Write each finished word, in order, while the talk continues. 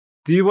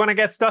Do you want to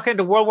get stuck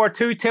into World War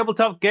II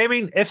tabletop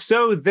gaming? If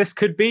so, this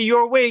could be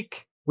your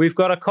week. We've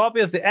got a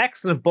copy of the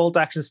excellent Bolt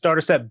Action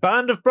starter set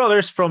Band of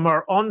Brothers from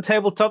our On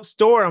Tabletop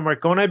store, and we're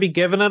going to be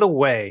giving it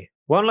away.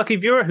 One lucky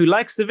viewer who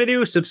likes the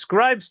video,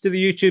 subscribes to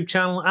the YouTube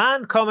channel,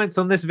 and comments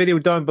on this video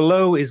down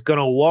below is going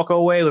to walk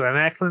away with an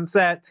excellent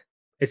set.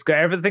 It's got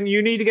everything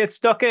you need to get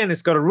stuck in.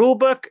 It's got a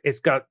rulebook, it's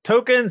got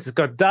tokens, it's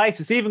got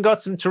dice, it's even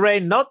got some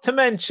terrain, not to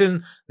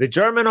mention the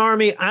German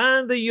army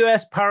and the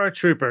US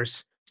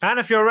paratroopers. And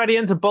if you're already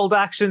into Bolt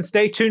Action,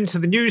 stay tuned to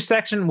the news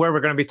section where we're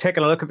going to be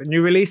taking a look at the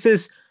new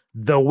releases.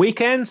 The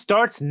weekend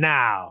starts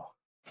now.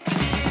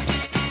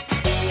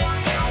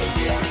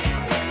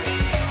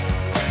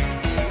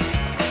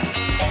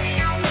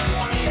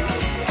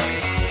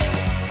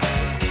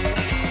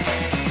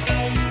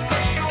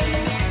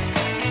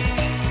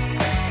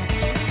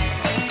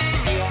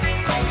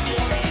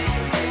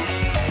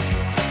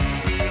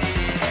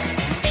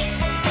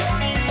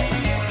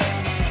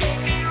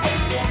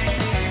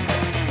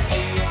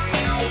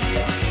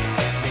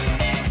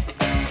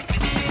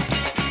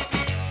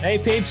 Hey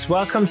peeps,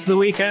 welcome to The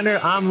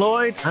Weekender. I'm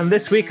Lloyd, and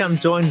this week I'm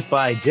joined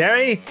by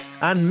Jerry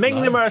and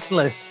Ming the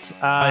Merciless.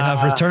 I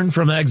have returned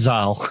from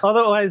exile.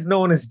 Otherwise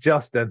known as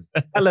Justin.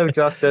 Hello,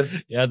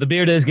 Justin. Yeah, the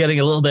beard is getting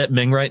a little bit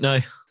Ming right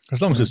now.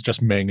 As long as it's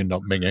just Ming and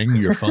not Minging,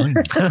 you're fine.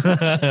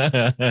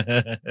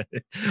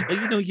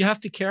 Well, you have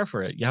to care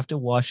for it. You have to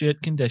wash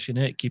it, condition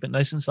it, keep it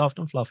nice and soft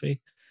and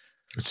fluffy.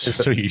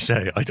 So you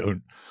say. I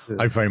don't.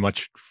 I very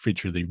much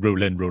feature the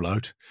roll in, roll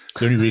out.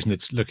 The only reason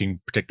it's looking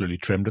particularly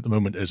trimmed at the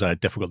moment is I had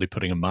difficulty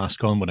putting a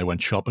mask on when I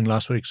went shopping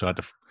last week, so I had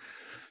to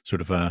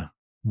sort of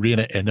rein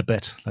it in a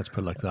bit. Let's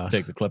put it like that.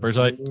 Take the clippers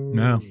out.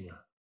 No,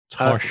 it's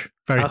harsh,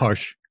 very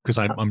harsh, because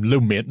I'm low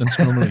maintenance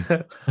normally.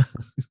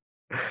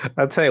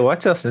 I'll tell you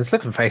what, Justin, it's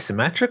looking very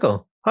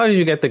symmetrical. How did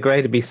you get the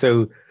grey to be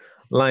so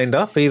lined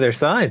up either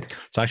side?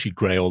 It's actually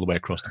grey all the way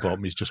across the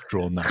bottom. He's just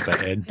drawn that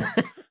bit in.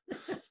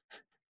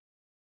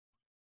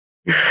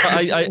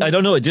 I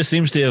don't know. It just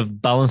seems to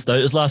have balanced out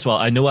as last while.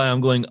 I know I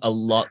am going a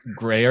lot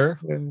grayer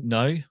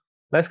now.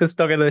 Let's get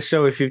stuck into the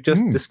show. If you've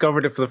just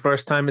discovered it for the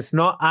first time, it's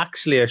not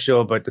actually a show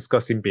about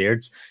discussing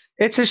beards.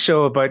 It's a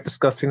show about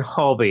discussing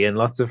hobby and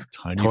lots of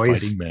tiny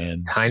toys, fighting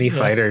men, tiny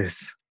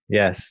fighters.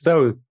 Yes.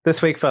 So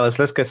this week, fellas,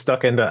 let's get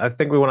stuck into it. I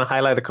think we want to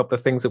highlight a couple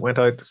of things that went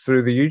out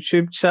through the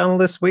YouTube channel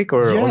this week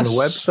or on the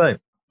website.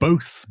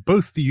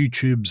 Both the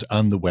YouTubes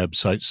and the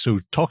websites. So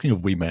talking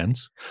of wee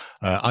men's,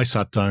 I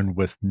sat down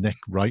with Nick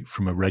Wright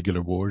from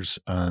Irregular Wars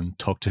and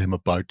talked to him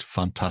about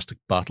Fantastic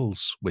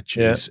Battles, which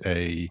is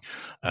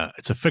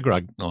it's a figure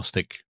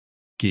agnostic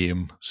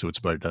game. So it's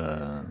about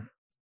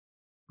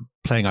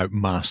playing out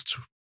massed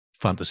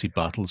fantasy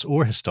battles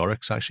or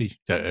historics. Actually,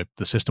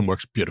 the system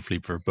works beautifully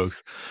for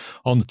both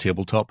on the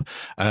tabletop.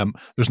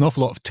 There's an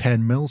awful lot of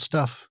 10 mil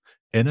stuff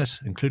in it,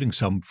 including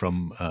some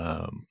from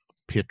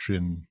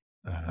Patreon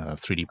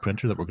 3D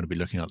printer that we're going to be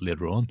looking at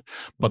later on.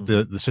 But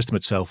the system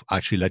itself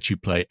actually lets you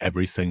play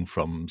everything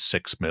from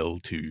 6 mil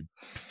to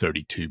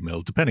 32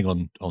 mil, depending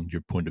on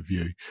your point of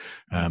view.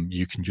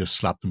 You can just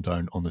slap them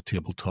down on the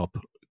tabletop,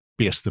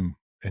 base them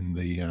in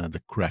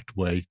the correct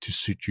way to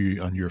suit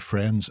you and your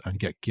friends and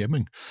get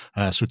gaming.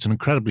 So it's an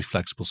incredibly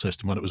flexible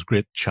system, and it was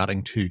great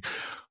chatting to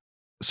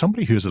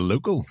somebody who's a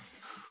local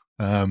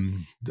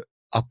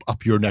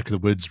up your neck of the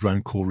woods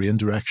round Coleraine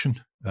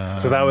direction.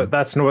 So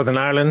that's Northern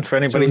Ireland for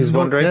anybody who's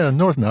wondering. Yeah,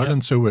 Northern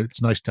Ireland. So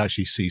it's nice to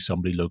actually see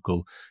somebody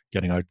local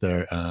getting out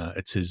there.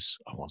 It's his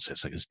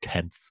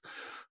 10th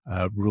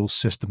rule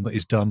system that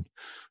he's done.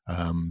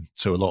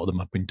 So a lot of them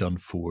have been done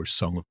for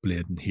Song of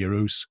Blade and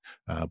Heroes,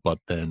 but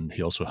then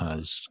he also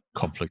has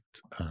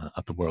Conflict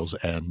at the World's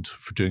End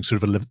for doing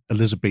sort of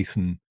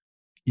Elizabethan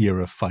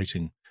era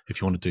fighting. If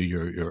you want to do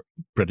your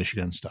British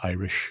against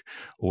Irish,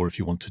 or if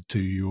you want to do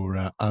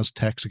your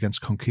Aztecs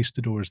against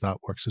conquistadors, that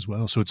works as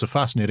well. So it's a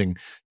fascinating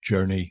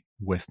journey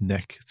with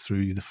Nick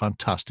through the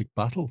fantastic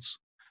battles.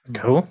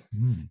 Cool.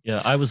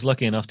 Yeah, I was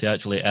lucky enough to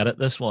actually edit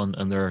this one,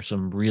 and there are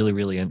some really,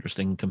 really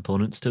interesting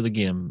components to the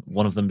game.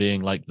 One of them being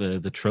like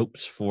the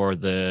tropes for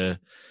the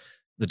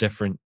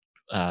different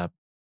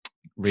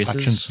races.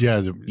 Factions.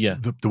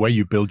 The way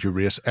you build your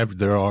race.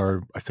 There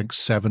are, I think,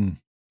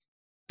 7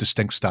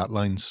 distinct stat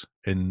lines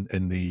in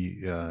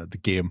the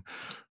game.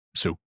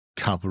 So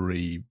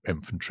cavalry,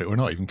 infantry, or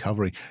not even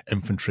cavalry,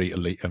 infantry,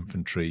 elite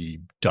infantry,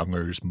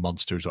 dungers,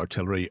 monsters,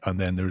 artillery, and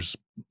then there's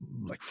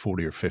like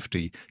 40 or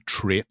 50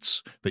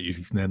 traits that you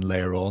can then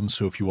layer on.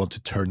 So if you want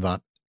to turn that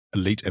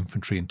elite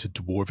infantry into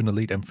dwarven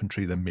elite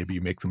infantry, then maybe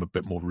you make them a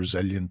bit more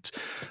resilient,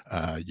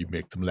 you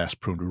make them less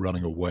prone to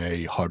running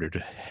away, harder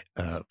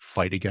to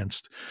fight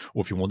against.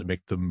 Or if you want to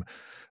make them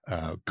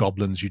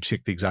goblins, you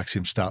take the exact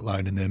same stat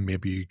line, and then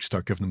maybe you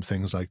start giving them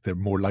things like they're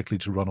more likely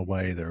to run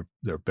away, they're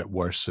a bit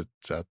worse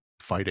at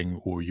fighting,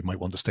 or you might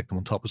want to stick them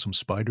on top of some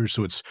spiders.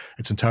 So it's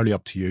entirely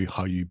up to you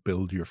how you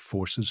build your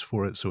forces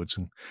for it. So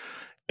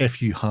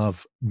if you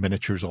have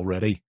miniatures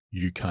already,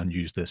 you can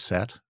use this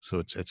set. So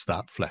it's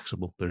that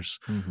flexible. There's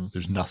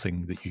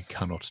nothing that you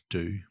cannot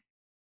do.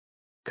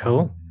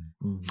 Cool.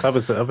 That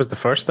was the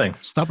first thing.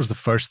 So that was the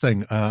first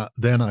thing.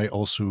 Then I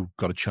also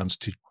got a chance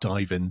to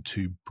dive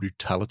into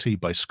Brutality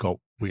by Scott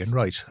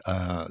Wainwright.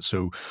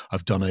 So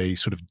I've done a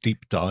sort of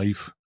deep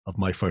dive of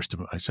my first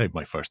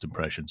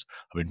impressions.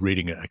 I've been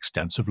reading it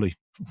extensively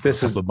for a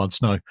couple of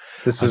months now.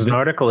 This is an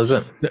article, is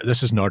it?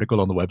 This is an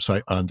article on the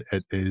website, and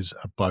it is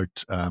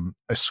about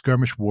a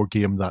skirmish war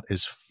game that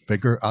is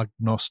figure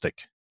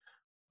agnostic,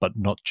 but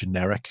not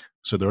generic.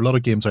 So there are a lot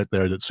of games out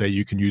there that say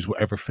you can use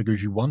whatever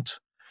figures you want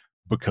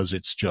because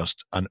it's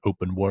just an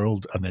open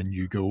world, and then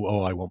you go,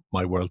 oh, I want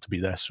my world to be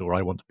this, or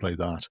I want to play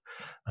that,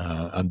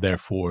 and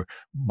therefore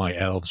my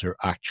elves are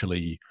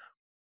actually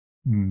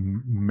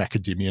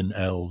macadamian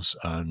elves,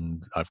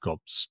 and I've got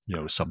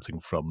something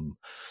from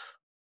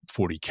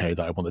 40k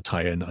that I want to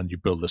tie in, and you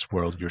build this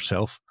world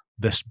yourself.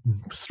 This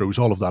throws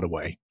all of that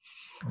away.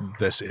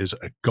 This is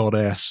a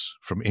goddess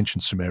from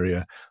ancient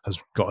Sumeria, has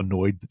got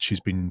annoyed that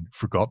she's been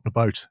forgotten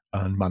about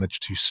and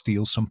managed to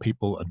steal some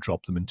people and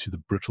drop them into the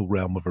brutal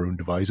realm of her own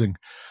devising.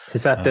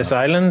 Is that this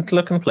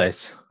island-looking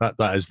place?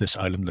 That is this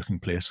island-looking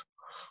place.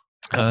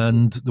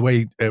 And the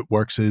way it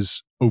works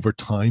is, over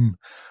time,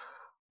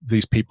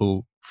 these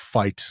people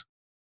fight,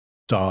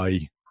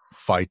 die,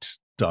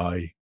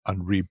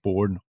 and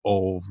reborn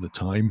all the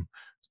time,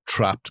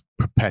 trapped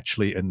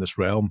perpetually in this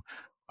realm.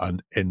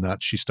 And in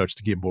that, she starts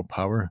to gain more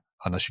power.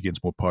 And as she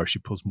gains more power, she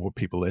pulls more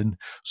people in.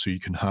 So you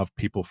can have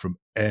people from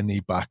any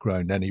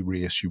background, any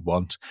race you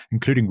want,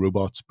 including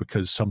robots,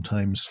 because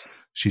sometimes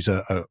she's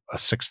a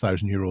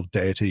 6,000-year-old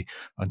deity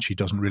and she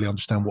doesn't really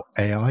understand what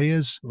AI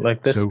is.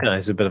 Like this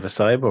guy's a bit of a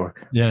cyborg.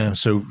 Yeah,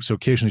 so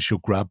occasionally she'll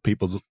grab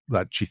people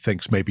that she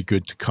thinks may be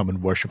good to come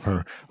and worship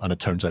her, and it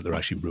turns out they're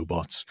actually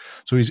robots.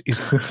 So he's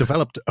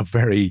developed a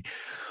very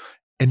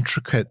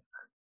intricate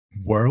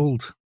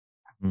world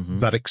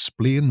that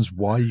explains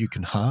why you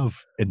can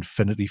have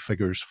infinity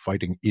figures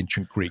fighting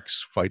ancient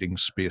Greeks, fighting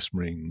space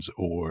marines,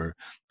 or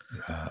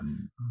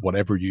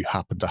whatever you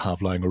happen to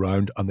have lying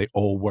around, and they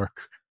all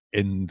work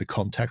in the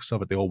context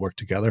of it. They all work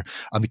together.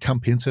 And the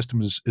campaign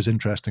system is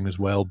interesting as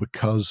well,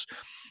 because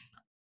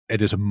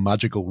it is a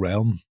magical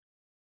realm.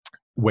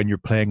 When you're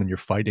playing and you're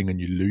fighting and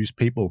you lose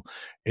people,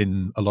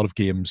 in a lot of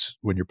games,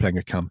 when you're playing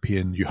a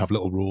campaign, you have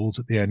little rolls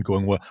at the end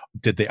going, well,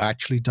 did they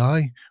actually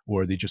die,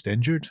 or are they just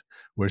injured?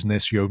 Whereas in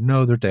this,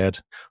 no, they're dead.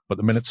 But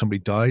the minute somebody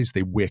dies,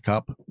 they wake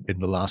up in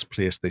the last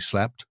place they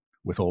slept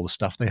with all the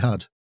stuff they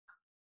had.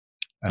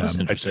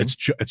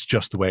 It's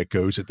just the way it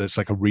goes. It's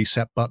like a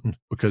reset button,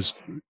 because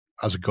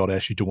as a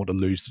goddess, you don't want to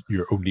lose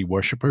your only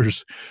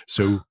worshippers.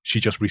 So she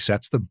just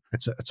resets them.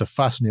 It's a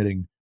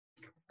fascinating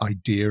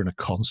idea and a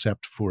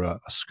concept for a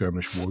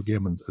skirmish war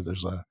game, and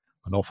there's an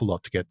awful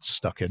lot to get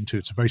stuck into.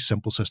 It's a very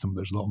simple system.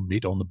 There's a lot of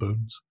meat on the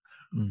bones.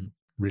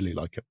 Really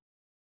like it.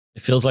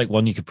 It feels like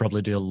one you could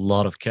probably do a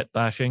lot of kit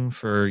bashing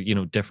for,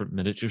 different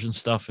miniatures and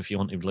stuff if you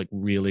want to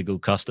really go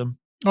custom.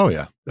 Oh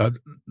yeah,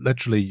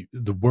 literally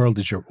the world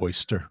is your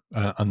oyster,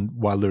 and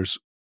while there's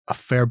a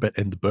fair bit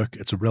in the book,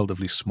 it's a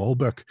relatively small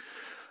book,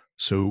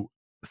 so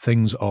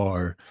things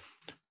are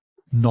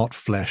not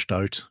fleshed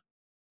out.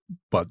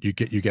 But you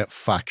get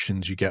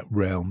factions, you get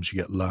realms, you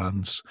get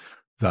lands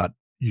that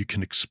you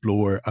can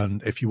explore.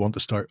 And if you want to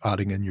start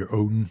adding in your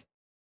own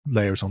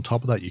layers on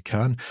top of that, you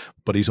can.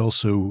 But he's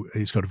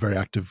got a very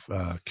active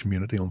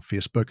community on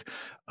Facebook.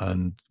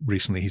 And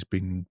recently he's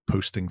been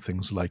posting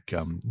things like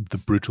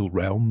the brutal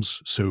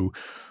realms. So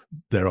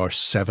there are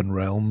 7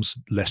 realms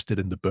listed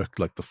in the book,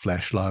 like the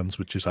Fleshlands,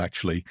 which is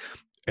actually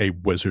a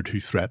wizard who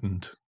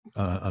threatened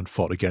and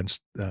fought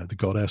against the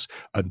goddess,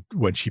 and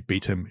when she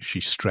beat him, she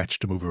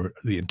stretched him over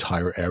the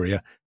entire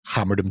area,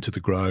 hammered him to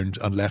the ground,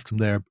 and left him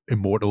there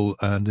immortal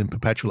and in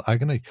perpetual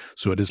agony.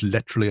 So it is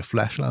literally a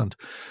fleshland.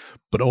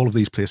 But all of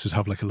these places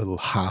have like a little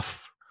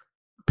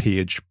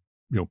half-page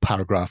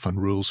paragraph and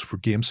rules for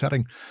game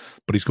setting,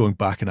 but he's going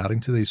back and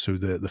adding to these. So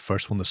the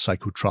first one, the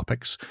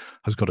Psychotropics,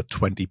 has got a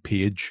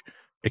 20-page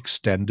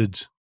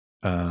extended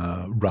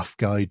rough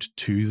guide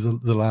to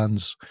the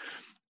lands,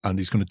 and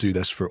he's going to do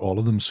this for all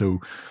of them. So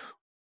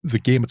the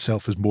game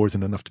itself is more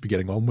than enough to be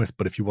getting on with,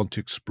 but if you want to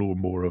explore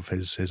more of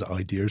his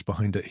ideas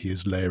behind it, he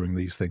is layering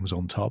these things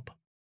on top.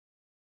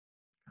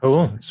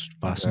 Cool. So it's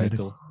fascinating.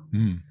 Cool.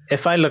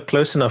 If I look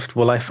close enough,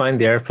 will I find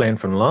the airplane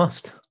from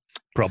Lost?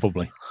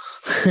 Probably.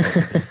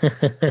 I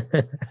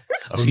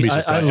wouldn't be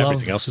surprised.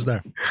 Everything else is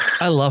there.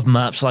 I love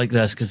maps like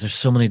this because there's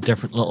so many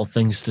different little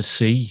things to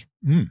see.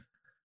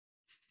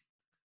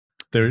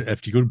 There,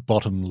 if you go to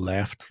bottom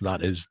left,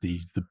 that is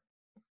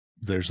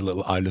there's a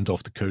little island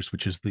off the coast,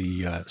 which is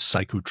the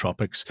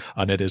Psychotropics,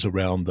 and it is a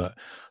realm that,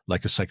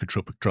 like a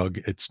psychotropic drug,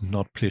 it's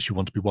not a place you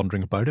want to be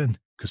wandering about in,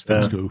 because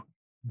things go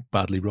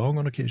badly wrong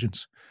on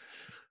occasions.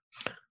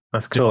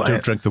 That's cool.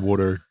 Don't drink the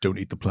water, don't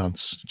eat the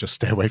plants, just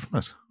stay away from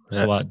it.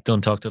 So what,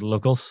 don't talk to the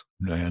locals?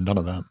 No, none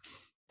of that.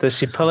 Does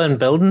she pull in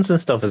buildings and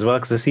stuff as well?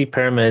 Because I see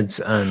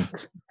pyramids and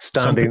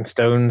standing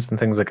stones and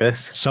things like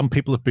this. Some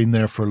people have been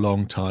there for a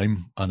long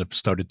time and have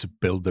started to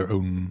build their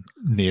own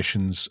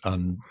nations,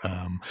 and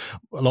a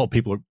lot of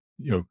people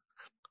are,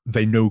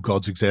 they know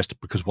gods exist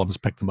because one has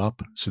picked them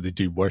up, so they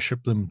do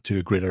worship them to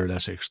a greater or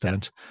lesser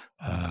extent.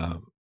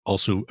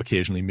 Also,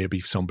 occasionally, maybe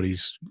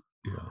somebody's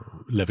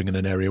living in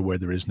an area where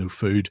there is no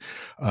food,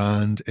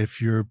 and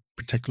if you're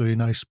particularly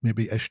nice,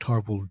 maybe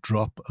Ishtar will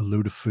drop a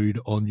load of food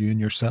on you in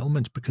your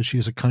settlement because she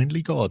is a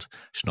kindly god.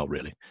 She's not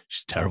really;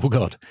 she's a terrible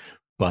god,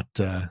 but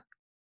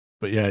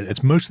yeah,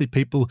 it's mostly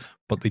people,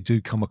 but they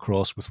do come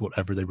across with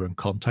whatever they were in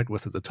contact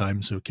with at the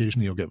time. So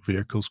occasionally you'll get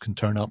vehicles can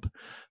turn up,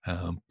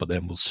 but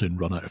then we'll soon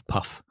run out of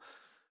puff.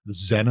 The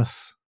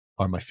Zenith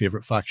are my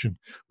favorite faction,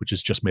 which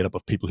is just made up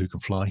of people who can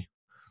fly.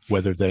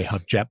 Whether they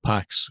have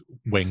jetpacks,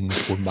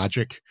 wings, or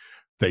magic,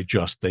 they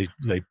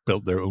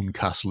built their own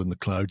castle in the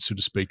clouds, so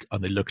to speak,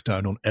 and they look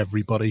down on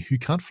everybody who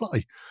can't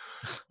fly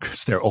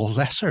because they're all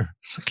lesser.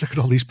 It's like, look at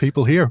all these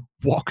people here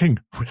walking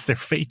with their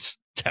feet.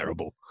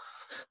 Terrible.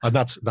 And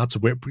that's a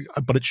weird,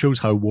 but it shows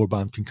how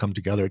Warband can come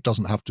together. It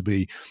doesn't have to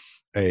be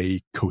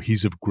a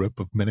cohesive group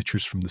of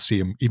miniatures from the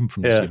same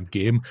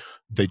game.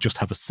 They just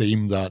have a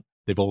theme that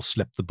they've all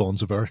slipped the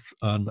bonds of Earth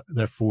and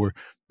therefore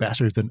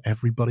better than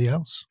everybody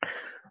else.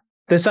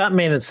 Does that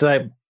mean it's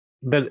like,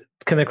 but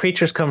can the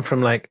creatures come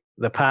from like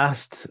the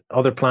past,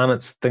 other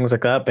planets, things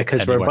like that?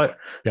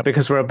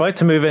 Because we're about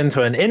to move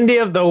into an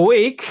Indie of the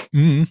Week,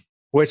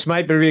 which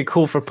might be really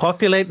cool for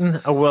populating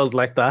a world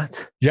like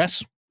that.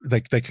 Yes.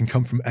 They can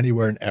come from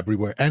anywhere and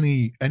everywhere.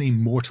 Any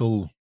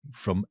mortal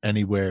from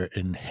anywhere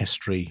in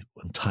history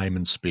and time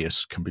and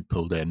space can be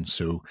pulled in.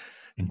 So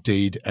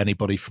indeed,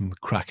 anybody from the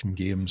Kraken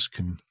games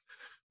can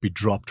be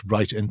dropped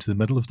right into the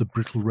middle of the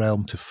Brutal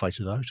Realm to fight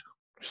it out.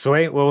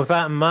 Sweet. Well, with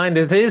that in mind,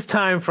 it is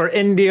time for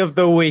Indie of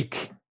the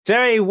Week.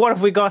 Jerry, what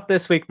have we got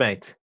this week,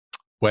 mate?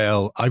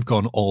 Well, I've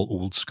gone all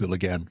old school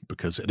again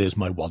because it is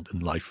my want in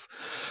life.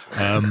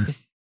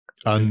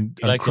 And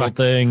like old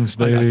things,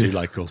 I do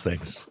like old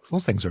things.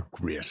 Old things are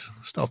great.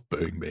 Stop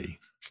booing me.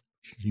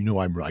 You know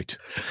I'm right.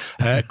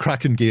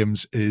 Kraken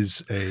Games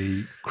is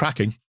a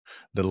cracking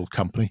little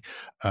company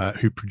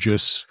who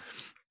produce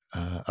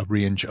a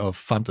range of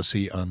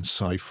fantasy and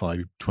sci-fi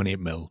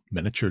 28mm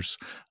miniatures.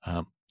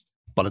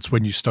 But it's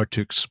when you start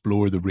to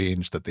explore the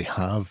range that they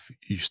have,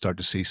 you start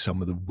to see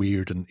some of the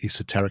weird and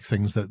esoteric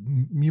things that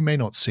you may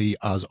not see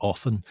as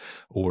often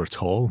or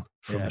at all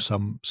from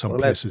some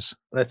places.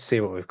 Let's see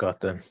what we've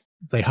got then.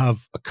 They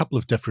have a couple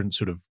of different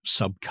sort of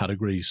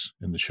subcategories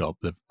in the shop.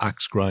 They've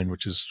Axe Grind,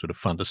 which is sort of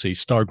fantasy.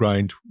 Star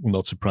Grind, will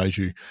not surprise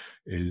you,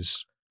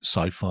 is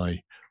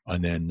sci-fi.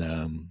 And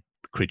then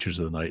Creatures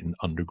of the Night and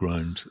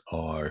Underground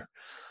are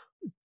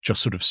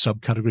just sort of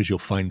subcategories. You'll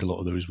find a lot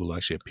of those will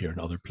actually appear in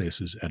other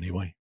places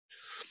anyway.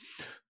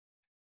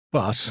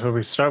 But so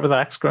we start with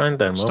Axe Grind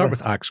then. Start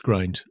with Axe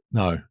Grind.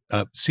 Now,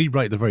 see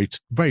right at the very,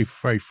 very,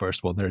 very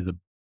first one there, the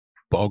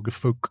Bog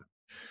Folk.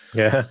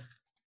 Yeah.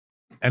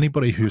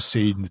 Anybody who's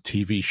seen the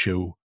TV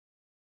show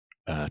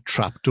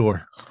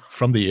Trapdoor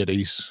from the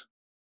 80s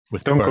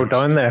with Don't Bert, go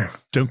down there.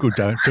 Don't go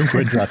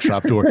into that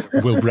trapdoor.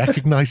 We'll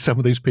recognize some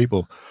of these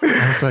people. And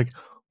I was like,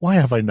 why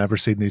have I never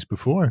seen these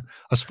before?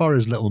 As far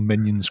as little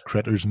minions,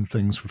 critters and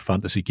things for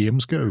fantasy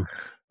games go,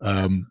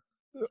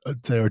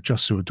 they are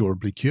just so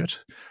adorably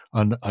cute.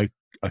 And I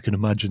can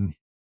imagine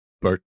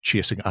Bert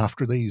chasing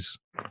after these,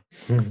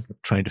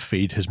 trying to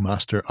feed his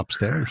master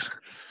upstairs.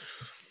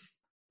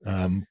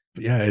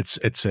 But yeah,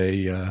 it's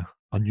a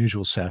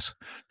unusual set.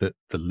 The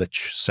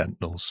Lich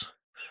Sentinels,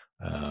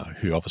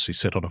 who obviously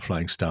sit on a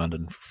flying stand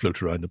and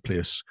float around the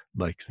place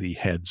like the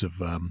heads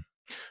of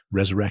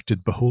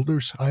resurrected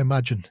beholders, I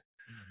imagine.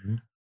 Mm-hmm.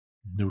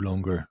 No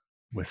longer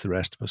with the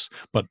rest of us.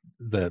 But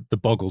the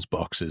Boggles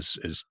box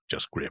is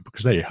just great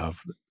because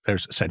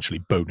there's essentially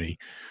Boney,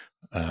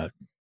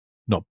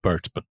 not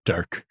Bert, but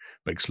Dirk,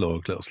 big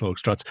slug, little slug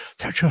struts.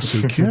 They're just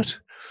so cute.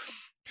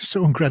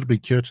 So incredibly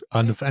cute.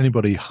 And if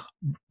anybody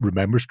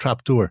remembers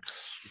Trapdoor,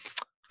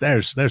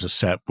 there's a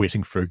set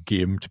waiting for a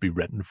game to be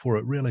written for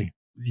it, really.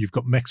 You've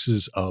got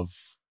mixes of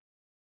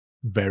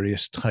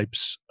various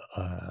types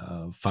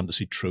of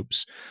fantasy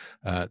tropes.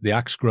 The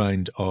Axe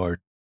Grind are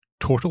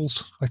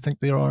turtles, I think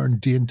they are in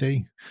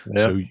D&D. Yep.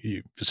 So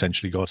you've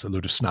essentially got a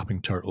load of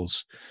snapping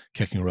turtles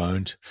kicking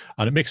around.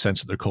 And it makes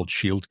sense that they're called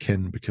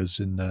Shieldkin because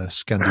in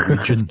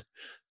Scandinavian,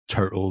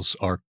 turtles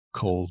are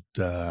called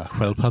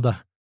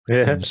Whelpada.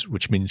 Yeah.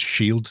 Which means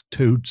shield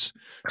toads.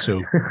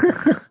 So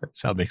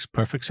that makes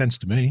perfect sense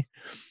to me.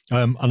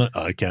 And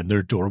again, they're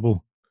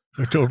adorable.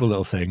 They're adorable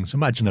little things.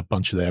 Imagine a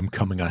bunch of them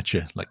coming at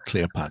you like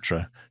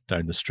Cleopatra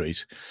down the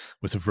street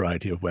with a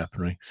variety of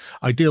weaponry.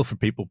 Ideal for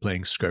people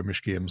playing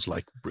skirmish games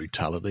like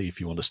Brutality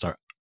if you want to start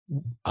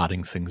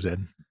adding things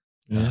in,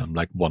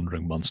 like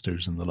Wandering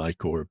Monsters and the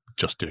like, or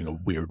just doing a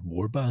weird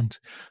warband.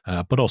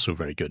 But also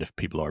very good if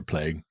people are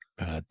playing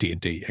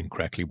D&D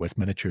incorrectly with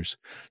miniatures,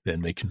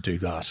 then they can do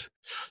that.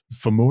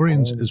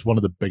 Fomorians is one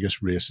of the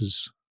biggest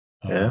races,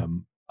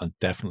 and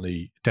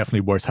definitely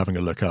worth having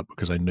a look at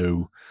because I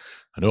know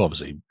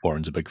obviously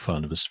Warren's a big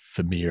fan of his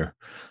Fomir,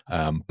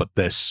 but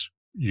this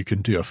you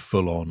can do a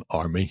full-on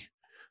army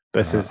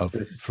of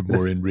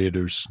Fomorian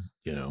raiders.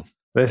 You know,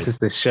 this is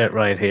the shit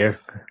right here.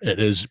 It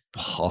is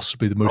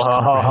possibly the most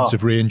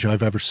comprehensive range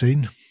I've ever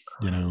seen.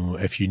 You know,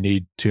 if you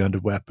need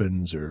two-handed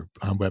weapons or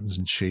hand weapons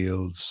and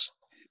shields,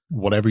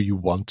 whatever you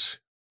want,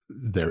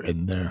 they're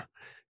in there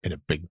in a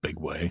big, big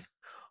way.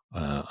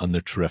 And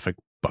they're terrific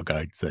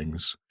bug-eyed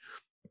things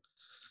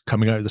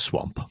coming out of the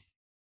swamp.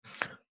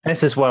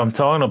 This is what I'm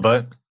talking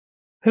about.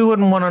 Who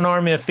wouldn't want an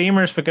army of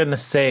femurs, for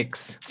goodness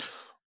sakes?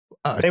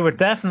 They were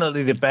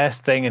definitely the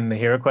best thing in the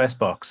HeroQuest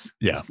box.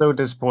 Yeah. So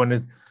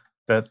disappointed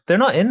that they're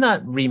not in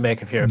that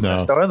remake of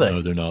HeroQuest, are they?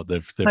 No, they're not.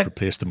 They've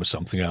replaced them with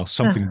something else,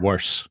 something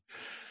worse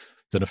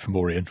than a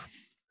Fomorian.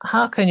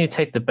 How can you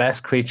take the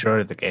best creature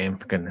out of the game,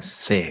 for goodness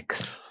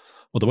sakes?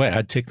 Well, the way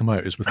I'd take them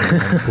out is with a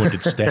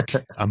one-pointed stick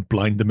and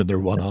blind them in their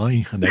one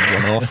eye and then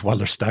run off while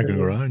they're staggering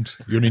around.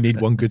 You only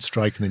need one good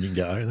strike and then you can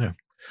get out of there.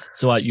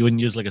 So what, you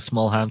wouldn't use like a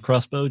small hand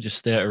crossbow, just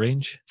stay out of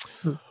range?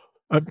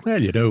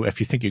 Well, you know, if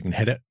you think you can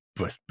hit it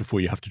before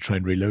you have to try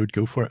and reload,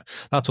 go for it.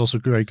 That's also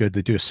very good.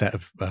 They do a set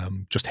of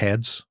just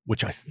heads,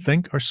 which I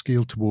think are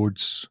scaled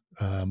towards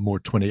more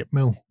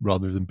 28mm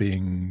rather than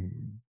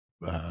being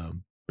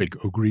big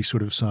ogre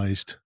sort of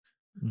sized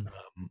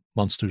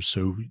monsters.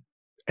 So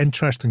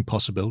interesting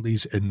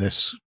possibilities in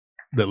this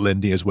little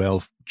indie as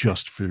well,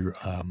 just for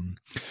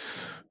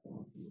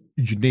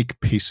unique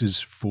pieces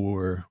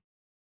for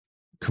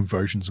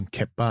conversions and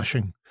kit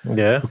bashing.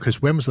 Yeah.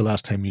 Because when was the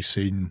last time you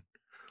seen,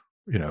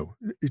 you know,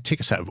 you take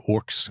a set of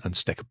orcs and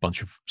stick a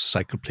bunch of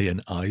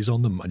Cyclopean eyes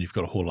on them and you've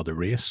got a whole other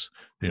race.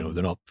 You know,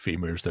 they're not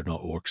femurs, they're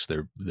not orcs,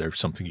 they're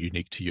something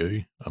unique to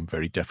you and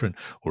very different.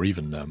 Or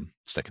even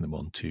sticking them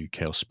onto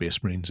Chaos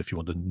Space Marines if you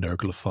want to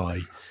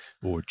Nurglify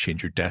or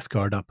change your Death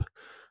Guard up.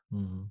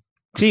 Mm-hmm.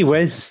 Gee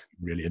whiz.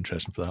 Really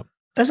interesting for that.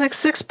 There's like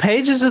 6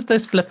 pages of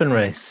this flipping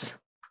race.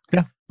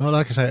 Yeah. Well,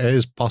 like I said, it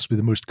is possibly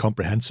the most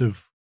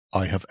comprehensive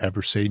I have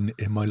ever seen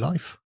in my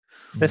life.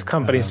 This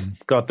company's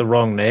got the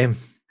wrong name.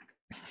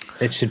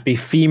 It should be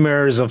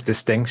Femurs of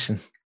Distinction.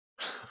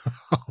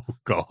 Oh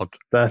God.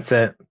 That's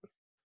it.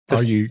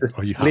 Are you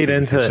happy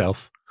with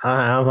yourself?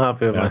 I am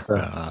happy with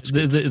myself.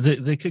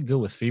 They could go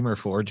with Femur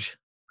Forge.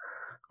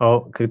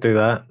 Oh, could do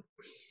that.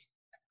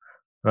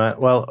 Right.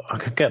 Well, I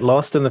could get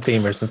lost in the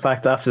femurs. In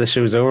fact, after the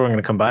show's over, I'm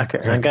going to come back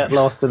and get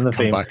lost in the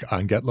femurs. Come back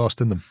and get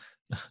lost in them.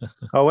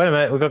 Oh, wait a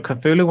minute. We've got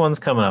Cthulhu ones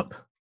coming up.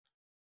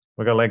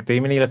 We've got like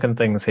demony looking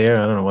things here. I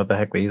don't know what the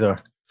heck these are.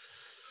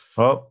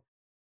 Oh.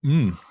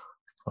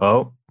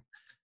 Oh.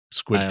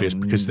 Squid face,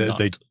 because they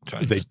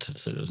to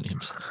say those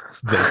names.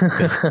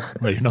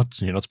 Well, you're not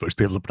supposed to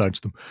be able to pronounce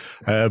them.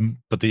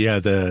 But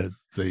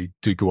they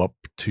do go up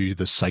to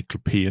the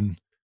Cyclopean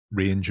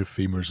range of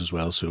femurs as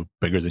well, so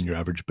bigger than your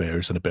average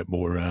bears and a bit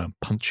more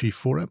punchy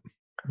for it,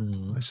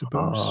 I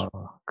suppose.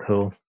 Oh,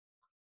 cool.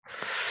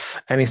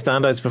 Any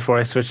standouts before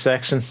I switch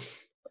section?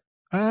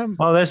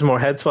 There's more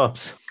head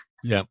swaps.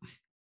 Yeah.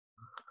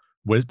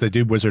 They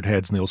do wizard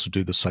heads and they also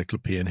do the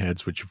Cyclopean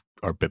heads, which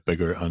are a bit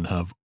bigger and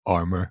have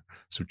armor,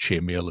 so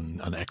chainmail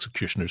and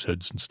executioner's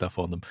hoods and stuff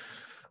on them,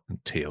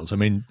 and tails. I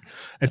mean,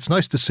 it's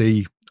nice to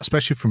see,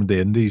 especially from the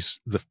indies,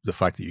 the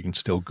fact that you can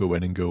still go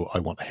in and go, I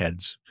want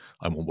heads,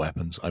 I want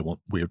weapons, I want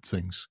weird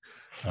things,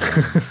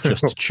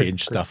 just to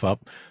change stuff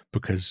up,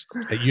 because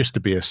it used to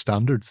be a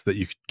standard that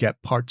you could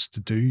get parts to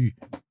do,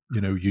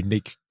 you know,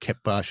 unique kit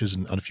bashes,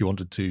 and if you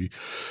wanted to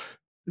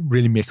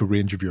really make a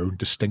range of your own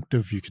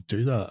distinctive, you could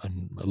do that,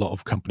 and a lot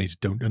of companies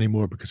don't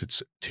anymore because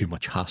it's too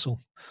much hassle.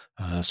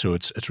 So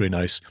it's really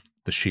nice.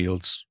 The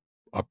shields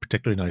are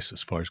particularly nice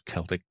as far as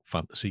Celtic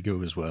fantasy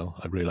go as well.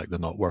 I really like the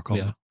knotwork on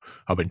them.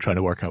 I've been trying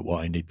to work out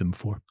what I need them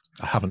for.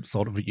 I haven't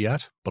thought of it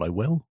yet, but I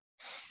will.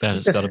 Bet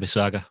it's got to be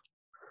Saga.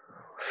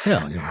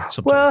 Yeah.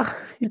 Well,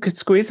 you could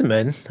squeeze him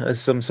in as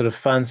some sort of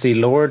fancy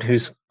lord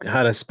who's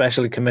had a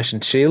specially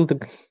commissioned shield.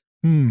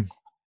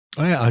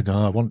 I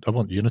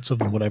want units of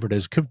them, whatever it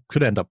is.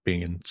 Could end up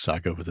being in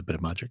Saga with a bit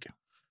of magic.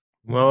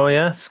 Oh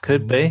yes,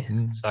 could be.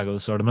 Saga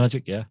with sort of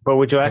magic, yeah. But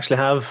would you actually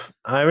have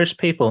Irish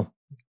people,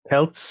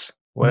 Celts?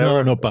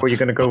 Whatever? No, but were you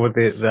going to go with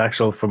the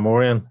actual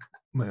Fomorian?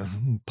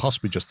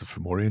 Possibly just the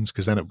Fomorians,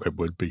 because then it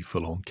would be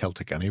full on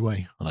Celtic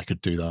anyway, and I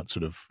could do that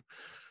sort of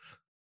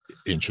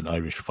ancient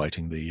Irish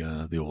fighting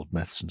the old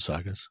myths and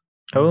sagas.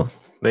 Oh,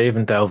 they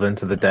even delve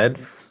into the dead.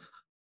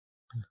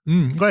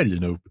 Well, you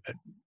know,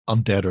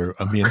 undead are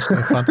a mainstay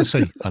of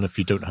fantasy, and if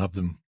you don't have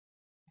them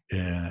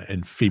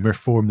in femur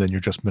form, then you're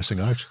just missing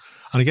out.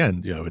 And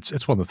again, you know,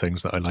 it's one of the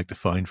things that I like to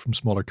find from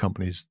smaller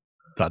companies,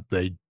 that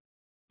they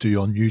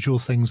do unusual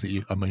things that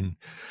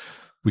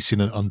we've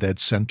seen an undead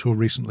centaur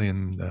recently,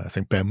 and I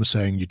think Ben was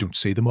saying you don't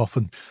see them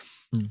often.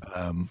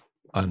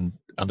 And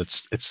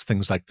it's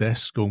things like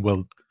this going,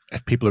 well,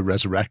 if people are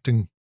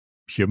resurrecting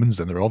humans,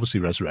 then they're obviously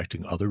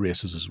resurrecting other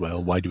races as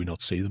well. Why do we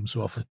not see them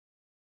so often?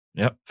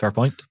 Yep, fair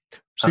point.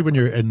 See, when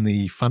you're in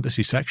the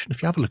fantasy section,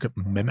 if you have a look at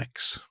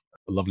mimics,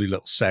 a lovely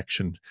little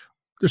section,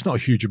 there's not a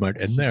huge amount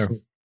in there,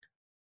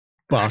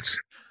 but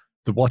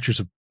the Watchers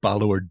of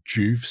Balor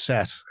Juve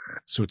set,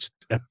 so it's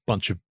a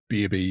bunch of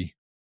baby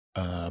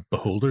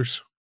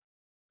beholders,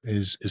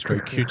 is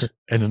very cute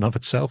in and of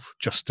itself,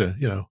 just to,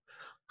 you know,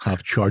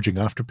 have charging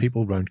after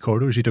people around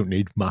corridors. You don't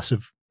need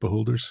massive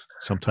beholders.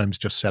 Sometimes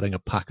just setting a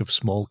pack of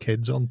small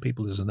kids on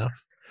people is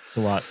enough.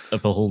 So what? A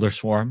beholder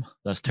swarm?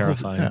 That's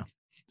terrifying.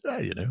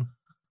 Yeah.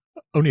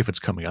 Only if it's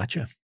coming at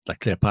you, like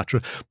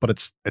Cleopatra. But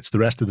it's the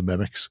rest of the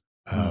mimics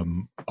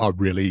are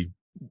really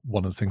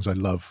one of the things I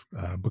love,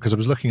 because I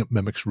was looking at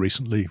mimics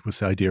recently with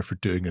the idea for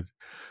doing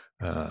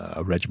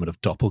a regiment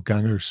of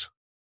doppelgangers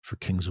for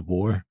Kings of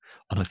War,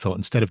 and I thought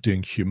instead of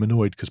doing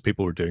humanoid, because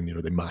people were doing,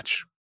 they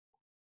match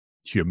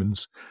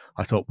humans,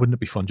 I thought, wouldn't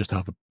it be fun just to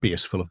have a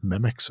base full of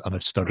mimics? And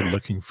I've started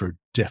looking for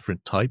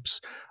different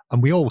types,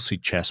 and we all see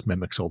chess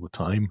mimics all the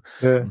time,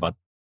 but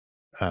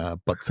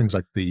things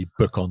like the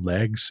book on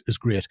legs is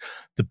great.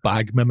 The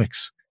bag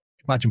mimics,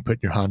 imagine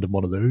putting your hand in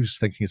one of those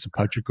thinking it's a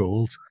pouch of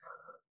gold.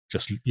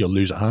 Just you'll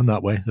lose a hand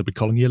that way. They'll be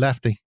calling you a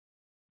lefty.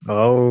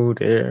 Oh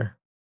dear.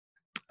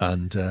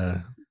 And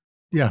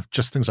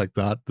just things like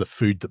that. The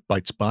food that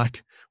bites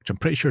back, which I'm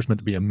pretty sure is meant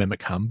to be a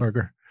mimic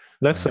hamburger.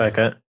 Looks like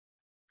it.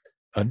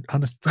 And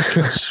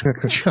it's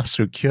just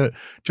so cute.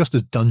 Just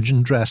as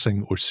dungeon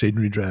dressing or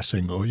scenery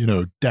dressing,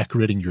 or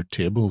decorating your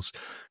tables,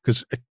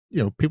 because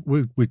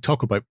people we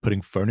talk about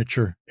putting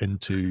furniture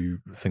into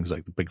things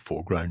like the big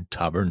foreground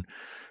tavern,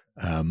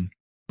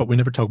 but we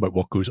never talk about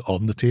what goes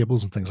on the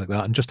tables and things like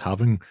that. And just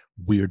having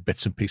weird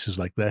bits and pieces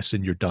like this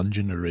in your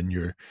dungeon or in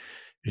your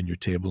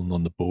table and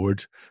on the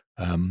board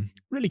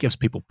really gives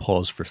people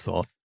pause for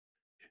thought.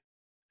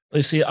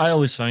 You see, I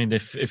always find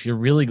if you're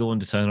really going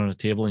to town on a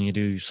table and you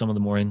do some of the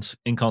more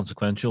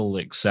inconsequential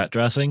like set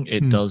dressing,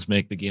 it does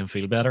make the game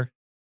feel better.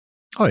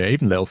 Oh yeah,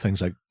 even little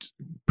things like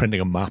printing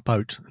a map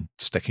out and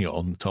sticking it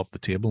on the top of the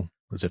table,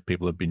 as if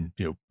people have been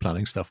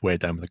planning stuff way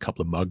down with a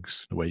couple of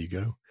mugs. Away you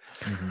go.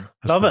 Mm-hmm.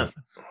 Love it.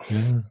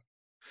 Yeah.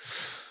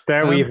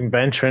 Dare we even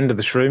venture into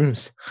the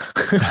shrooms?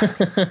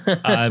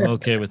 I'm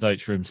okay without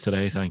shrooms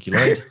today, thank you,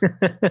 Lloyd.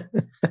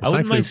 I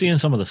wouldn't mind seeing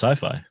some of the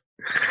sci-fi.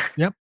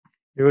 Yep.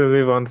 You will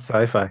move on to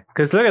sci-fi.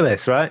 Because look at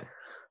this, right?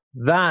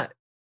 That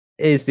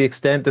is the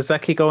extent. Does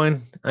that keep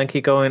going and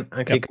keep going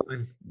and keep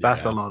going?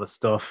 That's a lot of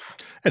stuff.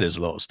 It is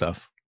a lot of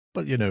stuff.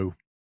 But just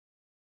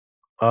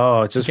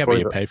get what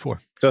you pay for.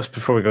 Just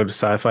before we go to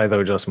sci-fi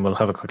though, Justin, we'll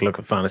have a quick look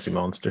at Fantasy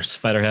Monsters.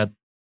 Spiderhead.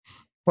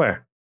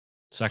 Where?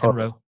 Second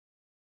row.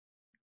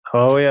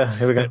 Oh yeah,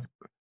 here we go.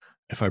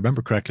 If I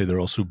remember correctly, there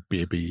are also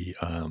baby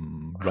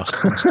rust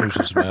monsters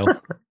as well.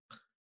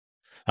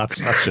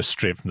 That's just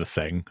straight from the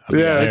thing. I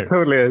mean, it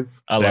totally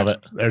is. I love it.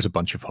 There's a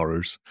bunch of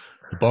horrors.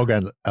 The bog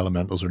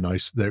elementals are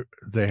nice.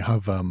 They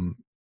have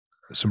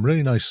some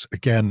really nice,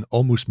 again,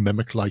 almost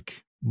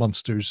mimic-like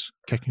monsters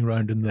kicking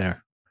around in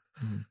there.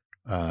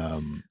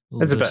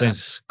 It's a bit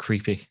sounds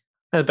creepy.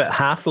 A bit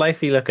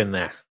Half-Life-y looking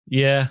there.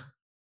 Yeah.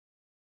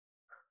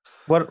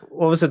 What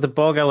was it? The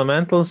bog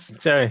elementals,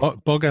 Jerry?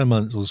 Bog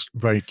elementals,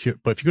 very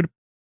cute. But if you go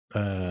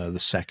to the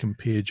second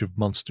page of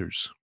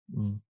monsters.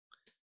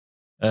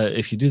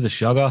 If you do the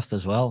Shoggoth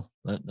as well,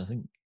 I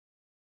think.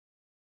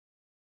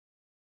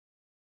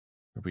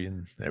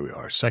 There we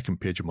are. Second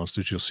page of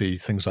monsters. You'll see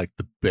things like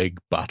the big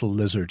battle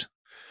lizard.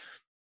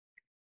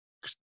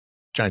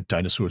 Giant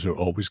dinosaurs are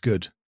always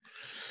good,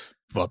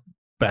 but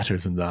better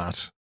than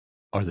that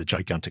are the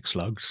gigantic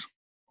slugs.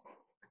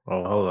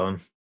 Oh, hold on.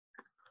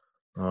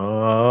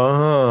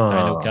 Oh,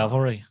 Dino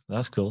Cavalry.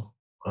 That's cool.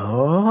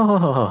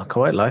 Oh,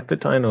 quite like the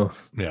dino.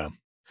 Yeah.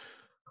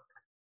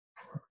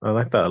 I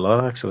like that a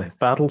lot, actually.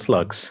 Battle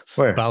slugs.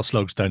 Where? Battle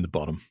slugs down the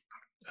bottom.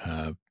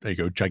 There you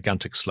go,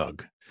 gigantic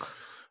slug.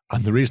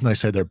 And the reason I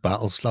say they're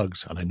battle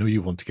slugs, and I know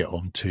you want to get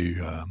on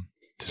to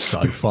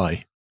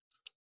sci-fi,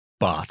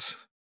 but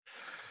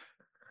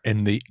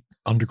in the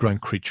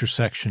underground creature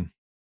section,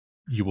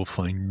 you will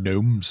find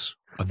gnomes.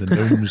 And the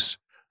gnomes,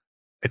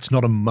 it's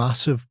not a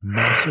massive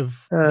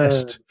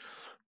list,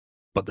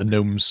 but the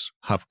gnomes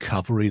have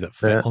cavalry that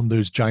fit on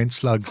those giant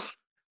slugs.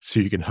 So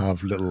you can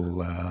have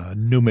little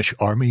gnomish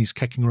armies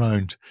kicking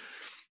around,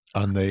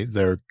 and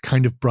they're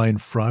kind of Brian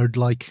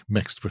Froud-like,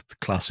 mixed with the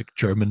classic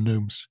German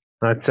gnomes.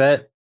 That's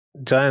it.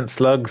 Giant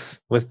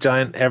slugs with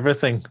giant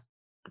everything.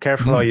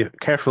 Careful how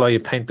you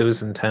paint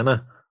those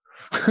antennae.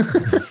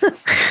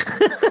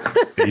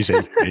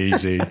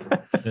 Easy.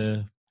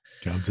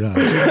 Calm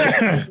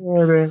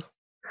down.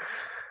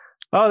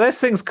 Oh, this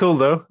thing's cool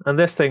though, and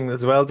this thing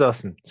as well,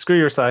 Justin. Screw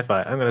your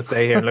sci-fi. I'm going to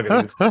stay here and look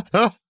at this.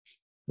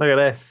 Look at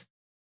this.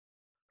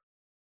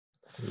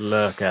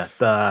 Look at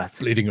that.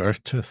 Bleeding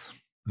Earth Tooth.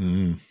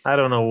 I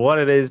don't know what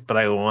it is, but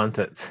I want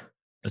it.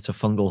 It's a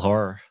fungal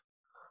horror.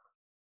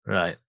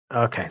 Right.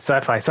 Okay.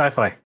 Sci-fi.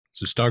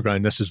 So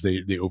Starground, this is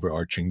the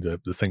overarching, the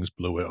things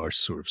below it are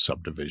sort of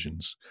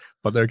subdivisions.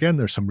 But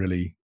there's some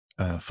really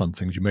fun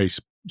things. You may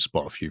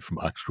spot a few from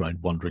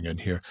Axegrind wandering in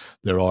here.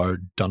 There are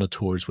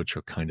Donators, which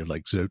are kind of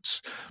like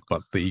Zoats,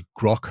 but the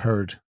Grok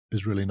Herd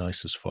is really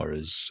nice as far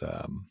as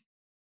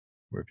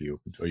where have you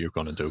opened? Oh, you've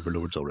gone into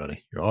Overlords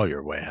already.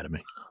 You're way ahead of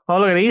me. Oh,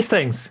 look at these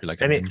things. You're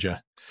like a ninja.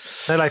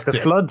 They're like the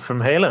Flood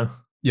from Halo.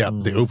 Yeah,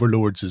 the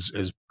Overlords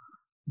is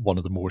one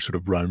of the more sort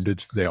of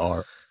rounded. They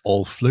are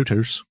all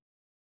floaters.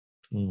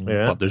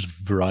 Yeah. But there's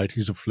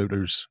varieties of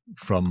floaters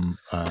from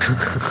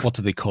what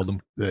do they call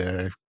them?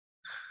 Were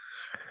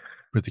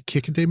the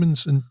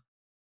Cacodemons and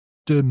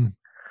Doom?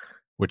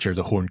 which are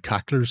the horned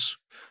cacklers.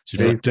 So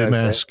you've got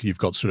Doomesk, you've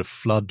got sort of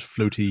flood,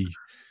 floaty,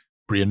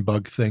 brain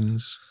bug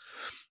things.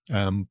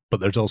 But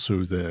there's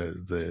also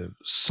the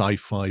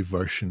sci-fi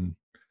version,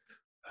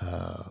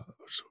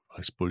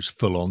 I suppose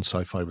full-on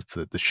sci-fi with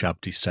the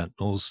Shabti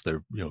Sentinels.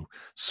 They're,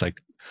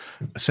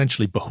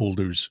 essentially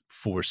beholders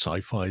for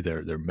sci-fi.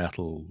 They're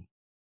metal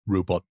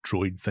robot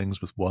droid things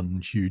with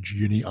one huge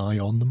uni eye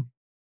on them.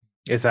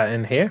 Is that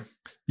in here?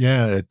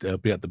 Yeah, it'll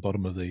be at the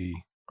bottom of the...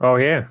 Oh,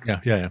 yeah.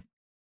 Yeah.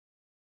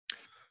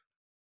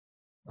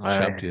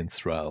 Shabti and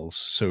Thralls.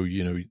 So,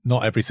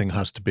 not everything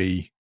has to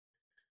be,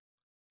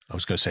 I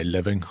was going to say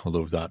living,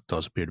 although that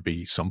does appear to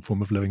be some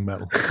form of living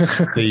metal.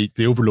 The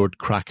Overlord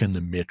Kraken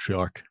and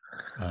Matriarch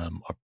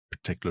are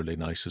particularly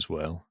nice as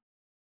well.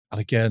 And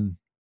again,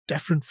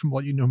 different from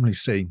what you normally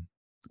see,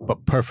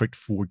 but perfect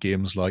for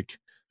games like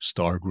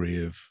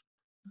Stargrave,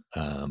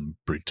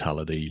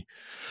 Brutality,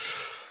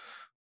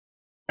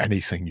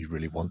 anything you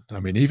really want.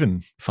 I mean,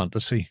 even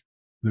fantasy,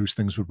 those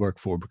things would work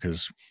for,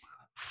 because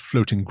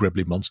floating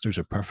gribbly monsters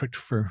are perfect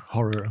for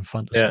horror and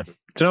fantasy. Yeah. Do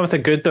you know what they're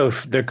good, though?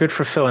 They're good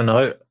for filling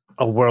out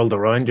a world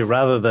around you,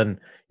 rather than,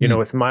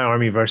 it's my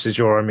army versus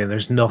your army and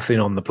there's nothing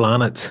on the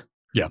planet.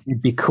 Yeah.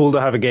 It'd be cool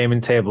to have a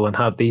gaming table and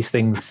have these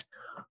things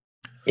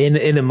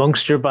in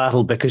amongst your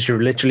battle, because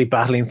you're literally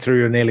battling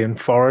through an alien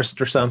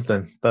forest or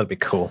something. That'd be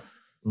cool.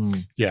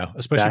 Yeah,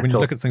 especially when you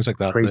look at things like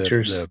that,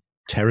 the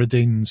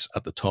Pteridines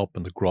at the top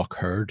and the Grok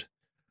herd.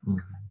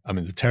 I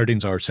mean, the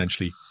Pteridines are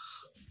essentially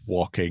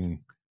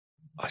walking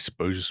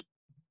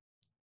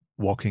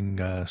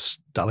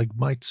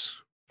stalagmites.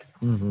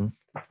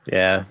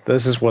 Yeah,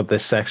 this is what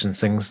this section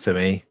sings to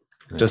me.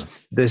 Yeah. Just,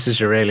 this is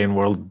your alien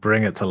world,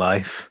 bring it to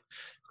life.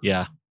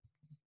 Yeah.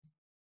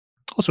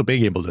 Also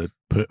being able to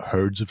put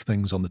herds of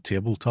things on the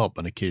tabletop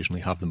and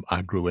occasionally have them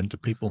aggro into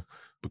people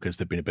because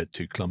they've been a bit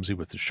too clumsy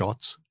with the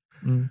shots.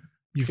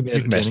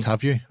 You've missed,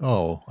 have you?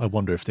 Oh, I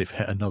wonder if they've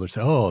hit another.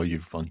 Oh,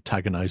 you've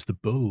antagonized the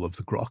bull of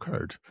the Grok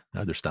herd.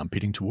 Now they're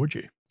stampeding towards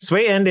you.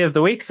 Sweet ending of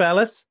the week,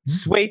 fellas.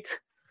 Sweet.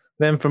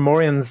 Then for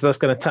Morians, that's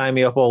going to tie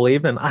me up all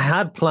evening. I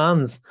had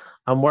plans.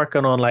 I'm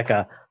working on like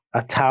a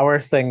tower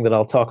thing that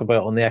I'll talk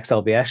about on the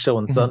XLBS show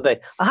on Sunday.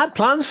 I had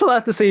plans for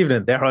that this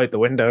evening. They're out the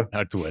window.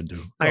 Out the window.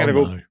 I'm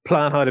going to go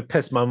plan how to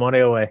piss my money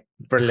away.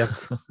 Brilliant.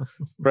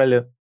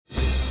 Brilliant.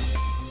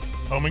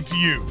 Coming to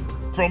you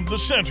from the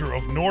center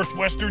of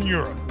Northwestern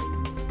Europe.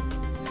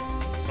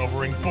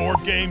 Covering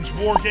board games,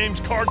 war games,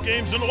 card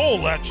games, and all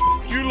that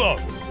you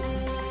love.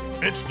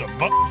 It's the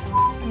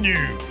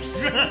news.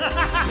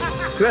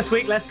 So this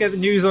week, let's get the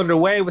news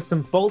underway with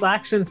some bolt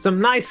action,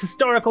 some nice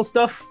historical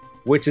stuff,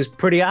 which is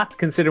pretty apt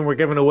considering we're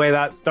giving away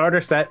that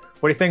starter set.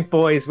 What do you think,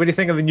 boys? What do you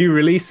think of the new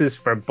releases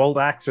for bolt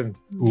action?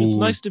 It's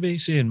nice to be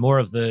seeing more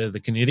of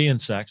the Canadian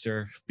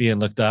sector being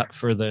looked at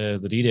for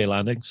the D-Day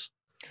landings.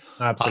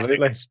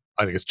 Absolutely.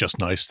 I think it's just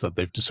nice that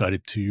they've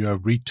decided to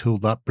retool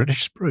that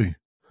British sprue.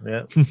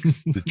 Yeah.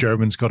 The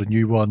Germans got a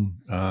new one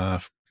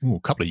a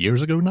couple of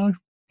years ago now.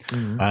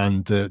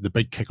 And the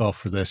big kickoff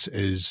for this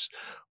is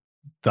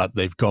that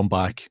they've gone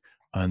back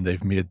and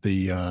they've made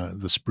the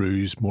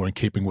sprues more in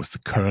keeping with the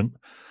current,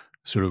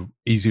 sort of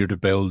easier to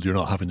build. You're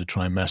not having to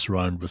try and mess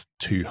around with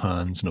two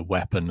hands and a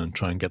weapon and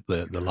try and get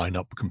the line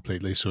up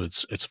completely. So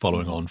it's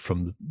following on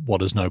from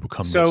what has now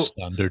become the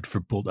standard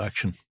for bolt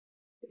action.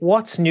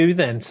 What's new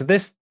then? So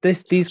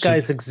these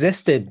guys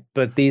existed,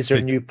 but these are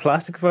new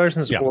plastic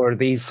versions, or are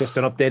these just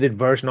an updated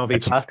version of a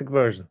plastic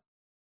version?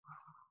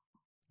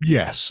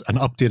 Yes, an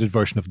updated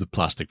version of the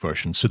plastic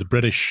version. So the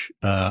British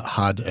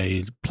had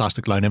a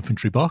plastic line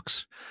infantry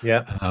box,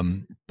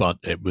 but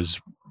it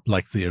was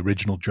like the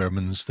original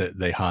Germans, that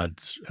they had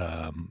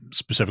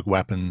specific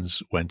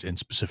weapons went in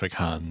specific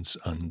hands,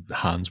 and the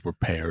hands were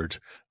paired,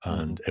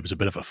 and it was a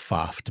bit of a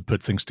faff to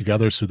put things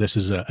together. So this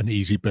is an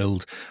easy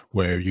build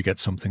where you get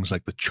some things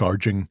like the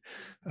charging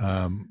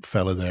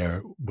fella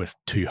there with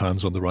two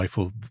hands on the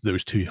rifle.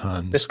 Those two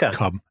hands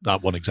come,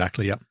 that one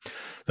exactly,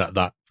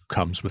 that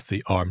comes with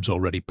the arms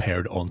already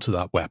paired onto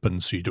that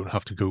weapon, so you don't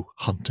have to go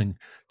hunting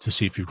to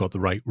see if you've got the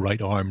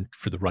right arm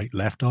for the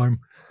left arm,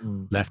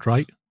 left,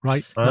 right.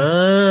 Sweet.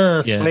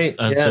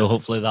 And so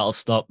hopefully that'll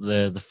stop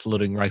the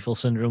floating rifle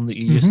syndrome that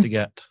you used to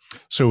get.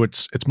 So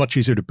it's much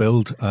easier to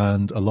build,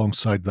 and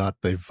alongside that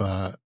they've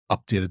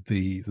updated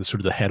the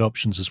sort of the head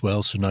options as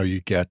well. So now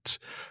you get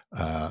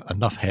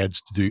enough heads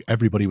to do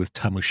everybody with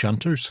Tam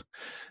O'Shanters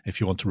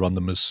if you want to run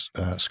them as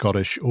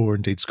Scottish or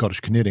indeed Scottish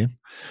Canadian.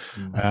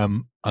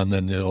 And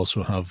then they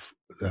also have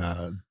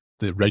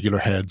the regular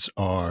heads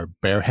are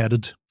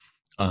bareheaded,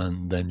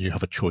 and then you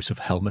have a choice of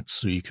helmets,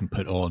 so you can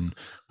put on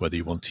whether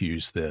you want to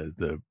use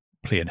the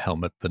plain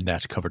helmet, the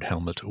net covered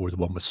helmet, or the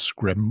one with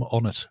scrim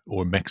on it,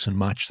 or mix and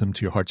match them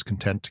to your heart's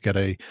content to get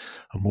a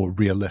more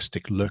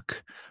realistic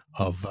look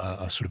of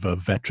a sort of a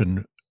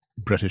veteran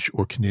British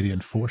or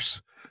Canadian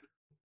force.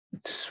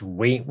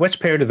 Sweet.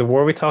 Which period of the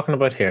war are we talking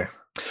about here?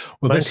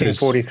 Well,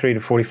 1943 to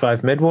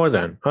 45 mid-war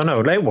then? Oh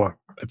no, late war.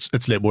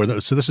 It's late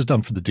war. So this is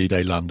done for the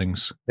D-Day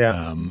landings.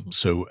 Yeah.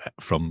 So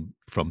from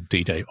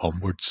D-Day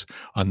onwards,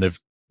 and they've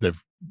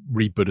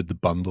rebooted the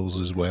bundles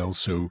as well.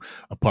 So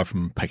apart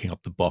from picking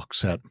up the box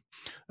set,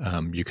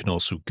 you can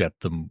also get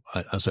them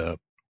as a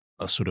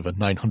sort of a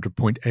 900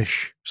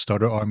 point-ish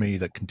starter army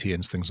that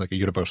contains things like a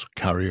universal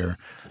carrier,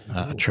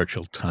 a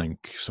Churchill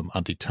tank, some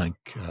anti-tank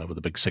with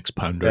a big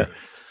 6-pounder,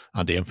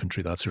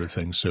 anti-infantry, that sort of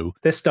thing. So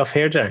this stuff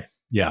here, Jerry.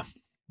 Yeah.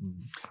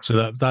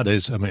 So that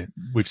is, I mean,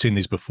 we've seen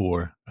these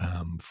before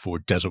for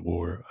Desert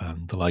War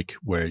and the like,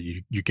 where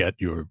you get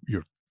your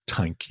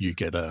tank, you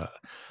get a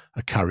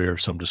carrier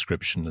of some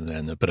description, and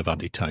then a bit of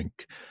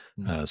anti-tank.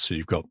 So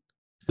you've got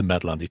the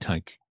metal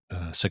anti-tank,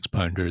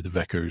 6-pounder, the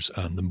Vickers,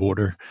 and the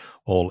mortar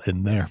all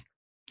in there.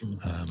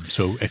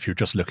 So if you're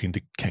just looking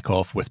to kick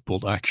off with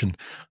bolt action,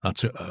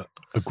 that's a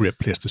great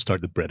place to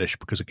start the British,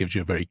 because it gives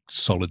you a very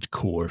solid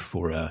core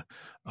for a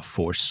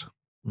force.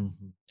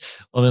 Mm-hmm.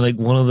 I mean, like,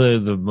 one of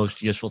the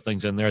most useful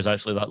things in there is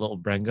actually that little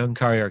Bren gun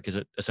carrier, because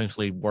it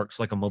essentially works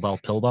like a mobile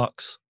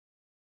pillbox.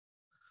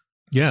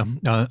 Yeah,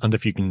 and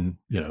if you can,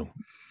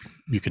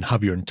 you can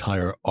have your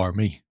entire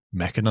army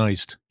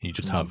mechanized. You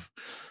just have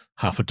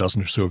half a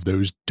dozen or so of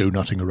those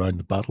donutting around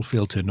the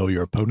battlefield to annoy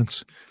your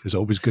opponents. Is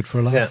always good for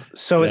a laugh. Yeah,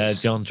 so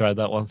John tried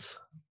that once.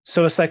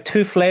 So it's like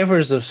 2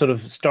 flavors of sort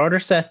of starter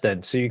set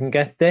then. So you can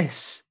get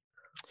this,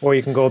 or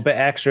you can go a bit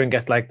extra and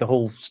get like the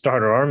whole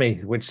starter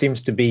army, which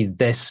seems to be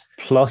this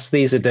plus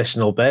these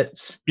additional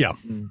bits. Yeah.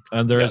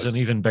 And there is an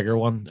even bigger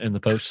one in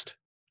the post.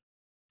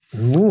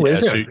 Ooh,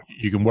 is so there?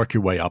 you can work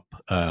your way up,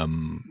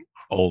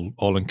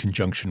 all in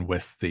conjunction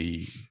with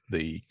the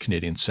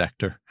Canadian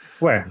sector.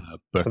 Where?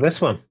 Book. For this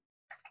one?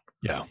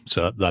 Yeah,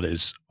 so that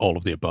is all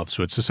of the above.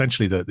 So it's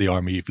essentially the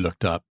army you've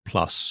looked at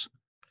plus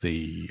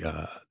the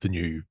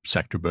new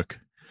sector book.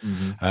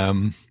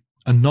 And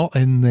not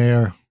in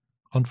there,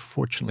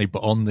 unfortunately,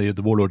 but on the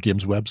Warlord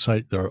Games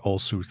website, there are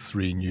also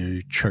 3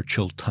 new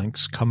Churchill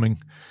tanks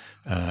coming.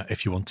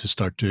 If you want to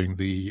start doing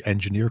the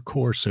engineer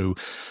core. So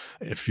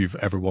if you've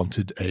ever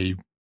wanted a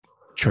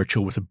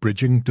Churchill with a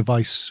bridging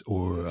device,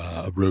 or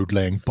a road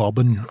laying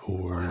bobbin,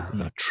 or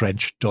a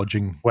trench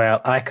dodging.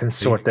 Well, I can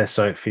sort this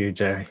out for you,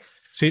 Jerry.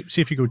 See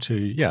if you go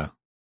to,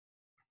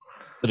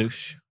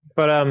 Badoosh.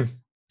 But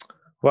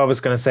what I was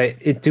going to say,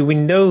 do we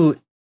know,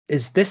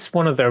 is this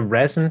one of their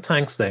resin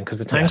tanks then? Because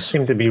the tanks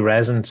seem to be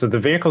resin, so the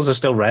vehicles are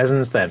still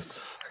resins then.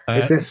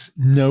 Is this?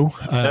 No,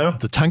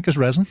 the tank is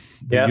resin.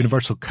 The Yeah.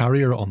 universal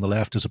carrier on the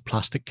left is a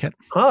plastic kit.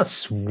 Oh,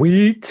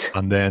 sweet.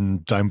 And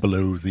then down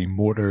below, the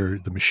mortar,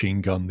 the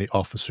machine gun, the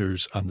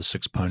officers, and the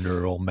 6-pounder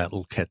are all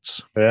metal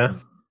kits. Yeah.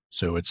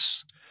 So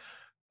it's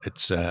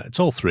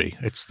all 3.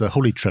 It's the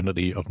holy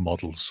trinity of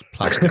models: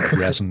 plastic,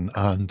 resin,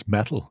 and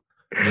metal.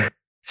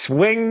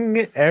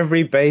 Swing,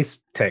 every base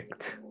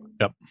ticked.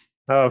 Yep.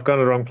 Oh, I've gone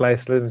to the wrong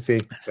place. Let me see.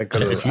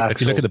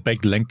 If you look at the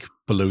big link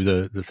below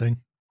the thing,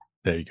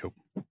 there you go.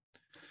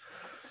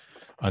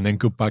 And then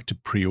go back to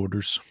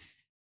pre-orders.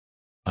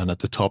 And at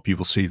the top, you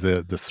will see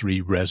the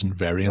 3 resin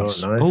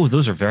variants. Oh, nice. Oh,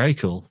 those are very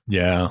cool.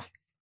 Yeah.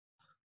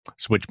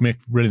 So which make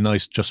really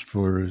nice just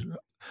for...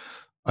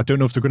 I don't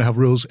know if they're going to have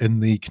rules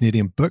in the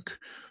Canadian book,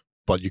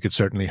 but you could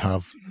certainly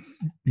have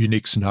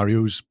unique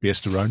scenarios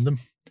based around them.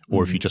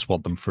 Or if you just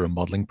want them for a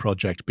modeling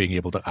project, being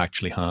able to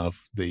actually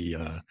have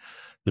the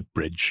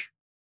bridge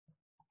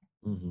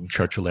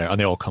Churchill there. And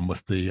they all come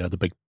with the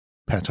big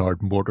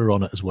petard mortar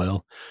on it as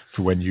well,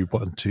 for when you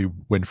want to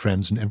win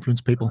friends and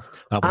influence people.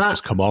 That one's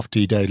just come off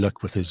D-Day.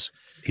 Look, with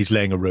he's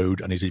laying a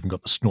road, and he's even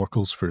got the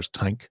snorkels for his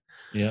tank.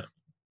 Yeah.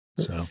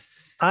 So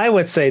I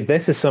would say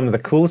this is some of the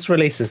coolest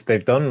releases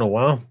they've done in a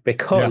while,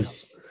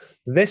 because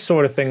this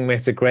sort of thing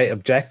makes a great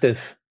objective,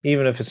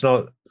 even if it's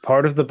not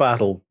part of the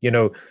battle.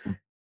 The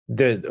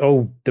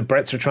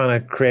Brits are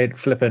trying to create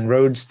flipping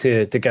roads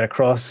to get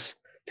across,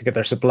 to get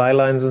their supply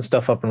lines and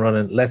stuff up and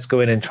running. Let's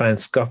go in and try and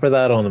scupper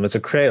that on them. It's a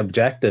great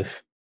objective.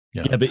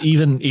 Yeah, but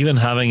even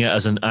having it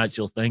as an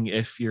actual thing,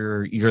 if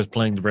you're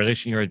playing the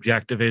British and your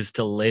objective is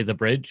to lay the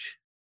bridge,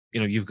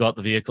 you've got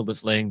the vehicle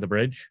that's laying the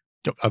bridge.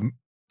 I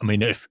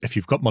mean, if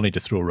you've got money to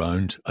throw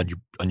around and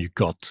you've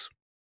got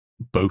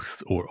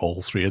both or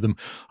all 3 of them,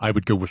 I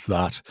would go with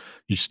that.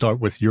 You start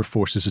with your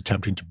forces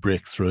attempting to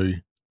break through,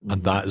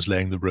 and that is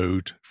laying the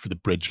road for the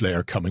bridge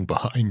layer coming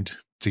behind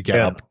to get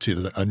up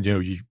to and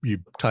you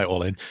tie it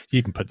all in. You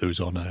even put those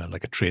on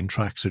like a train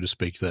track, so to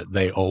speak, that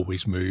they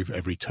always move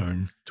every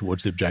turn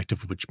towards the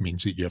objective, which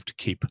means that you have to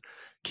keep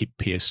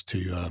pace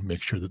to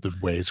make sure that the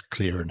way is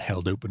clear and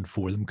held open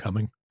for them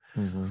coming.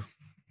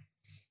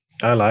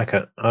 I like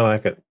it. I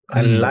like it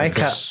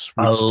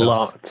a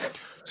lot.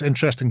 It's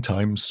interesting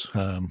times.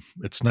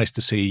 It's nice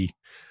to see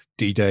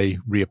D-Day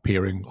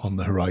reappearing on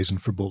the horizon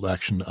for bolt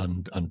action,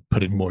 and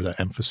putting more of that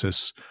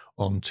emphasis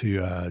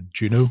onto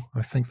Juno,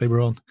 I think they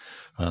were on,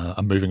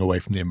 and moving away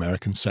from the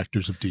American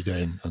sectors of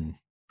D-Day and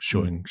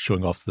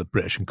showing off the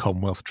British and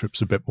Commonwealth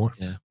troops a bit more.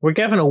 Yeah. We're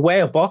giving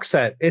away a box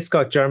set. It's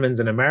got Germans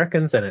and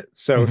Americans in it.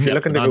 So if you're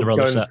looking to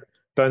go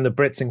down the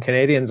Brits and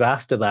Canadians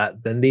after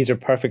that, then these are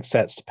perfect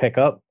sets to pick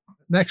up.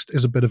 Next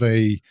is a bit of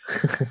a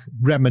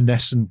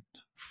reminiscent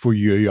for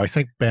you. I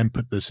think Ben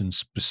put this in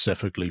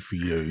specifically for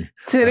you.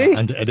 Did he?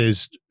 And it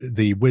is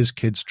the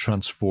WizKids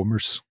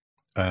Transformers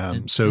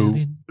So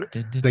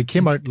they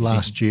came out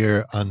last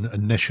year, and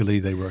initially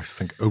they were, I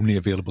think, only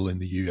available in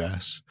the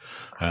US.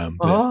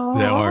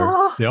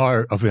 They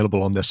are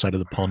available on this side of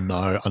the pond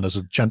now. And as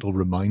a gentle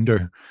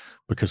reminder,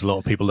 because a lot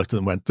of people looked at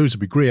them and went, "Those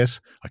would be great.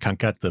 I can't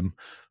get them,"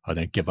 and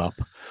then give up.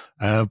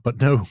 But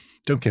no,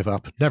 don't give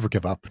up.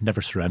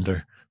 Never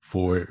surrender.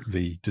 For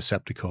the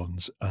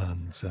Decepticons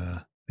and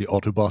the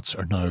Autobots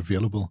are now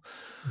available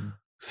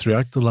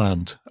throughout the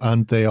land,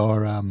 and they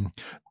are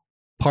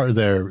part of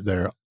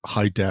their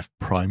high def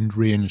primed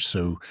range,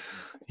 so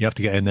you have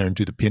to get in there and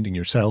do the painting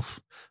yourself,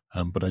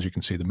 but as you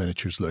can see, the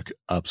miniatures look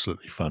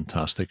absolutely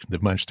fantastic.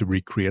 They've managed to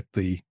recreate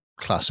the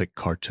classic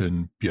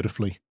cartoon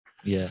beautifully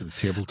for the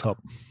tabletop.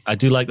 I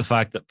do like the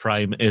fact that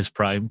Prime is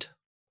primed.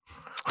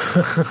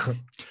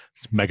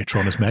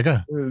 Megatron is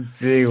mega.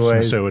 Gee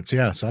whiz. So it's so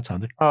that's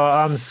handy. Oh,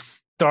 I'm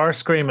star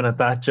screaming at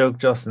that joke,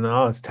 Justin.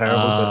 Oh, it's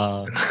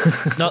terrible.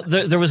 No,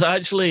 there was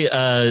actually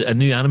a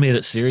new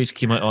animated series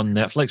came out on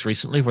Netflix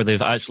recently where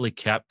they've actually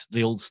kept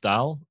the old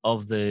style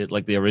of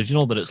the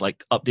original, but it's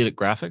like updated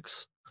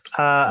graphics.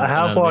 I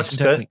have watched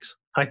techniques.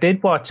 I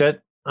did watch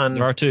it, and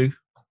there are two.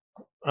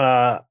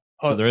 So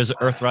there is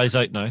Earthrise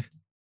out now.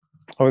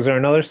 Oh, is there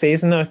another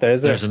season out there?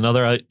 There's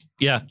another out.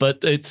 Yeah, but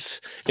it's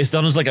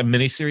done as like a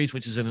mini series,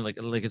 which is in like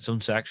its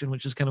own section,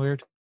 which is kind of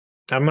weird.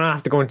 I'm gonna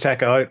have to go and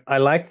check it out. I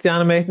liked the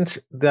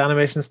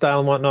animation style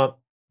and whatnot.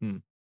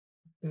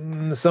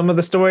 Some of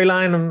the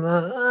storyline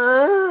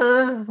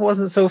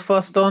wasn't so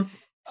fussed on.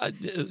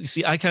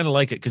 See, I kind of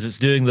like it because it's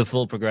doing the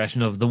full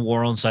progression of the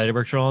war on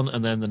Cybertron,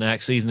 and then the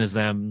next season is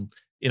them,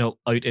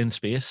 out in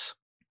space,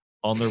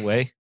 on their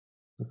way.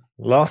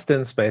 Lost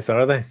in space,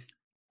 are they?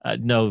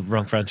 No,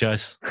 wrong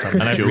franchise.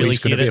 And I really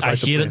hate it. I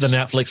hated the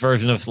Netflix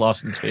version of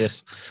Lost in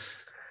Space.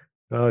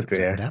 Oh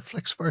dear! The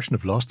Netflix version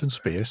of Lost in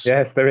Space.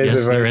 Yes, there is.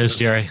 Yes, there is,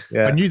 Jerry.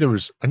 Yeah. I knew there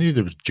was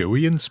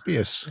Joey in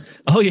space.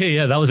 Oh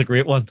yeah, that was a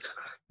great one.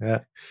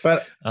 Yeah,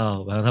 but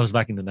that was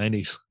back in the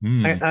 90s.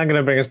 I'm going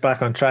to bring us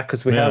back on track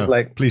because we have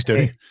please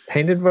do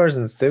painted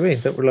versions, do we,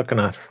 that we're looking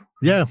at?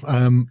 Yeah,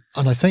 and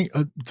I think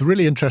the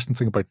really interesting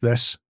thing about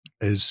this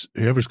is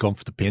whoever's gone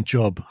for the paint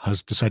job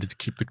has decided to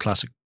keep the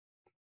classic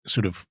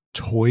sort of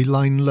toy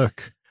line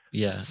look.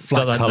 Yeah,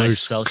 flat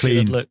colors, nice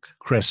clean, look.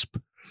 Crisp,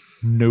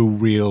 no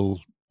real.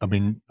 I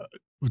mean,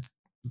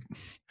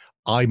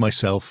 I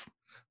myself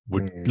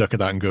would look at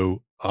that and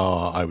go,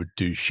 I would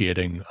do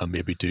shading and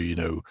maybe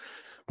do,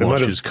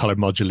 washes, color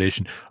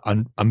modulation,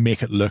 and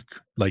make it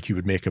look like you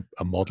would make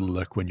a model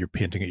look when you're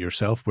painting it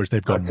yourself. Whereas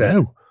they've gone,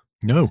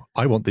 no,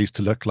 I want these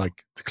to look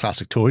like the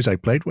classic toys I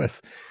played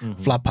with.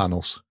 Flat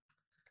panels,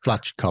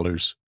 flat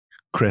colors,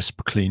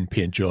 crisp, clean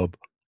paint job.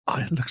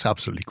 It looks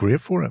absolutely great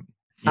for it.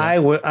 Yeah.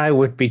 I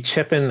would be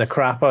chipping the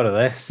crap out of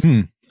this.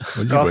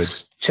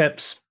 Scuffs,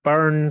 chips,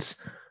 burns.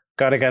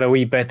 Got to get a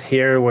wee bit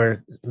here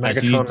where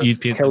Megatron has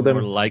killed him.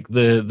 More like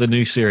the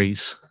new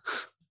series,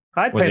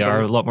 where they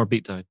are a lot more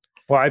beat down.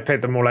 Well, I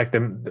paid them more like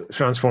the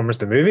Transformers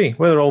the movie,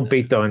 where they're all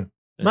beat down.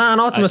 Yeah. Man,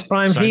 Optimus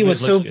Prime, he was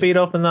so beat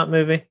up in that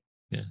movie.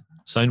 Yeah,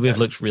 Soundwave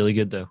looks really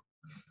good though.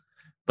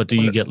 But do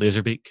you get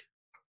Laserbeak?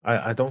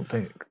 I don't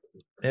think.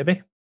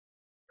 Maybe.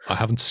 I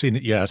haven't seen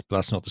it yet, but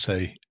that's not to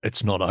say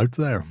it's not out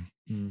there.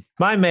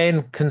 My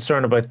main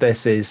concern about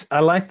this is I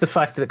like the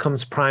fact that it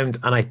comes primed,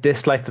 and I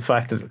dislike the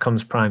fact that it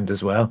comes primed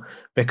as well.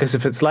 Because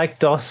if it's like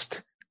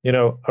Dust,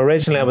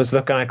 originally I was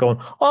looking at it going,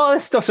 oh,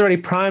 this stuff's already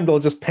primed, I'll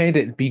just paint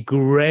it, it'd be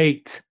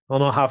great. I'll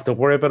not have to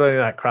worry about any of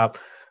that crap.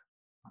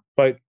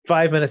 About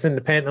 5 minutes into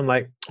paint, I'm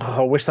like,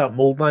 I wish that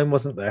mold line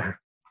wasn't there.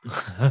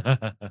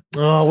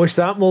 I wish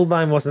that mold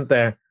line wasn't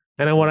there.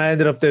 And then when I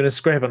ended up doing a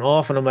scraping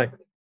off, and I'm like,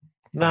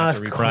 nah, it's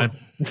reprime.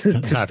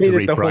 Have to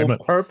reprime the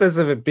whole purpose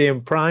of it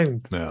being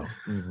primed. No.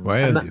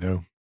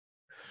 Well,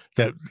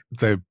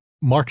 the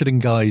marketing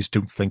guys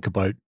don't think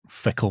about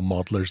fickle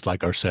modelers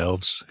like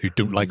ourselves who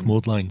don't like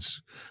mold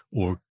lines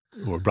or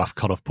rough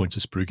cutoff points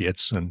of sprue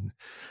gates, and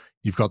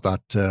you've got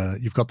that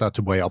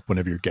to weigh up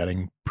whenever you're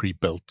getting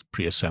pre-built,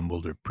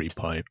 pre-assembled, or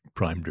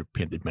pre-primed or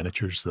painted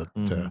miniatures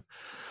that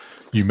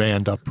you may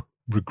end up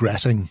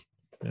regretting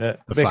the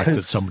fact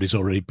that somebody's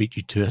already beat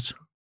you to it.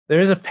 There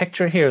is a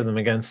picture here of them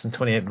against some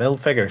 28mm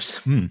figures.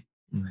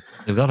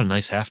 They've got a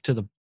nice heft to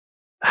them.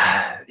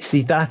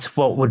 See, that's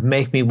what would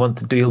make me want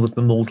to deal with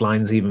the mold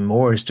lines even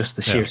more, is just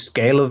the sheer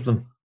scale of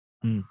them.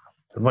 I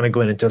want to go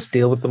in and just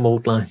deal with the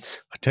mold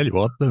lines. I tell you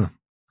what, though,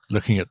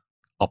 looking at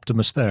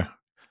Optimus there,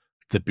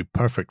 they'd be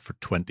perfect for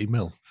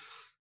 20mm.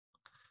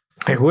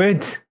 I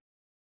would.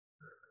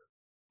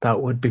 That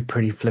would be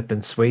pretty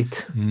flippin'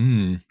 sweet.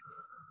 And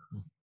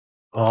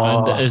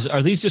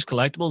are these just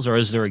collectibles, or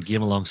is there a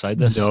game alongside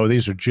this? No,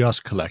 these are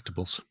just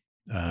collectibles.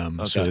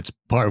 So it's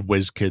part of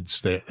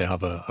WizKids. They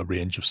have a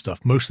range of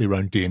stuff, mostly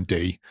around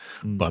D&D,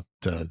 but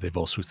they've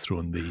also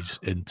thrown these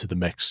into the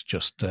mix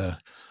just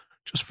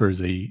for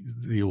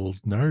the old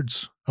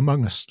nerds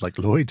among us, like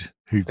Lloyd,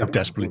 who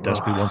desperately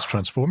wants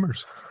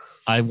Transformers.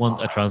 I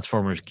want a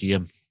Transformers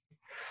game.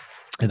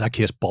 In that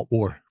case, Bot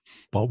War.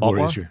 Bot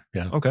War is your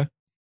Okay.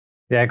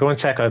 Yeah, go and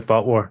check out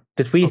Bot War.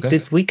 Did we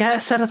get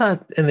a set of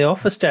that in the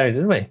office, Jerry?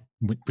 Didn't we?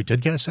 We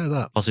did get a set of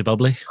that. Posse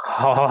Bubbly.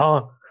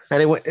 Oh,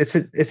 anyway, is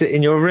it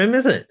in your room?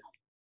 Is it?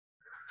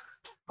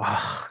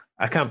 Oh,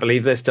 I can't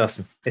believe this,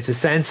 Justin.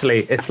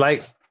 It's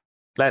like,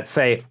 let's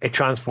say, a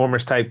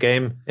Transformers type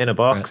game in a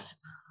box.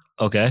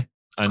 Right. Okay,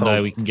 and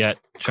now we can get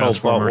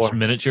Transformers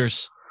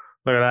miniatures.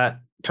 Look at that,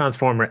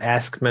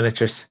 Transformer-esque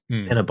miniatures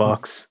in a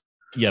box.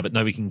 Yeah, but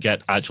now we can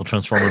get actual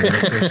Transformer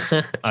miniatures.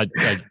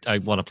 I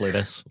want to play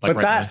this.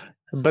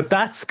 But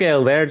that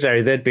scale there,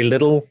 Jerry, they'd be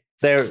little.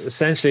 They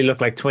essentially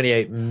look like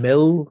 28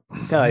 mil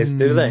guys,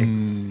 do they?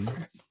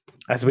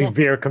 As we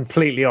veer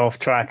completely off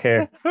track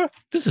here.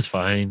 This is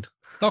fine.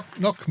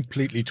 Not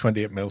completely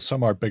 28 mil.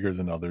 Some are bigger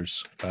than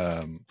others.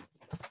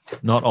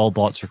 Not all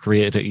bots are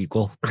created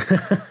equal.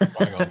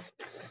 Hang on.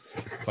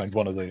 Find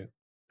one of the.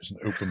 There's an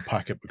open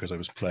packet because I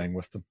was playing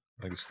with them.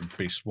 I think it's the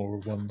Beast War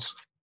ones.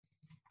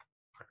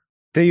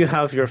 Do you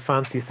have your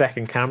fancy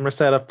second camera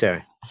set up,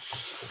 Jerry?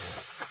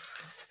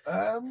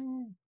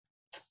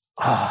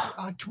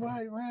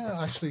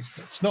 Actually,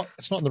 it's not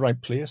in the right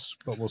place,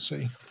 but we'll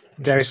see.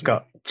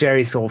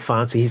 Jerry's all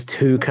fancy. He's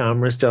 2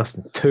 cameras,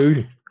 Justin.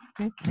 2.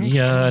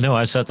 Yeah, I know.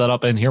 I set that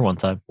up in here one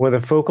time with a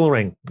focal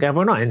ring. Yeah,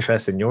 we're not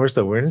interested in yours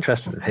though. We're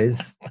interested in his.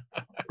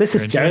 This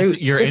is Jerry.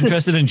 You're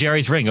interested in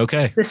Jerry's ring,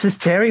 okay? This is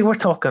Jerry we're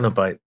talking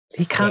about.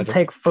 He can't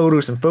take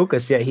photos and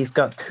focus yet. He's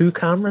got 2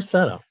 cameras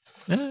set up.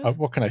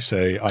 What can I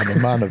say? I'm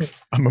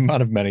a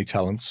man of many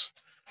talents.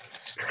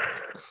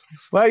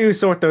 While you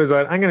sort those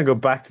out, I'm going to go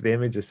back to the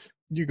images.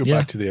 You go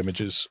back to the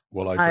images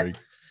while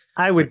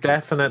I would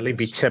definitely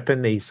be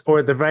chipping these, or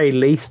at the very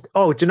least,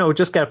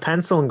 just get a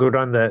pencil and go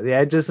down the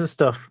edges and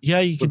stuff. Yeah,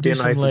 you could do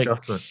something like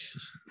adjustment.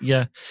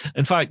 Yeah.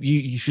 In fact,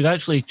 you should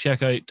actually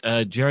check out.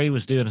 Jerry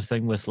was doing a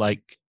thing with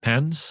like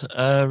pens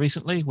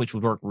recently, which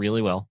would work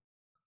really well.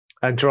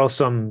 And draw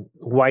some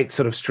white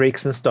sort of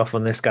streaks and stuff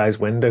on this guy's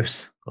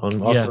windows,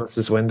 on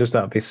Optimus's windows.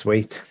 That'd be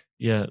sweet.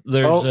 Yeah,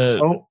 there's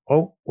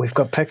we've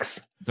got pics.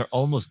 They're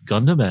almost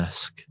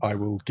Gundam-esque. I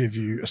will give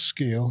you a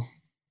scale.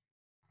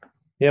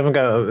 You haven't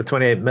got a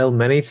 28mm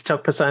mini to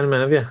chuck beside him,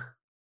 have you?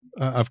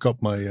 I've got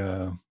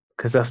my...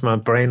 Because that's my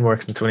brain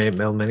works in 28mm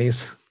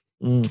minis.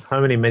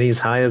 How many minis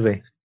high is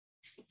he?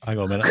 Hang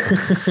on a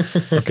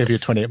minute. I'll give you a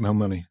 28mm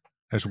mini.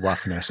 There's a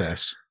Waffen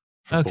SS.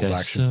 Okay,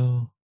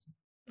 so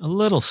a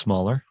little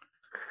smaller.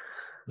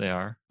 They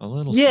are a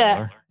little smaller.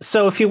 Yeah,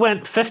 so if you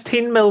went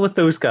 15mm with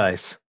those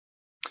guys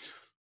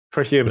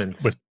for humans,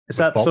 is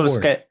that the sort of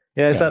scale?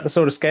 Yeah, is that the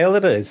sort of scale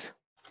it is?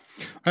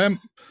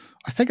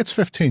 I think it's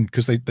 15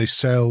 because they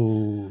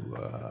sell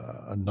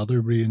another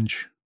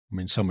range. I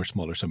mean, some are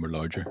smaller, some are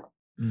larger.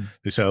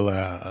 They sell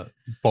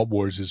Bot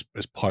Wars is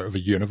part of a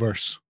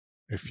universe,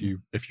 if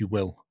you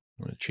will.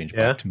 I'm going to change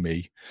back to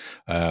me,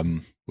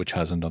 which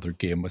has another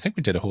game. I think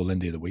we did a whole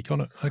Indie of the Week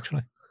on it,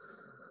 actually.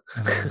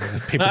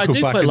 I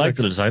do quite like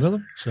the design of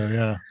them. So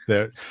yeah,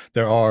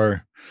 there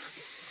are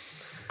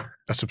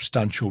a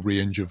substantial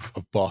range of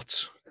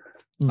bots,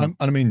 and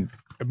I mean,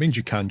 it means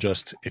you can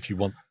just, if you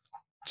want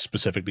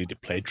specifically to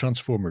play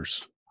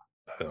Transformers,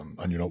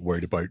 and you're not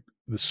worried about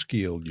the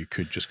scale, you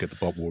could just get the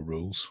Bot War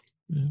rules.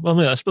 Well,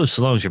 I suppose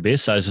so long as your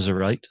base sizes are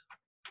right.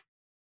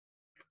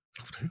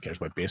 Who cares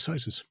about base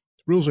sizes?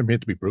 Rules are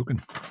made to be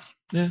broken.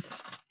 Yeah.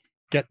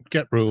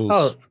 Get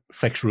rules,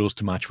 fix rules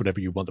to match whatever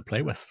you want to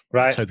play with.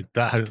 Right.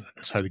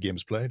 That's how the game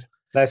is played.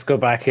 Let's go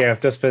back here.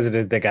 I've just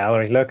visited the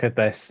gallery. Look at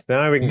this.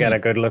 Now we can get a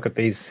good look at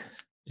these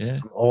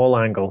from all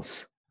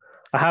angles.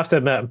 I have to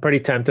admit, I'm pretty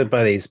tempted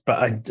by these,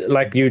 but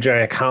like you,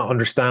 Jerry, I can't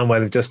understand why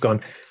they've just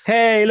gone,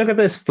 hey, look at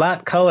this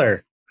flat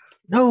color.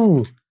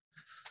 No.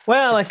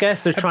 Well, I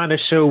guess they're trying to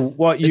show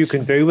what you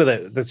can do with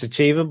it that's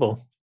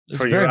achievable.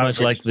 It's very much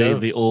like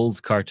the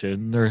old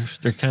cartoon. They're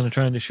kind of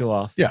trying to show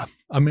off. Yeah.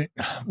 I mean,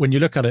 when you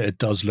look at it, it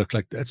does look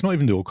like, it's not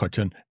even the old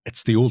cartoon.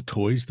 It's the old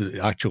toys, the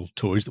actual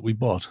toys that we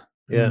bought.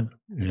 Yeah.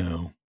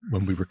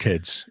 When we were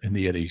kids in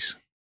the 80s.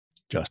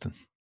 Justin.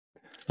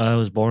 I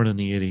was born in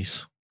the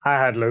 80s. I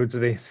had loads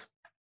of these.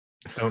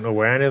 Don't know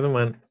where any of them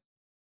went.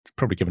 It's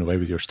probably given away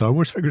with your Star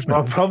Wars figures, man.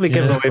 Well, probably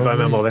given away by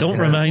my mother. Don't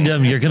remind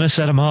him. You're going to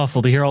set him off.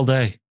 We'll be here all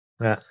day.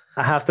 Yeah.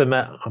 I have to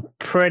admit, I'm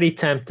pretty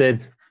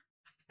tempted,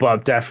 but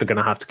I'm definitely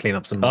going to have to clean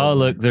up some mold. Oh,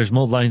 look, there's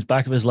mold lines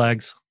back of his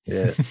legs.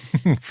 Yeah.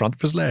 Front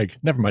of his leg.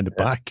 Never mind the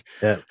back.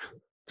 Yeah.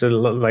 So,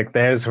 like,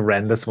 there's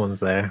horrendous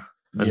ones there.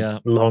 And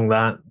along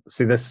that.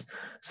 See this?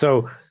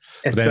 So...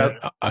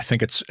 I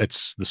think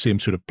it's the same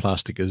sort of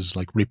plastic as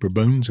like Reaper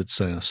Bones. It's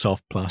a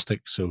soft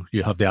plastic, so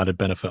you have the added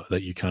benefit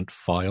that you can't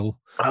file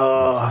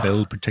or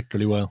fill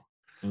particularly well.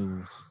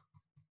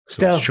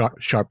 So it's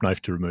sharp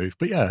knife to remove.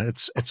 But yeah,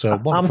 it's a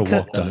wonderful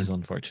walk down. That is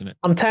unfortunate.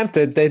 I'm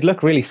tempted. They'd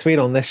look really sweet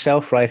on this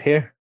shelf right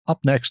here. Up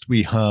next,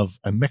 we have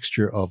a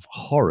mixture of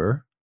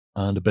horror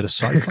and a bit of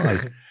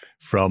sci-fi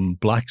from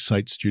Black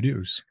Site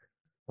Studios.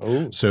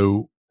 Oh,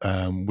 so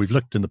we've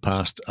looked in the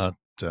past at.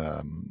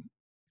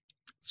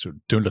 So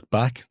Don't Look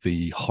Back,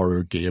 the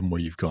horror game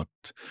where you've got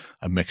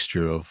a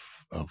mixture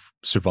of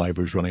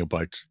survivors running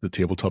about the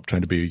tabletop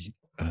trying to be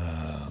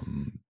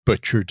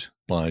butchered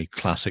by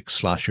classic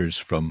slashers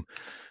from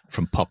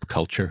from pop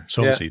culture.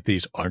 So obviously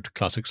these aren't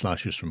classic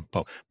slashers from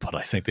pop, but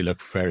I think they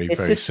look very,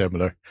 very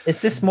similar.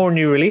 Is this more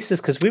new releases?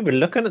 Because we were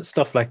looking at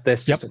stuff like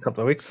this just a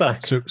couple of weeks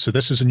back. So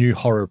this is a new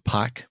horror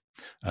pack.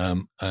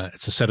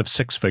 It's a set of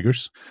 6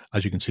 figures.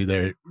 As you can see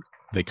there,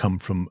 they come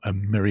from a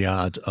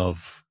myriad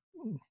of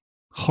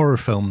horror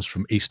films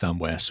from East and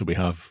West. So we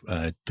have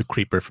the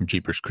Creeper from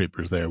Jeepers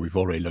Creepers there. We've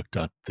already looked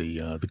at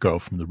the girl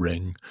from The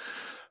Ring.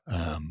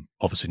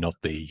 Obviously not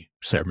the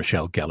Sarah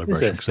Michelle Gellar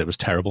version because it was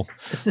terrible.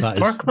 Is this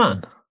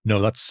Darkman?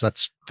 No, that's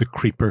the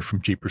Creeper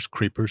from Jeepers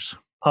Creepers.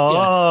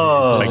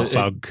 Oh, Big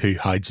bug who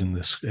hides in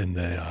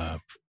the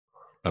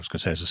I was going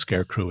to say as a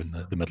scarecrow in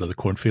the middle of the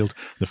cornfield.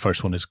 The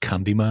first one is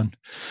Candyman.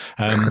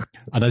 And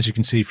as you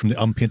can see from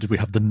the unpainted, we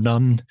have The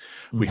Nun.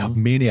 We have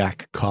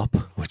Maniac Cop,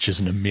 which is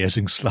an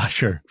amazing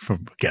slasher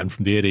from the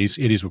 80s.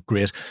 80s were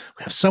great.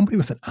 We have somebody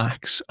with an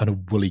axe and a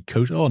woolly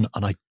coat on,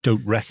 and I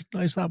don't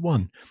recognize that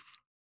one.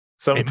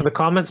 Something for the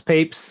comments,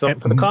 peeps. Something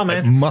for the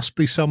comments. It must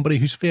be somebody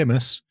who's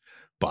famous,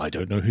 but I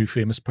don't know who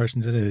famous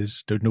person it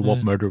is. Don't know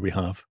what murder we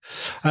have.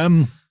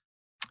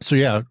 So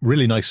yeah,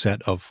 really nice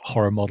set of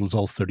horror models,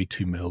 all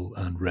 32 mil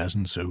and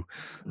resin. So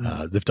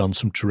they've done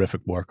some terrific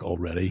work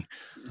already.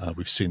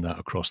 We've seen that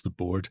across the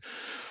board.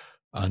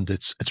 And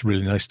it's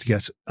really nice to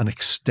get an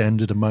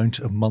extended amount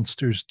of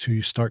monsters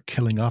to start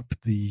killing up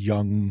the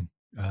young,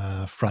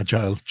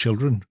 fragile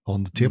children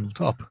on the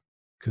tabletop,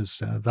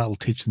 because that'll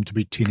teach them to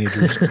be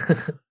teenagers,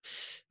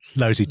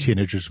 lousy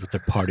teenagers with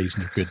their parties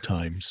and their good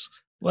times.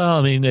 Well,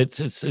 I mean,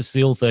 it's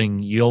the old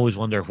thing. You always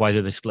wonder, why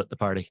do they split the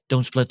party?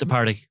 Don't split the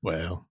party.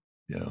 Well,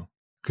 yeah,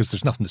 because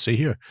there's nothing to see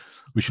here.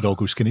 We should all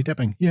go skinny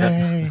dipping.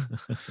 Yay!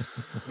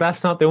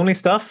 That's not the only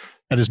stuff.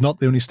 It is not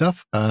the only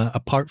stuff.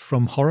 Apart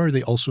from horror,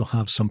 they also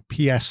have some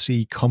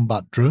PSC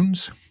combat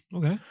drones.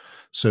 Okay.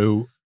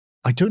 So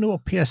I don't know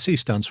what PSC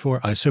stands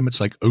for. I assume it's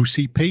like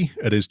OCP.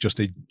 It is just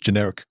a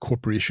generic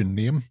corporation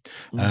name.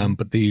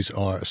 But these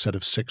are a set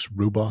of 6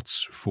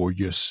 robots for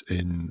use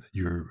in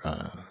your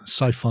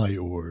sci-fi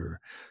or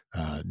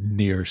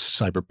near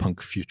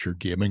cyberpunk future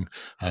gaming.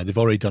 They've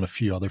already done a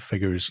few other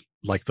figures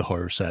like the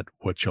horror set,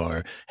 which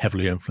are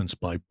heavily influenced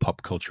by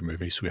pop culture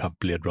movies. So we have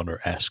Blade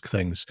Runner-esque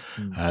things.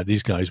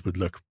 These guys would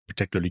look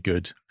particularly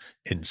good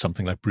in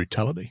something like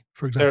Brutality,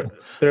 for example.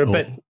 They're a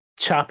bit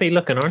chappy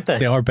looking, aren't they?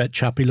 They are a bit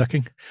chappy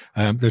looking.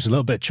 There's a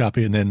little bit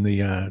chappy, and then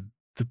the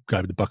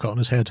guy with the bucket on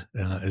his head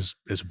is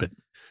a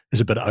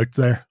bit out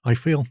there, I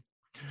feel.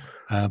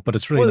 But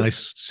it's really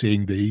nice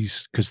seeing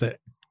these, because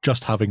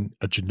just having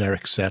a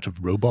generic set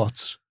of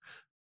robots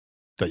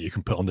that you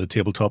can put on the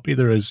tabletop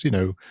either is,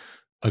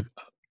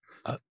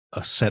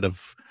 a set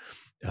of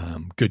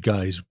good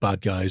guys, bad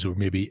guys, or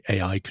maybe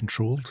AI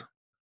controlled.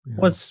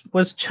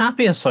 Was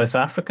Chappie a South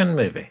African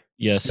movie?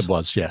 Yes. It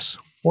was, yes.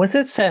 Was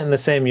it set in the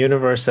same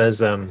universe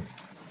as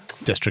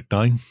District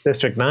 9?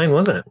 District 9,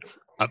 was it?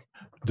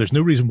 There's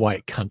no reason why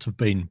it can't have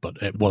been, but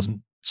it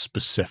wasn't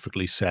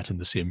specifically set in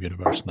the same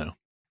universe now.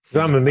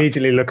 I'm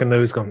immediately looking at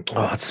those going,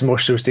 let's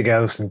smush those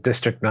together with some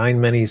District 9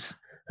 minis.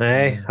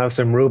 Hey, have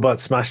some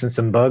robots smashing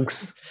some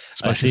bugs.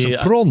 Smashing some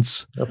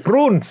prawns.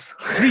 Prawns.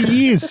 3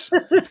 years.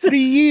 3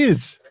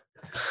 years.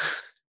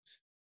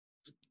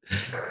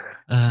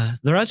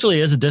 There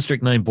actually is a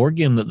District 9 board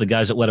game that the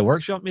guys at Weta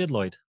Workshop made,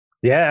 Lloyd.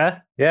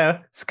 Yeah.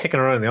 It's kicking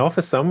around in the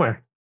office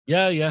somewhere.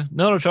 Yeah.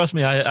 No, trust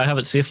me, I have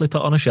it safely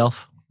put on a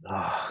shelf.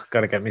 Oh,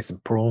 gotta get me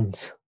some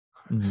prawns.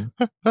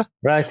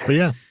 Right. But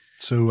yeah,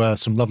 so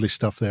some lovely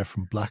stuff there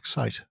from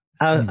Blacksite.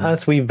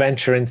 As we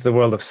venture into the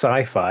world of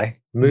sci-fi,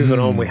 moving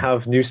on, we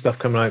have new stuff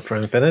coming out for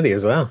Infinity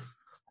as well.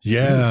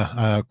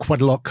 Yeah,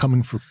 quite a lot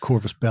coming for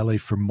Corvus Belli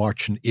for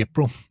March and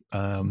April.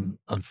 And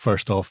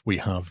first off, we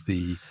have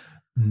the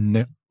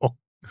Neoka.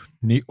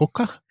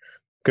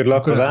 Good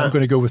luck with that. I'm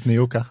going to go with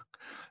Neoka.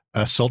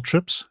 Assault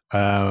Trips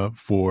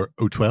for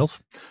O12.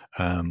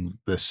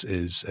 This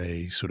is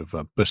a sort of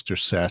a booster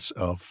set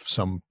of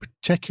some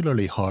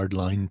particularly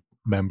hardline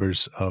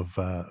members of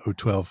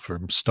O12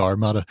 from Star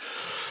Matter.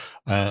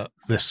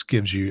 This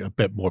gives you a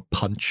bit more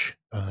punch,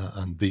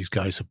 and these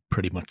guys have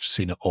pretty much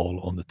seen it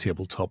all on the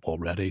tabletop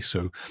already.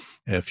 So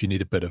if you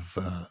need a bit of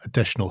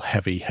additional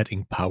heavy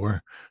hitting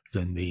power,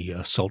 then the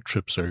Assault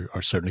Trips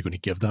are certainly going to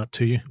give that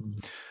to you.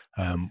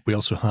 We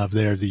also have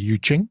there the Yu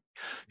Ching,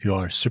 who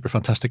are super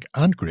fantastic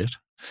and great.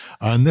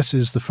 And this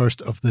is the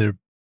first of the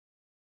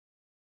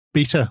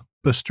beta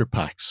booster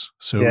packs.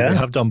 So we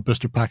have done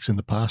booster packs in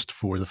the past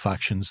for the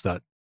factions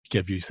that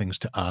give you things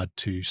to add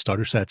to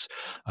starter sets,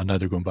 and now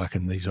they're going back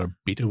and these are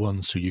beta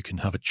ones, so you can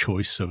have a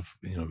choice of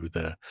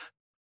the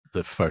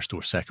first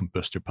or second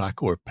booster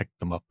pack, or pick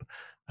them up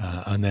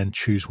and then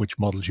choose which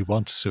models you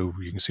want. So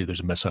you can see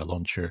there's a missile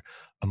launcher,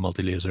 a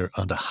multi-laser,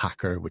 and a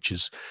hacker, which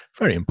is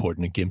very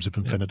important in Games of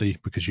Infinity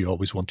because you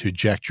always want to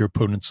eject your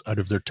opponents out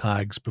of their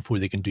tags before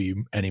they can do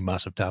you any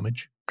massive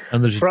damage.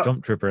 And there's a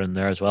jump trooper in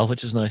there as well,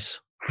 which is nice.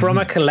 From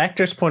a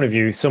collector's point of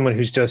view, someone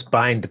who's just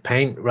buying to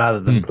paint rather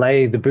than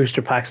play, the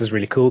booster packs is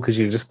really cool because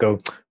you just go,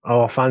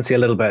 I fancy a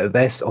little bit of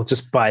this. I'll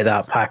just buy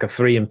that pack of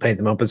 3 and paint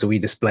them up as a wee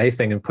display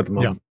thing and put them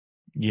on.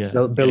 Yeah,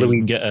 build a wee,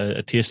 can get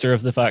a taster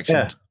of the faction.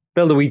 Yeah,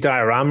 build a wee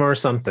diorama or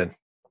something.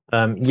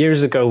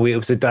 Years ago, it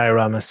was a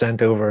diorama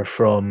sent over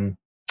from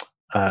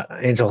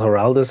Angel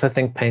Heraldez, I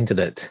think, painted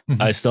it.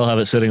 I still have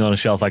it sitting on a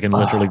shelf. I can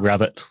literally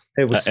grab it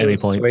was at any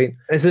point. Sweet.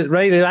 Is it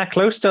right that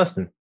close,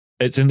 Justin?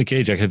 It's in the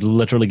cage. I could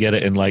literally get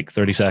it in like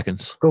 30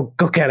 seconds. Go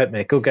get it,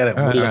 mate. Go get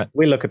it.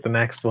 We'll look at the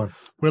next one.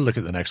 We'll look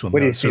at the next one. Where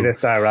do you see this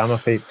diorama,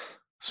 peeps?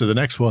 So the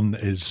next one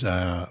is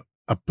a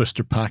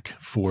booster pack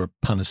for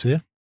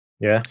Panacea.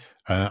 Yeah.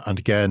 And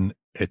again,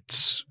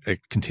 it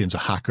contains a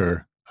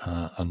hacker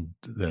and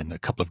then a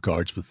couple of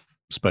guards with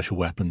special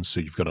weapons.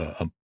 So you've got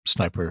a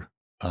sniper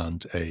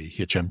and a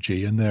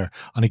HMG in there.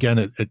 And again,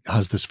 it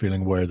has this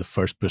feeling where the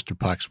first booster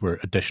packs were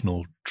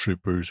additional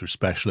troopers or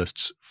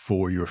specialists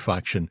for your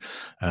faction.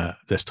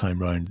 This time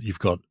round, you've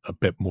got a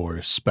bit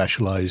more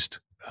specialized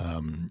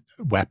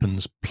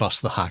weapons plus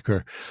the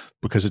hacker,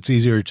 because it's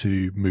easier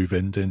to move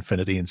into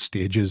Infinity in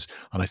stages.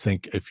 And I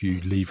think if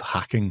you leave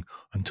hacking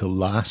until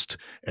last,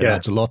 it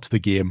adds a lot to the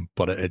game,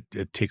 but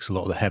it takes a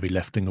lot of the heavy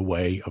lifting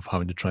away of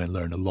having to try and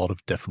learn a lot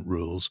of different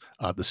rules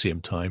at the same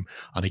time.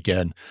 And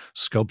again,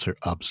 sculpts are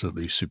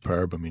absolutely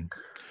superb. I mean,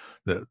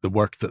 the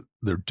work that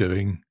they're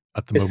doing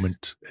at the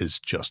moment is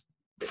just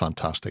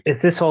fantastic.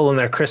 Is this all in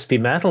their crispy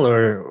metal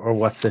or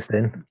what's this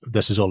in?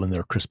 This is all in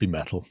their crispy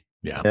metal.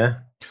 Yeah. Yeah.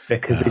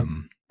 Because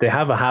they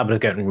have a habit of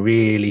getting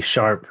really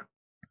sharp,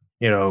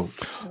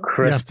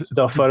 crisp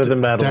stuff out of the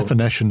metal.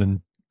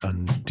 Definition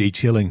and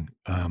detailing,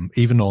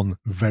 even on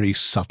very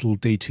subtle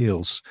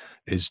details,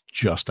 is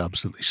just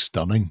absolutely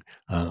stunning.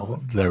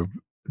 They're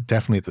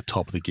definitely at the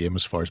top of the game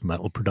as far as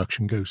metal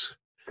production goes.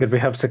 Could we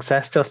have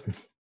success, Justin?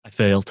 I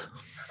failed.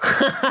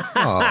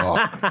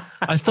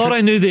 I thought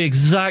I knew the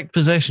exact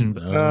position.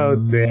 Oh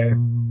dear.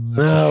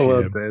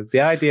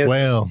 The idea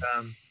is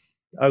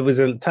I was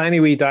a tiny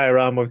wee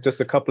diorama of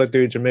just a couple of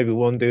dudes or maybe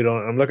one dude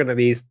on it. I'm looking at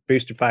these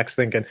booster packs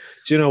thinking,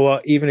 do you know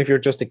what? Even if you're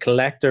just a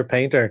collector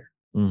painter,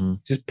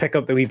 just pick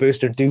up the wee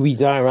booster, do wee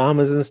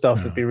dioramas and stuff.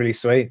 It'd be really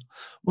sweet.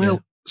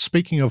 Well,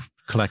 speaking of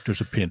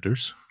collectors or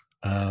painters,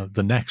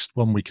 the next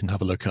one we can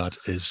have a look at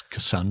is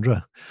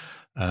Cassandra.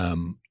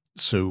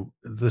 So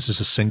this is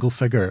a single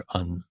figure,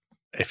 and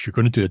if you're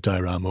going to do a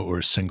diorama or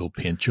a single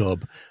paint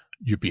job,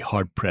 you'd be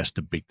hard pressed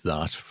to beat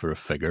that for a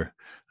figure.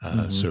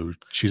 So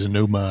she's a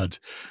nomad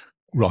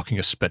rocking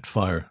a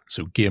Spitfire.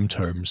 So game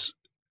terms,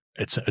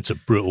 it's a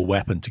brutal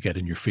weapon to get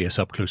in your face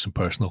up close and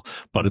personal,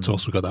 but it's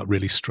also got that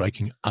really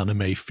striking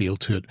anime feel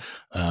to it.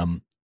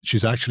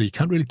 She's actually, you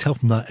can't really tell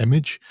from that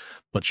image,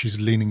 but she's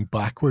leaning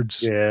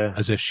backwards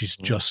as if she's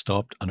just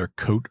stopped and her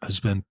coat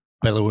has been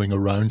billowing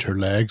around her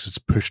legs. It's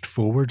pushed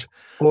forward.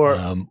 Or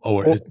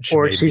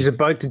she's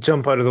about to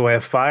jump out of the way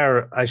of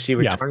fire as she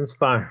returns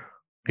fire.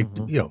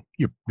 You're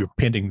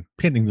painting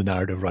the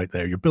narrative right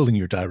there. You're building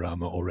your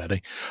diorama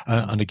already.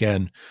 And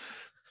again,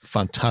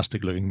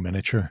 fantastic looking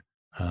miniature.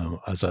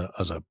 As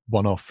a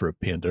one-off for a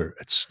painter,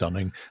 it's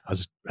stunning.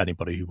 As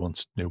anybody who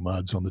wants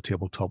nomads on the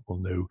tabletop will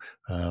know,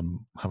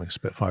 having a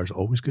Spitfire is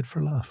always good for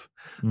a laugh.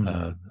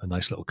 A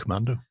nice little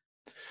commando.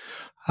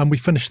 And we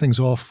finish things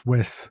off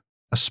with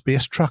a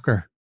space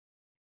trucker.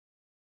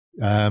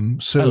 I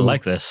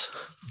like this.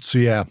 So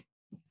yeah,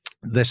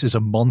 this is a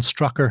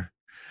monstrucker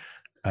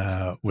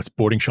with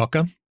boarding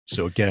shotgun.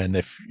 So again,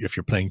 if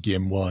you're playing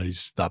game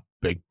wise, that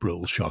big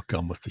brutal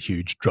shotgun with the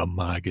huge drum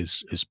mag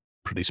is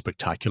pretty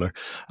spectacular.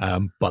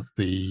 But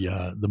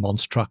the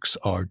monstrucks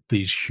are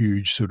these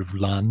huge sort of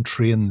land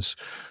trains,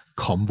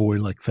 convoy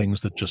like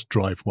things that just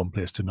drive one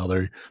place to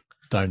another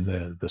down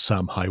the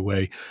Sam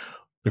Highway.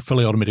 They're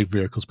fully automated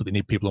vehicles, but they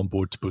need people on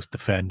board to both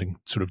defend and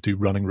sort of do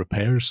running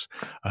repairs.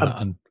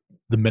 And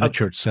the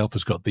miniature itself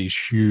has got these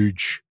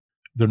huge,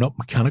 they're not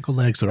mechanical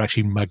legs, they're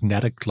actually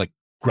magnetic, like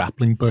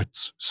grappling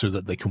boots, so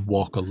that they can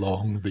walk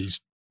along these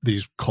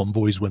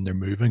convoys when they're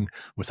moving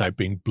without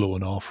being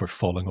blown off or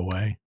falling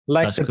away.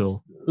 That's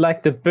cool.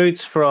 Like the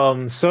boots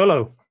from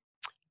Solo.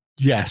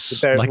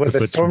 Yes. Where the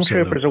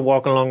stormtroopers are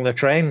walking along the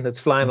train that's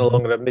flying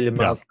along at 1,000,000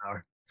 miles an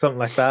hour. Something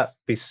like that.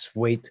 Be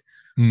sweet.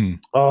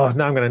 Oh,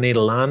 now I'm going to need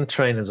a land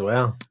train as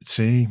well.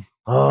 See,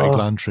 big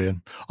land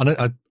train.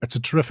 And it's a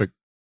terrific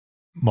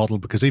model,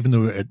 because even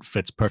though it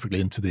fits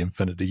perfectly into the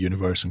Infinity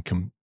universe and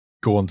can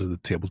go onto the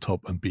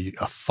tabletop and be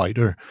a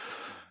fighter,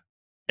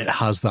 it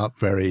has that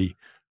very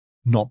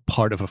not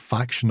part of a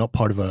faction, not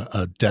part of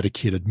a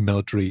dedicated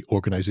military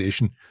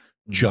organization,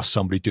 just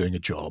somebody doing a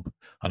job.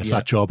 And if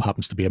that job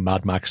happens to be a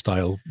Mad Max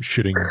style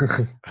shooting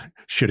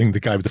the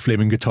guy with the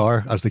flaming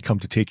guitar as they come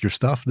to take your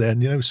stuff,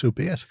 then so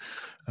be it.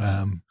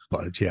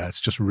 But yeah, it's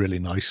just really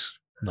nice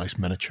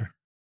miniature.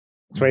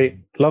 Sweet.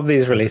 Love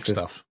these releases.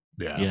 Stuff.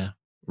 Yeah.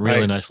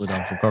 Really nicely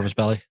done from Corvus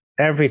Belli.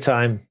 Every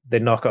time they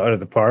knock it out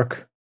of the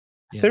park.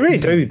 They really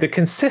do. The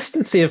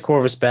consistency of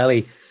Corvus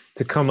Belli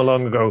to come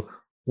along and go,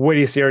 when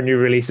you see our new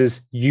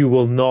releases, you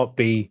will not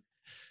be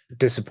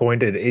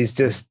disappointed, is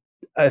just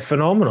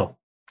phenomenal.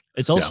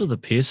 It's also the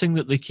pacing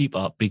that they keep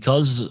up,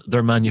 because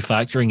their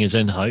manufacturing is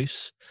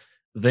in-house.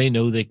 They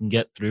know they can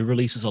get through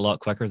releases a lot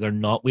quicker. They're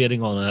not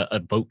waiting on a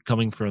boat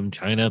coming from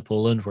China,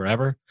 Poland,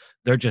 wherever.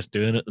 They're just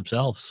doing it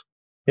themselves.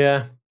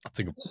 Yeah. I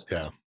think,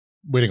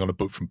 waiting on a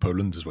boat from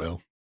Poland as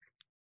well.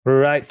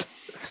 Right.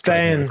 Driving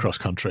Staying. across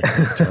country.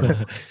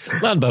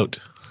 Land boat.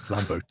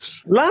 Land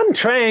boats. Land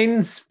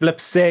trains,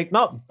 flip's sake,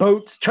 not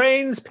boats,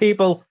 trains,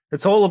 people.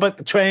 It's all about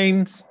the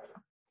trains.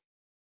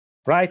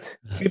 Right.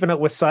 Keeping it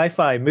with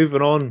sci-fi.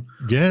 Moving on.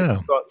 Yeah,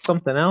 We've got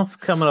something else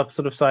coming up,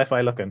 sort of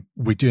sci-fi looking.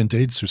 we do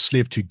indeed. So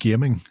Slave 2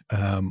 Gaming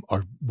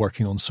are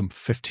working on some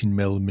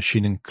 15mm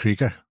machining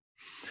Krieger.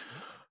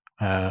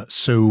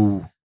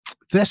 So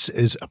this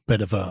is a bit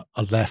of a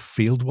left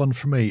field one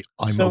for me.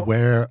 I'm So-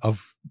 aware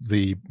of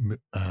the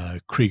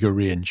Krieger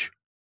range.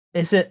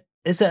 Is it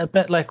a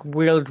bit like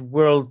World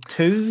War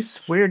II's?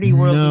 Weirdy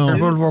World No. War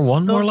World War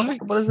One, more stuff?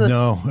 like? What is it?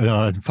 No,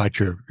 in fact,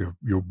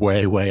 you're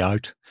way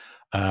out.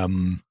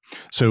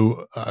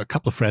 So a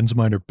couple of friends of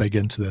mine are big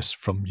into this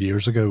from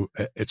years ago.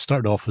 It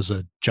started off as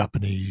a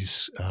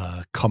Japanese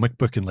comic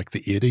book in like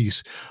the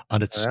 80s,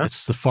 and it's Yeah.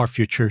 it's the far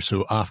future.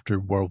 So after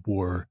World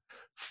War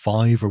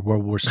V or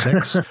World War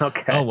VI,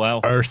 Okay. Oh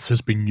wow. Earth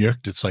has been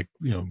nuked. It's like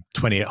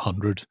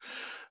 2800.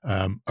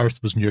 Earth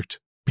was nuked.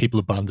 People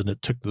abandoned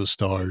it, took to the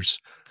stars,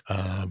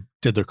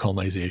 did their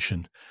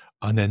colonization.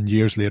 And then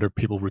years later,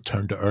 people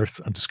returned to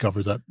Earth and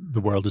discover that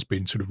the world has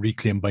been sort of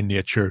reclaimed by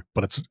nature,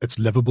 but it's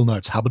livable now,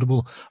 it's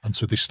habitable. And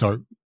so they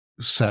start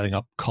setting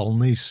up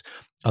colonies,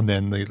 and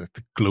then the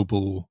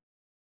global,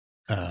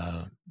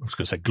 I was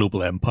going to say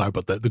global empire,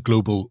 but the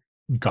global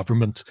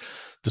government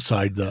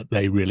decide that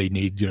they really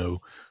need,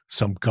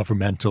 some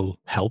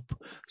governmental help.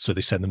 So they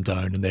send them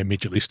down, and they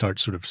immediately start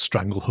sort of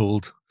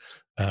stranglehold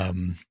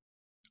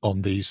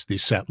on these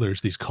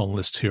settlers, these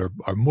colonists who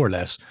are more or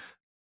less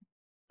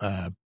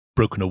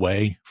broken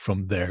away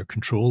from their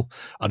control,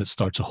 and it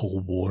starts a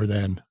whole war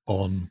then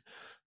on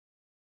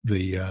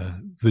the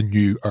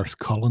new Earth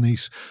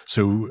colonies.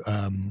 So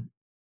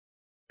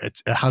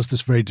it has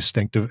this very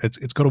distinctive.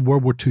 It's got a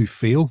World War II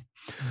feel.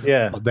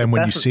 Yeah. But then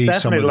when you see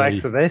some of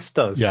like the this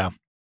does. yeah.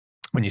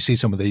 When you see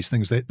some of these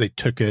things, they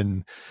took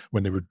in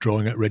when they were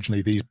drawing it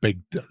originally,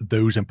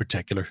 those in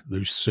particular,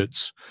 those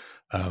suits.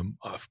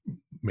 I've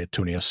made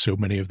Tony has so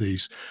many of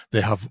these.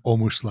 They have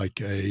almost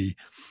like a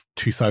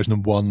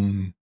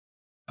 2001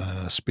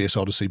 Space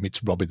Odyssey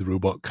meets Robbie the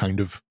Robot kind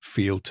of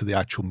feel to the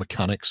actual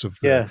mechanics of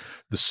the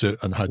suit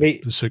and how the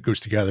suit goes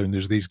together. And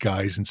there's these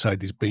guys inside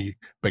these big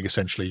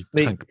essentially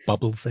tank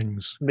bubble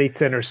things.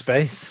 Meets inner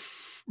space.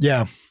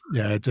 Yeah.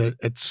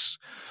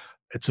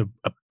 It's a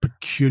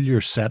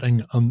peculiar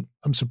setting. I'm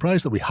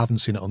surprised that we haven't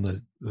seen it on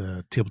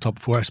the tabletop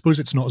before. I suppose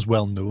it's not as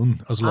well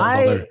known as a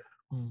lot of other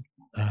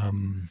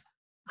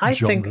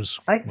genres.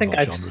 I think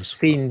I've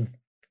seen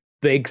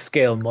big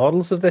scale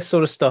models of this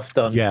sort of stuff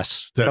done.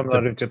 Yes, coming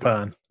out of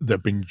Japan. There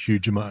have been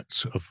huge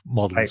amounts of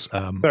models.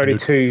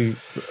 32,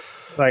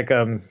 like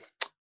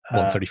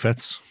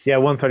 135ths. Yeah,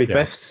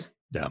 135ths.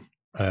 Yeah.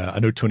 I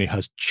know Tony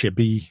has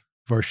chibi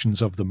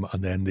versions of them,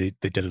 and then they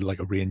did like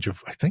a range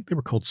of, I think they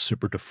were called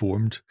super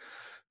deformed,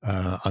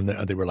 and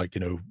they were like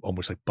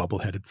almost like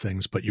bubble-headed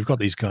things. But you've got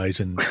these guys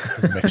in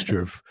a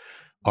mixture of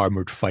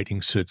armored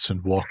fighting suits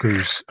and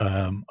walkers,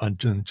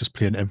 and just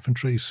plain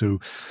infantry. So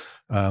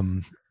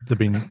they've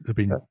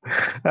been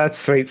That's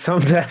sweet. Some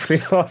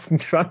definitely lost in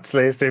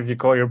translation if you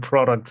call your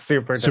product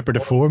super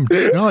deformed.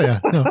 Oh yeah,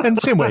 no. In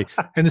the same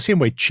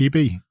way,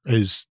 chibi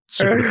is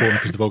super deformed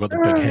because they've all got the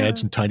big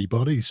heads and tiny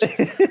bodies.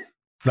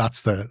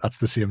 That's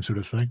the same sort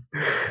of thing.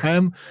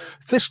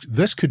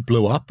 This could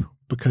blow up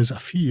because a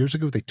few years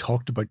ago they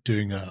talked about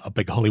doing a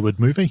big Hollywood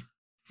movie.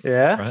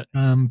 Yeah.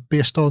 Right.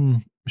 Based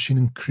on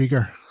Machining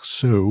Krieger.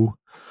 So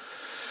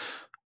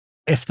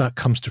if that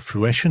comes to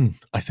fruition,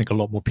 I think a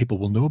lot more people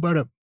will know about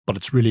it. But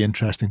it's really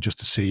interesting just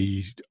to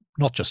see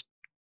not just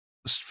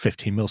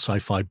 15mm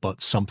sci-fi,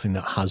 but something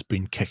that has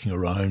been kicking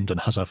around and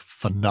has a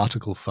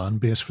fanatical fan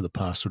base for the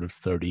past sort of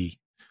 30,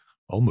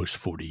 almost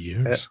 40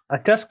 years. I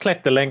just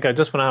clicked the link. I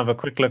just want to have a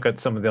quick look at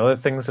some of the other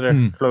things that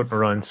are floating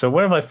around. So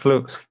where have I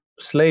floated?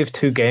 Slave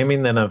 2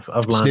 Gaming, then I've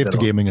landed Slave 2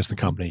 on. Gaming is the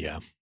company, yeah.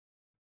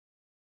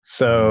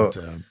 So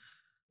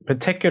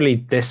particularly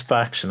this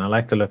faction, I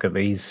like to look at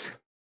these.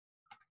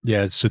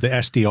 Yeah, so the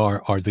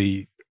SDR are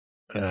the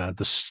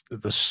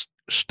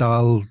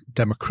Stahl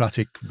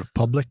Democratic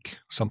Republic,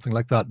 something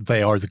like that.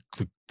 They are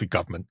the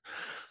government,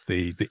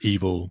 the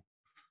evil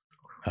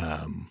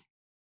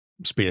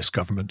space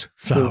government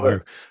that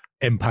are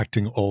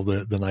impacting all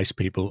the nice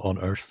people on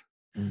Earth.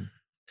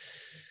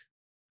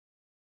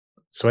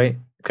 Sweet.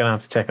 Gonna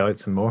have to check out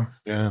some more.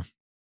 Yeah,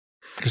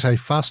 because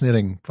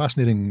fascinating,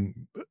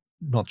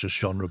 not just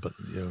genre, but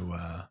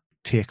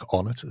take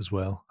on it as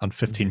well. And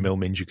 15mm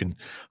means you can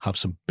have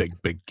some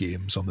big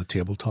games on the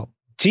tabletop.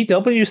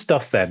 GW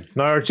stuff then.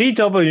 Now our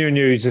GW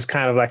news is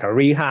kind of like a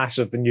rehash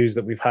of the news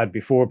that we've had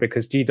before,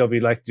 because GW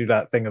like to do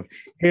that thing of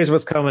here's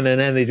what's coming, and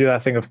then they do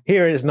that thing of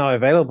here it is now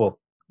available.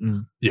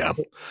 Yeah.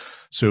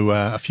 So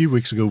a few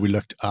weeks ago we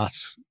looked at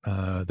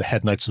the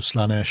Head Knights of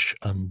Slaanesh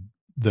and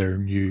their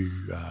new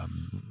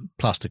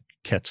plastic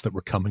kits that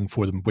were coming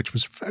for them, which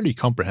was fairly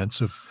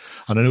comprehensive.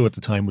 And I know at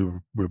the time we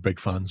were big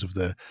fans of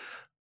the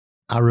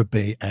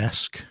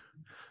Arabe-esque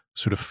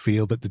sort of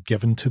feel that they'd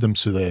given to them.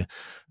 So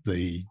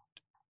the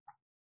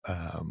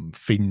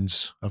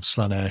Fiends of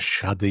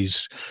Slaanesh had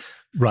these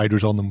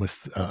riders on them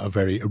with a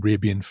very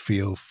Arabian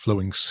feel,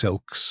 flowing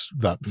silks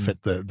that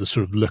fit the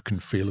sort of look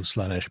and feel of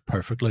Slaanesh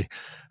perfectly.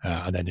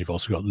 And then you've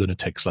also got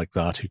lunatics like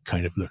that who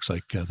kind of looks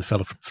like the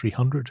fellow from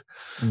 300.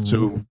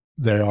 So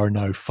they are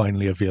now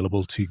finally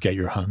available to get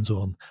your hands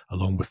on,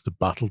 along with the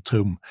Battle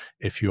Tome,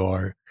 if you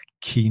are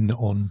keen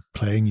on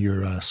playing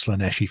your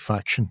Slaaneshi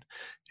faction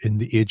in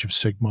the Age of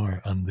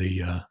Sigmar and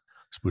the, I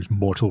suppose,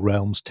 Mortal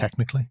Realms,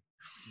 technically.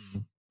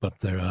 But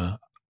they're a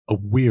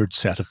weird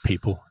set of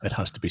people, it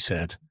has to be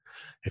said.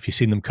 If you'd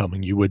seen them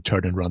coming, you would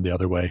turn and run the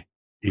other way,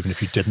 even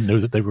if you didn't know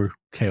that they were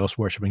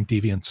chaos-worshipping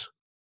deviants.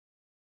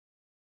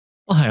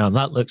 Well, hang on,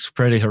 that looks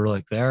pretty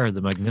heroic there,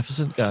 the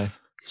Magnificent guy.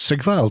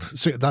 Sigvald.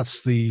 So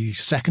that's the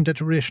second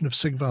iteration of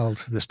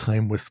Sigvald, this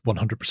time with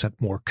 100%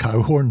 more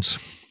cow horns.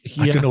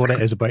 Yeah. I don't know what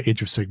it is about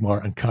Age of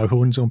Sigmar and cow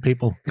horns on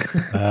people.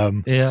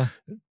 Yeah.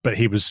 But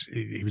he was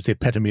the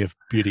epitome of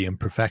beauty and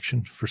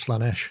perfection for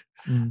Slaanesh.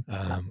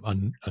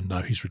 And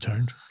now he's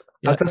returned.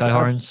 Yeah, cow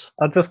horns.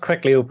 I'll just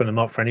quickly open them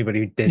up for anybody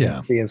who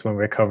didn't see us when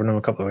we were covering them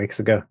a couple of weeks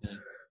ago. Yeah.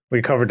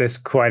 We covered this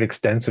quite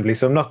extensively,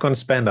 so I'm not going to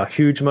spend a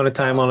huge amount of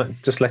time on it.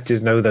 Just let you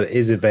know that it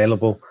is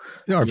available.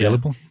 They are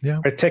available, yeah.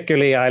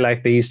 Particularly, I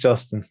like these,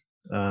 Justin.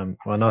 Well,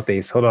 not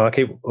these. Hold on, I'll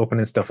keep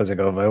opening stuff as I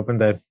go. If I open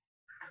that,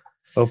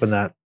 open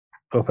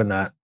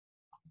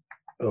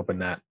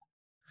that.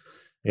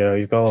 You know,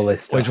 you've got all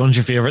this stuff. Which one's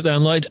your favorite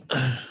then, Lloyd?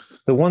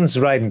 The ones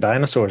riding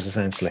dinosaurs,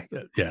 essentially.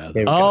 Yeah.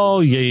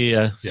 Oh,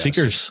 yeah.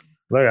 Seekers.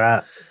 Look at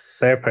that.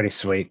 They're pretty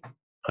sweet.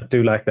 I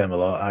do like them a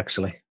lot,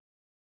 actually.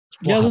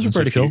 Those are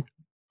pretty cool.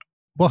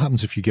 What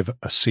happens if you give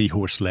a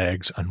seahorse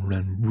legs and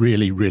then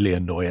really, really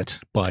annoy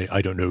it by,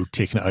 I don't know,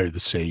 taking it out of the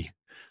sea?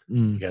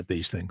 You get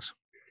these things.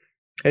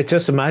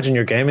 Just imagine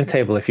your gaming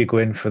table if you go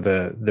in for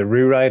the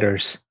Roo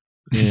Riders.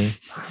 Yeah.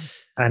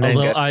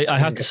 Although I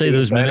have to say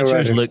those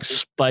miniatures look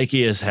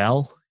spiky as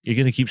hell. You're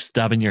going to keep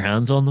stabbing your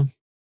hands on them.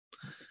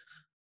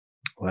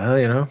 Well,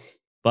 you know.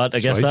 But I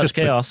guess that's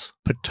chaos.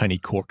 Put tiny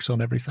corks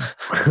on everything.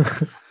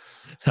 That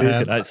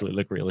could actually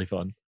look really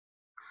fun.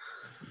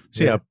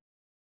 So yeah,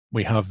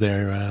 we have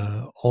there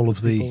all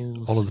of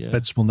the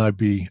bits will now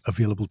be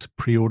available to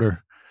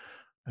pre-order.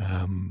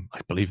 I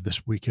believe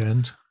this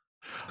weekend,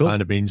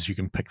 and it means you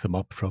can pick them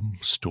up from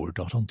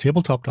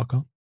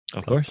store.ontabletop.com.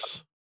 Of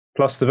course,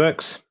 plus the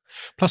books.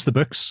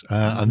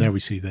 And there we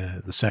see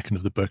the second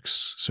of the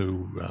books.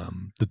 So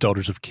the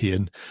Daughters of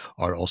Cain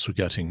are also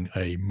getting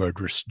a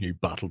murderous new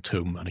battle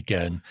tome. And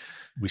again,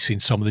 we've seen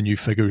some of the new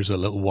figures a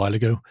little while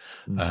ago.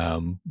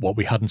 What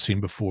we hadn't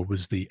seen before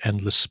was the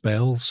endless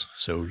spells.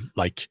 So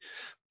like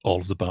all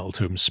of the battle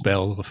tome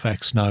spell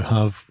effects now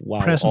have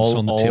presence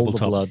on the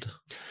tabletop. Blood.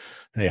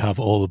 They have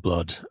all the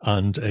blood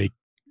and a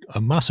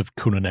massive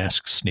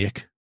Conan-esque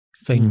snake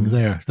thing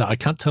there that I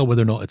can't tell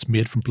whether or not it's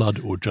made from blood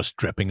or just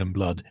dripping in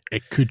blood.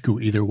 It could go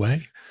either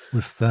way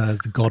with the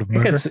God of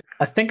Murder.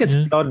 I think it's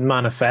blood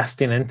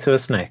manifesting into a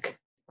snake.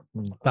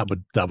 That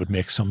would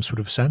make some sort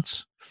of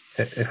sense.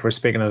 If we're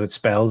speaking of its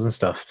spells and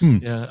stuff.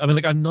 Yeah, I mean,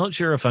 like, I'm not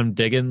sure if I'm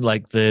digging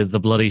like the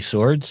bloody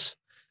swords.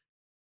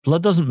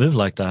 Blood doesn't move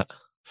like that.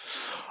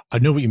 I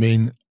know what you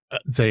mean.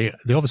 They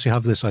obviously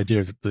have this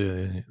idea that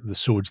the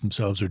swords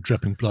themselves are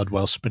dripping blood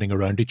while spinning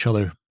around each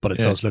other, but it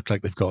does look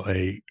like they've got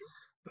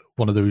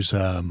one of those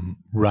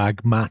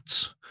rag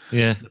mats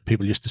that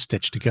people used to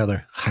stitch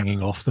together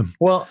hanging off them.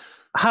 Well,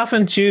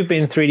 haven't you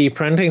been 3D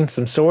printing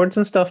some swords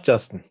and stuff,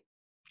 Justin?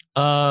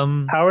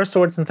 Power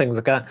swords and things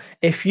like that.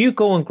 If you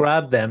go and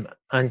grab them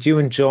and you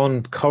and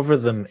John cover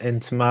them in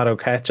tomato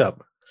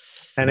ketchup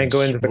and then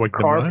go into the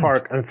car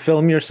park and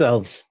film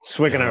yourselves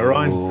swigging it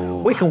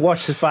around, we can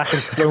watch this back in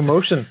slow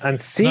motion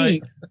and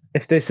see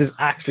if this is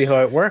actually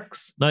how it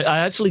works. Now, I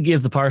actually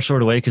gave the power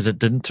sword away because it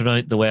didn't turn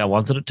out the way I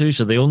wanted it to.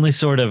 So the only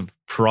sort of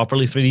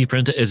properly 3D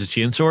print it is a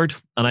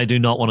chainsword, and I do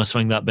not want to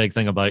swing that big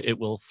thing about. It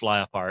will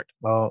fly apart.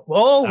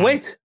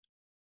 Wait.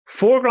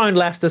 Foreground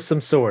left us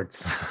some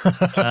swords.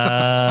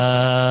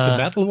 The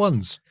metal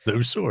ones,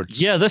 those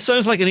swords. Yeah, this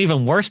sounds like an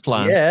even worse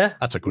plan. Yeah.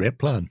 That's a great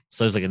plan.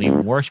 Sounds like an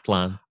even worse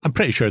plan. I'm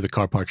pretty sure the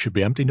car park should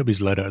be empty.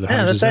 Nobody's allowed out of their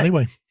houses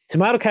anyway.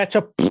 Tomato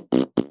ketchup.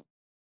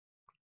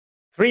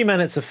 3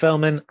 minutes of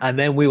filming, and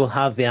then we will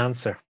have the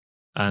answer.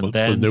 And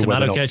then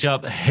tomato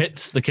ketchup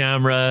hits the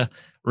camera,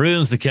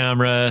 ruins the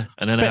camera,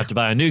 and then I have to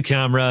buy a new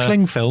camera.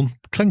 Cling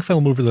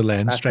film over the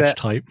lens, stretch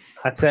tight.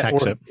 That's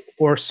it.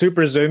 Or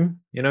super zoom.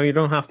 You know, you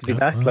don't have to be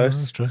that close.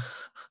 That's true.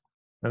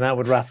 And that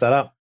would wrap that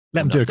up.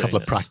 Let them do a couple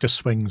of practice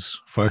swings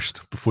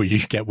first before you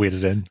get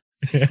weighted in.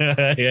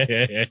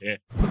 Yeah.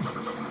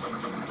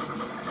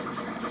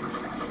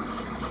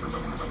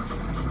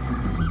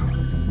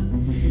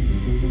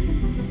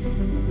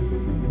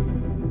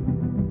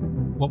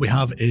 What we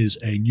have is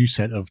a new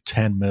set of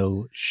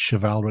 10mm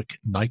chivalric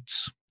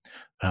knights.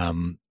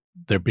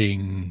 They're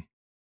being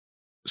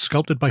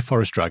sculpted by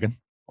Forest Dragon,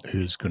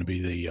 who's going to be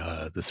the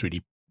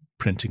 3D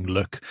printing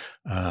look,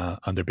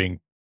 and they're being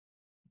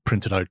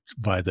printed out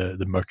via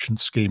the merchant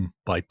scheme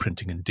by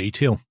Printing in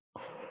Detail.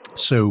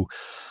 So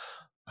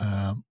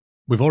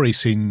we've already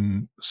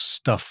seen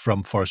stuff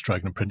from Forest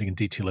Dragon and Printing in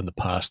Detail in the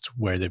past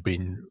where they've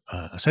been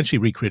essentially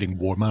recreating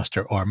War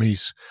Master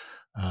armies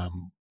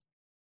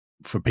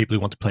for people who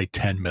want to play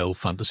 10 mil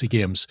fantasy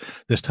games.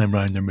 This time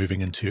around, they're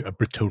moving into a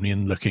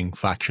Bretonnian-looking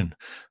faction.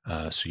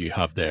 So you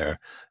have there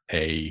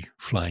a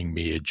flying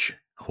mage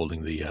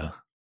holding the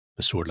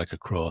sword like a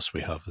cross.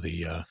 We have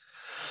the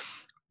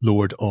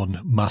Lord on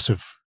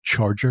massive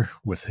charger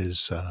with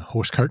his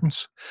horse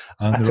curtains.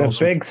 And That's a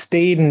also, big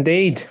steed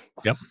indeed.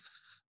 Yep.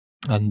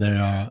 And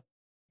they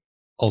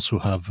also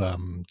have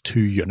 2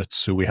 units.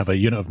 So we have a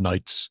unit of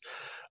knights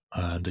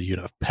and a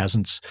unit of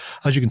peasants.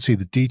 As you can see,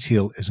 the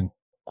detail is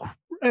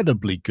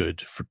incredibly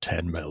good for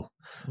 10 mil.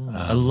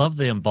 I love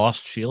the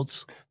embossed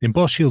shields. The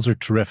embossed shields are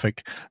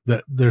terrific.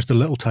 There's the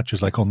little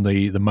touches like on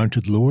the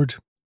mounted lord.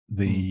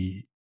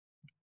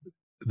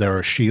 There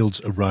are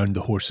shields around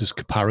the horse's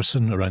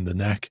caparison, around the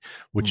neck,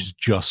 which is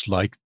just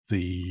like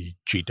the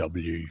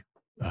GW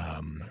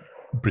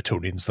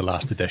Bretonnians, the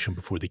last edition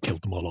before they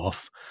killed them all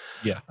off.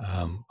 Yeah.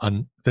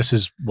 And this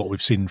is what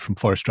we've seen from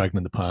Forest Dragon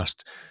in the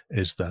past,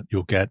 is that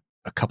you'll get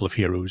a couple of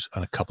heroes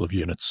and a couple of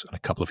units and a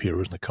couple of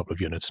heroes and a couple of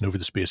units. And over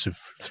the space of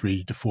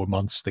 3 to 4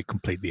 months, they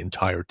complete the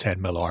entire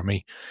 10 mil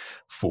army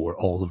for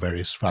all the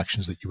various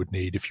factions that you would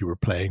need if you were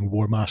playing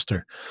War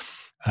Master.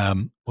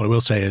 What I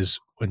will say is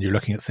when you're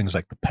looking at things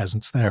like the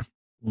peasants there,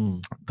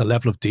 the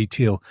level of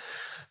detail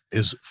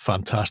is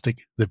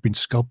fantastic. They've been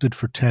sculpted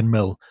for 10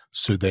 mil,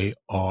 so they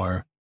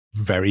are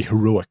very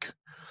heroic.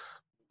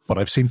 But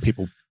I've seen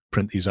people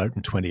print these out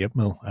in 28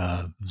 mil.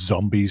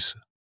 Zombies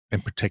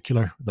in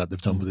particular that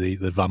they've done with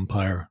the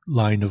vampire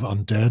line of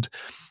undead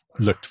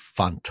looked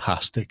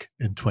fantastic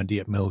in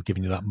 28 mil,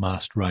 giving you that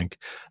masked rank.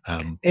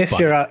 If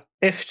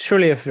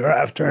you're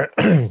after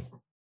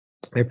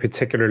a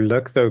particular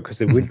look though,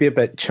 because it would be a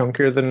bit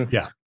chunkier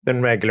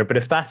than regular, but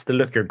if that's the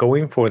look you're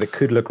going for, that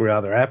could look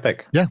rather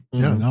epic. Yeah,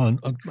 no,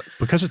 and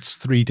because it's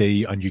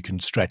 3D and you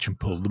can stretch and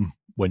pull them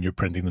when you're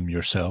printing them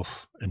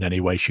yourself in any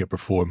way, shape, or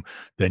form,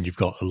 then you've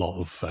got a lot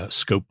of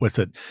scope with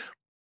it.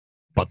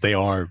 But they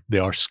are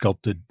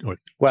sculpted to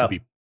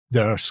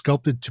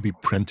be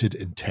printed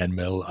in 10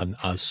 mil, and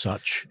as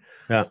such,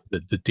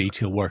 the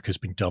detail work has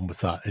been done with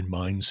that in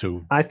mind.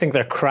 So I think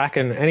they're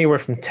cracking anywhere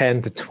from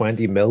 10 to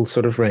 20 mil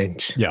sort of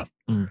range. Yeah.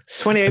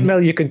 28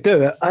 mil, you could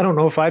do it. I don't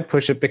know if I'd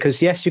push it,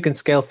 because yes, you can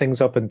scale things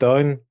up and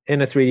down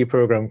in a 3D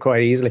program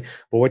quite easily.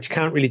 But what you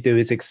can't really do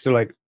is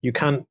you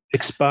can't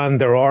expand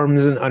their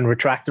arms and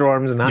retract their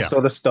arms and that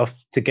sort of stuff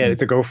to get it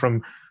to go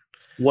from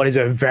what is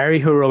a very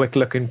heroic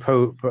looking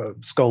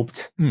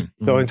sculpt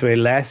down to a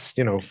less,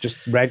 just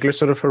regular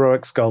sort of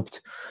heroic sculpt.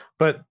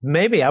 But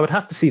maybe I would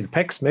have to see the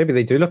pics. Maybe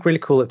they do look really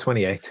cool at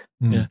 28.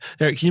 Yeah.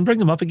 Eric, can you bring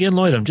them up again,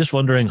 Lloyd? I'm just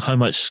wondering how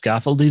much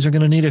scaffold these are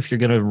going to need if you're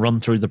going to run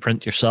through the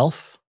print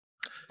yourself.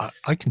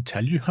 I can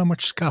tell you how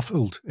much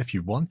scaffold if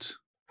you want.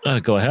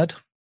 Go ahead.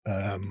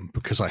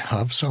 Because I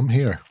have some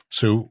here.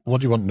 So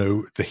what do you want to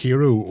know? The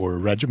hero or a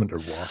regiment or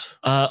what?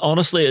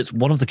 Honestly, it's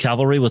one of the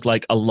cavalry with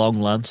like a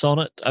long lance on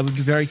it. I would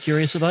be very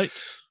curious about.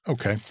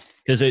 Okay.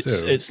 Because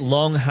it's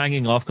long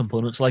hanging off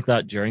components like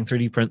that during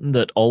 3D printing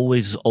that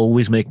always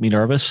make me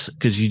nervous,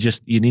 because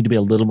you need to be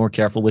a little more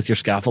careful with your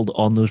scaffold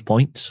on those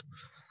points.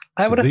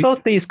 I would have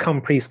thought these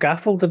come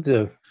pre-scaffolded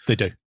though. They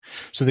do.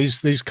 So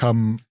these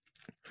come.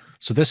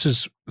 So this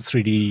is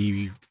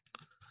 3D.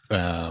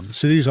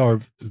 So these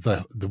are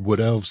the wood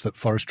elves that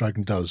Forest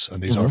Dragon does,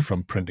 and these are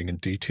from Printing in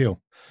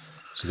Detail.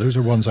 So those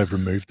are ones I've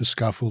removed the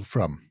scaffold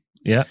from.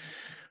 Yeah.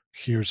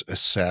 Here's a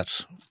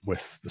set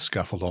with the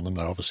scaffold on them.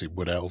 Now, obviously,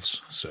 wood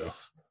elves. So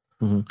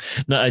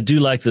now I do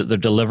like that they're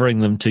delivering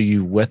them to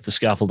you with the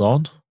scaffold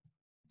on.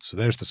 So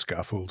there's the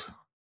scaffold.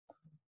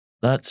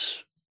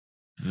 That's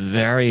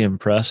very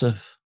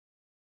impressive.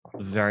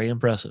 Very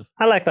impressive.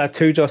 I like that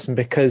too, Justin,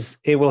 because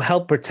it will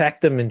help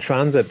protect them in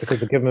transit,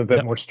 because it'll give them a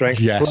bit more strength.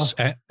 Yes,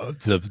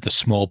 the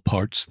small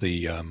parts,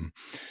 the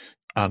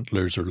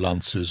antlers or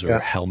lances or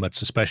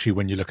helmets, especially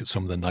when you look at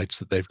some of the knights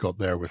that they've got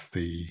there with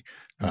the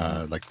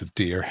like the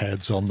deer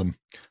heads on them,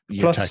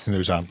 protecting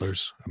those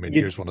antlers. I mean,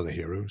 here's one of the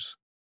heroes.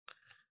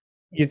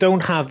 You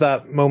don't have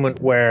that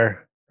moment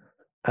where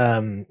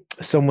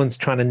someone's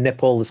trying to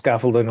nip all the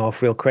scaffolding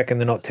off real quick and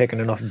they're not taking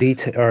enough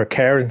detail or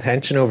care and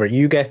attention over it.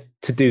 You get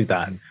to do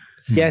that.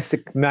 Yes,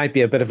 it might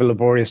be a bit of a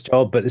laborious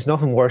job, but there's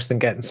nothing worse than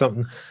getting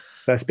something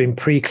that's been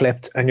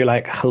pre-clipped and you're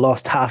like, I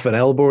lost half an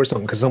elbow or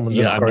something because someone's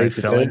in a hurry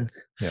to do it.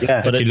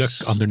 Yeah. But if you look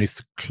underneath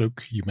the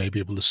cloak, you may be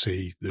able to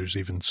see there's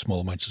even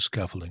small amounts of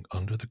scaffolding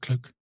under the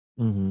cloak.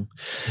 Not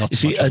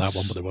so much on that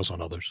one, but there was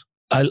on others.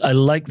 I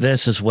like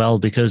this as well,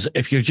 because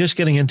if you're just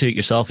getting into it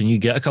yourself and you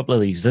get a couple of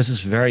these, this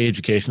is very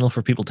educational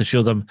for people to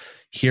show them,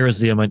 here is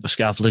the amount of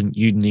scaffolding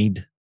you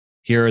need.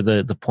 Here are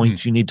the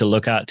points you need to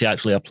look at to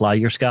actually apply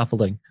your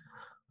scaffolding.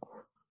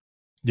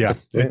 Yeah,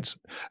 it's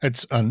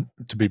and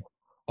to be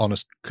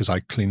honest, because I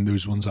cleaned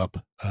those ones up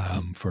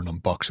for an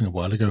unboxing a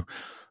while ago,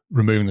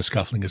 removing the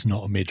scaffolding is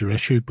not a major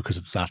issue because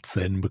it's that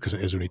thin, because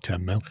it is only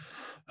 10 mil.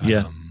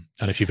 And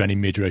if you've any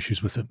major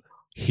issues with it,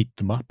 heat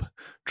them up,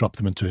 drop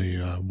them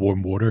into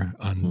warm water,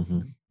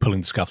 and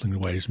pulling the scaffolding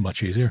away is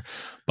much easier.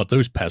 But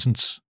those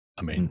peasants,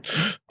 I mean,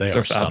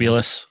 they're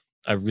fabulous.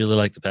 I really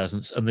like the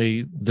peasants, and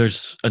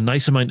there's a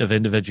nice amount of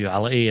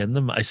individuality in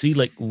them. I see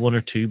like 1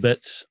 or 2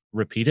 bits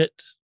repeated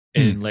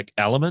in like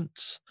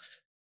elements,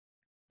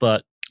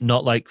 but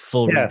not like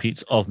full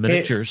repeats of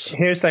miniatures.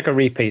 Here's like a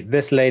repeat.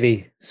 This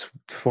lady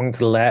swung to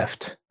the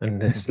left,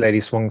 and this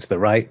lady swung to the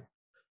right.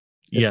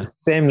 It's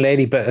the same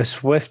lady, but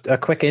a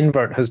quick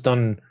invert has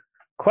done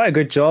quite a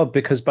good job,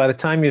 because by the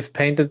time you've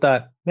painted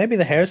that, maybe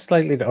the hair's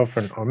slightly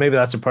different, or maybe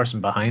that's a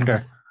person behind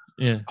her.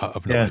 Yeah,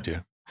 I've no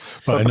idea.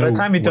 But by the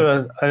time you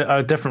do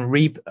a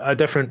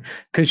different,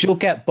 because you'll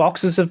get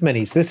boxes of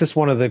minis. This is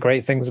one of the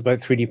great things about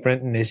 3D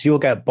printing, is you'll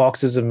get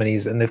boxes of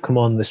minis and they've come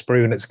on the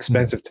sprue, and it's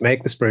expensive to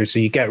make the sprue. So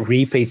you get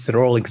repeats that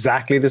are all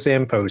exactly the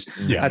same pose.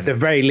 Yeah. At the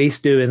very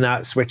least, doing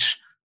that switch,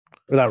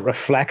 that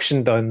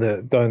reflection down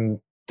the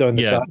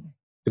side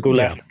to go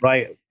left,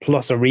 right,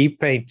 plus a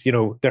repaint,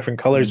 different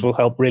colors will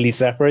help really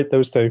separate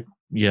those two.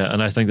 Yeah,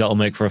 and I think that'll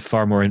make for a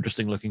far more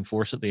interesting looking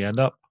force at the end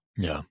up.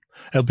 Yeah,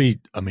 it'll be.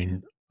 I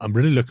mean, I'm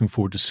really looking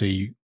forward to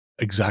see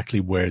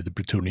exactly where the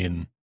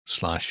Bretonnian /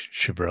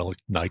 chivalric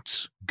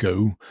knights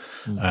go.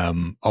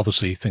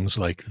 Obviously, things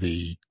like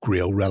the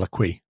Grail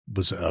Reliquary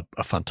was a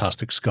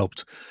fantastic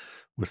sculpt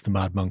with the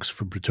Mad Monks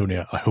from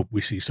Bretonnia. I hope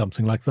we see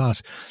something like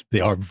that. They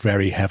are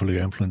very heavily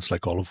influenced,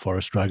 like all of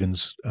Forest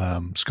Dragon's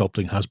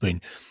sculpting has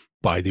been,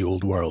 by the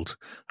old world.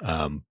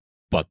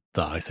 But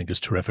that I think is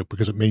terrific,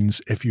 because it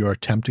means if you are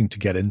attempting to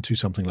get into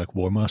something like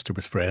Warmaster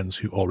with friends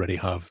who already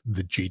have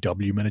the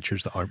GW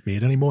miniatures that aren't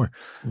made anymore,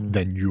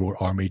 then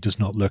your army does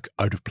not look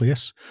out of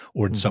place.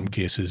 Or in some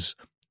cases,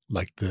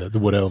 like the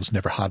Wood Elves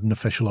never had an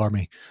official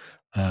army.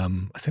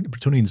 I think the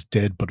Bretonnians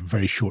did, but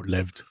very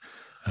short-lived.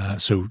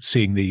 So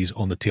seeing these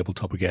on the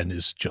tabletop again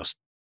is just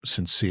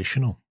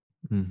sensational.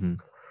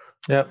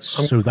 Yeah.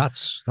 So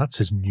that's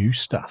his new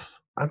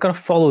stuff. I'm going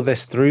to follow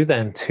this through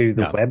then to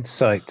the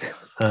website.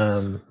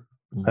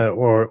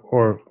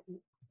 Or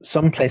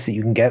some place that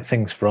you can get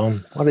things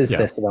from. What is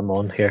this that I'm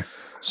on here?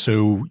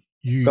 So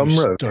you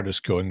Gumroad. Start us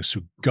going.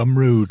 So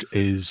Gumroad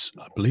is,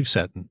 I believe,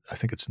 I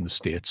think it's in the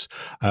States.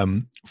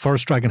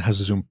 Forest Dragon has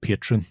his own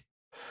Patreon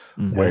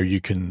where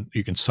you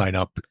can sign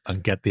up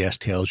and get the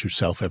STLs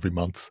yourself every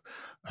month.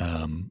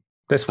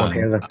 This one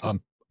here, then.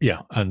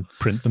 And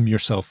print them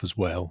yourself as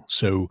well.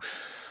 So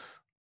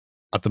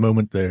at the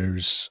moment,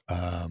 there's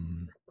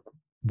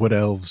Wood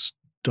Elves,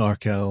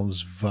 Dark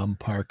Elves,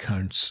 Vampire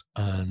Counts,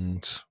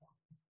 and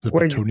the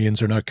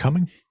Bretonnians are now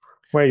coming.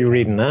 Where are you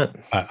reading that?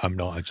 I'm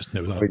not. I just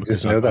know that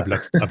because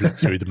I've looked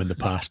through them in the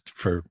past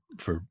for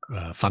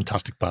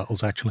fantastic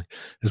battles. Actually,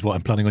 is what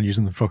I'm planning on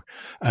using them for.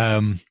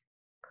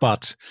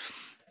 But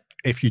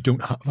if you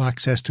don't have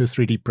access to a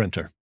 3D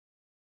printer,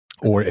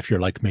 or if you're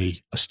like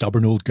me, a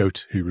stubborn old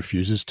goat who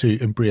refuses to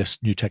embrace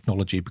new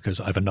technology because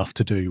I have enough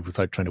to do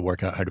without trying to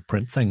work out how to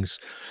print things,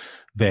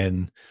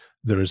 then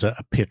there is a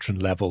patron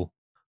level,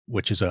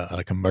 which is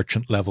like a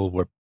merchant level,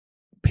 where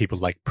people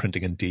like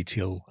Printing in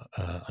Detail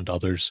and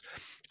others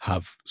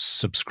have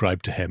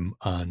subscribed to him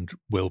and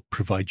will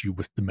provide you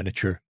with the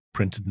miniature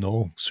printed and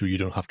all, so you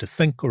don't have to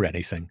think or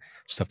anything.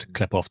 Just have to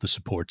clip off the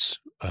supports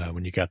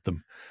when you get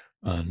them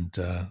and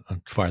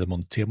fire them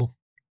on the table.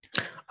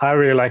 I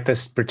really like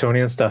this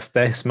Bretonnian stuff.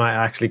 This might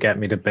actually get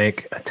me to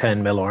make a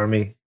 10 mil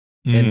army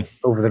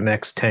over the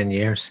next 10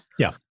 years.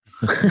 Yeah.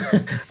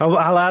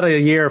 I'll add a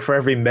year for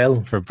every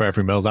mil. For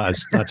every mil,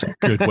 that's a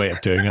good way of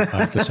doing it, I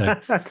have to say.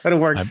 That kind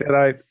of works it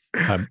out.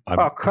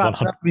 Oh crap,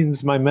 that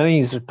means my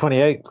minis are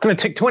 28. It's going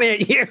to take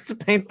 28 years to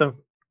paint them.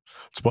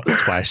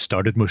 That's why I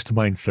started most of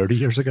mine 30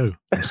 years ago.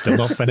 I'm still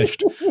not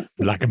finished.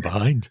 Lagging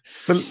behind.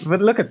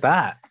 But look at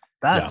that.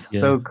 That's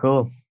so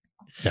cool.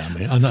 Yeah, I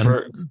mean, and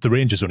the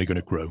range is only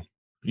going to grow.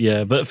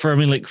 Yeah, but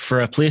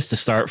for a place to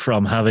start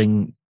from,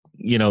 having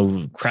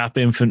crap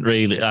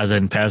infantry, as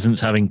in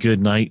peasants, having good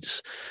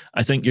knights,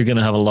 I think you're going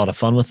to have a lot of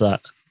fun with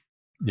that.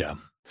 Yeah.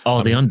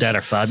 Oh, the undead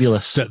are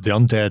fabulous. The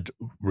undead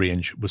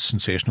range was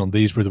sensational.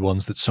 These were the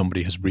ones that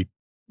somebody has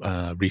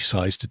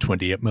resized to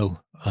 28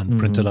 mil and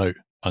printed out,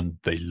 and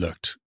they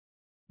looked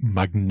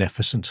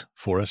magnificent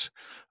for it.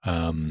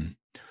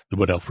 The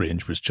Wood Elf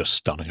range was just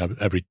stunning.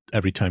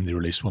 Every time they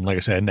released one, like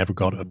I said, I never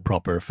got a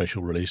proper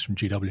official release from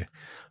GW.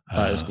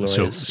 That is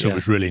glorious. So it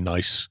was really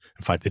nice.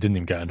 In fact, they didn't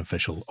even get an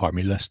official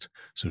army list.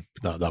 So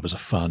that was a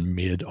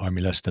fan-made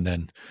army list, and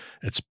then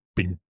it's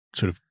been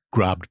sort of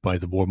grabbed by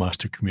the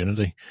Warmaster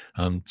community.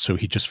 So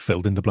he just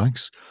filled in the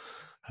blanks.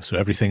 So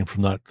everything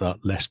from that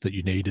list that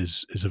you need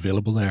is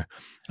available there.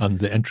 And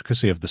the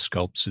intricacy of the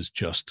sculpts is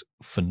just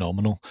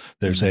phenomenal.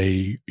 There's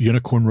a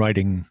unicorn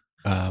riding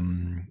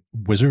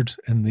wizard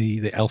in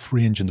the elf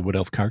range in the Wood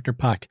Elf character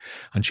pack,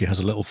 and she has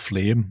a little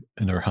flame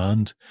in her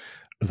hand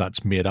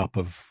that's made up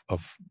of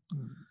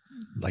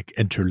like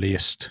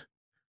interlaced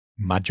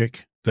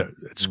magic that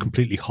it's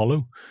completely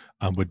hollow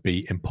and would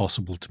be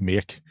impossible to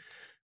make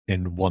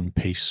in one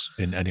piece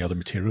in any other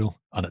material.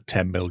 And at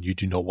 10 mil, you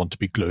do not want to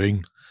be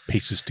gluing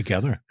pieces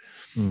together.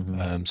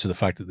 So the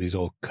fact that these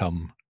all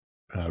come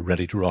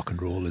ready to rock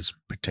and roll is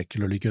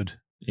particularly good.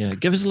 Yeah,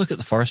 give us a look at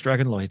the Forest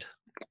Dragon, Lloyd.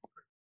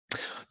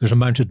 There's a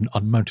mounted and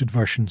unmounted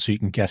version, so you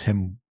can get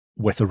him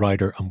with a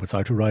rider and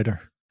without a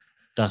rider.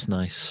 That's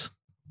nice.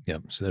 Yeah,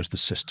 so there's the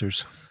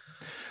sisters.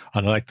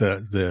 And I like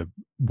the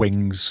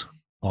wings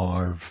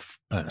are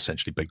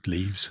essentially big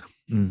leaves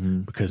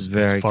because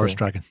it's a forest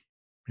dragon.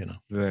 You know,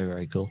 very,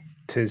 very cool.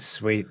 Tis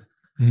sweet.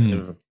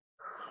 Mm.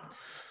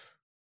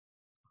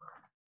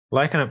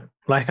 Liking it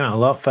a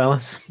lot,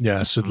 fellas.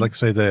 Yeah, so like I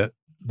say,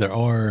 there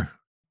are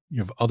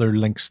other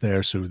links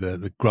there. So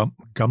the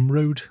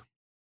Gumroad.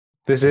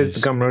 This is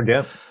the Gumroad,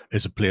 yeah.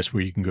 Is a place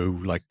where you can go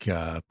like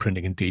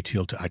printing in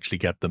detail to actually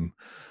get them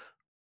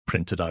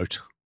printed out.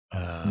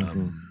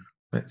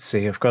 Let's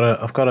see. I've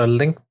got a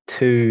link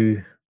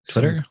to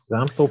Twitter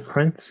example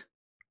print.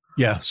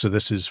 Yeah, so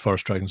this is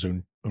Forest Dragon's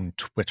own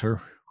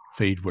Twitter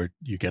feed where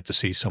you get to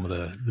see some of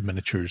the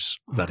miniatures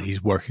that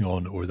he's working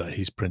on or that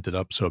he's printed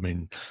up. So I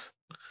mean,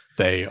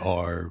 they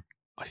are,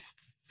 I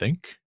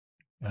think,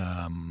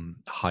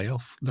 high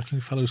elf looking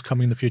fellows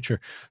coming in the future.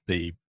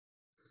 The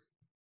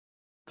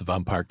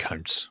vampire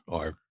counts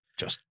are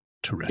just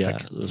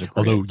terrific. Yeah, those are great.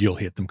 Although you'll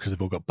hate them because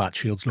they've all got bat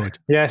shields, Lloyd.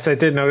 Yes, I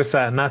did notice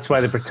that, and that's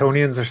why the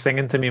Bretonnians are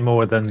singing to me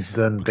more than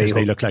because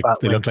they look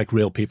like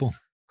real people.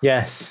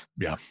 Yes.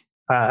 Yeah.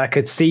 I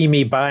could see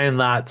me buying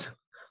that,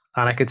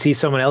 and I could see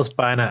someone else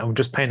buying it and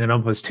just painting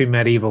up as two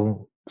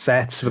medieval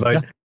sets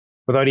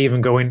without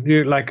even going.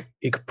 You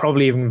could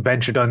probably even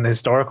venture down the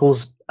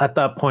historicals at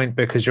that point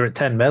because you're at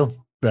 10 mil.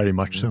 Very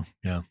much so.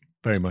 Yeah,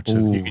 very much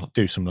so. You could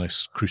do some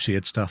nice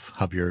crusade stuff.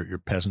 Have your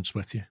peasants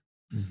with you.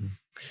 Mm-hmm.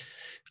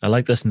 I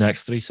like this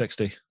next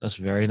 360. That's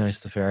very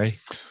nice. The fairy.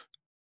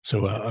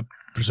 So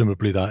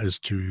presumably that is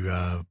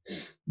to.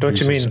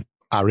 Don't you mean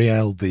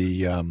Ariel,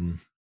 the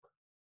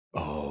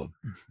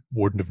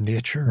Warden of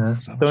Nature?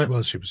 Is that what she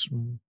was? She was.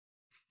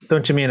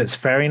 Don't you mean it's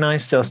very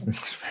nice, Justin?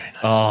 It's very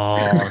nice.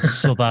 Oh,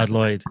 so bad,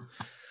 Lloyd.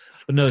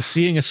 But no,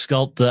 seeing a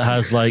sculpt that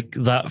has like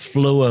that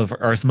flow of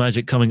earth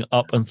magic coming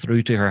up and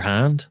through to her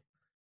hand.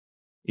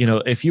 You know,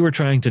 if you were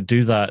trying to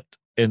do that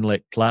in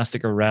like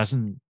plastic or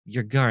resin,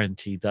 you're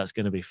guaranteed that's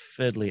going to be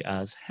fiddly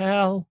as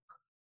hell.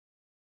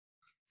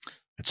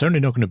 It's certainly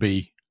not going to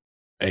be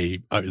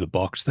a out of the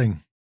box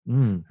thing.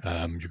 Mm.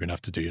 You're going to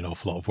have to do an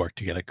awful lot of work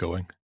to get it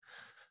going.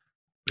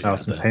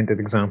 Some painted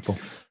examples.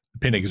 The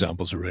painted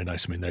examples are really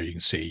nice. I mean, there you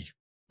can see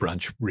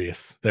Branch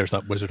Wraith. There's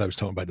that wizard I was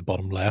talking about, the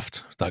bottom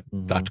left.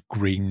 That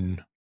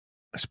green,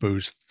 I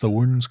suppose,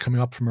 thorns coming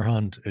up from her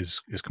hand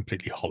is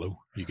completely hollow.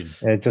 You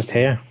can just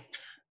here.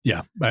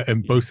 Yeah,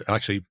 and both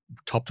actually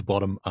top to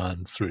bottom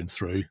and through.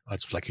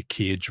 It's like a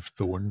cage of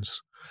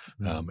thorns.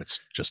 It's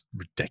just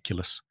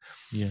ridiculous.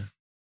 Yeah,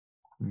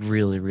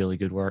 really, really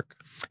good work.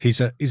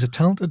 He's a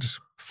talented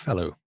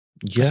fellow.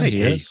 Yeah,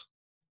 he is.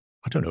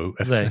 I don't know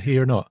if it's a he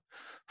or not.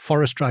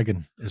 Forest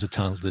Dragon is a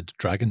talented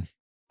dragon.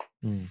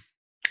 Mm.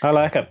 I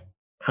like it.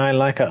 I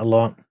like it a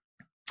lot.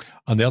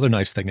 And the other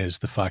nice thing is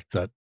the fact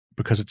that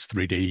because it's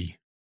 3D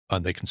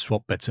and they can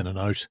swap bits in and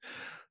out,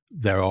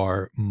 there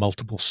are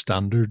multiple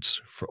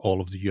standards for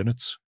all of the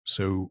units.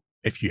 So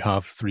if you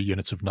have 3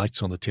 units of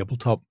knights on the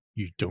tabletop,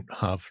 you don't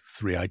have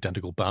 3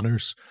 identical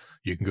banners.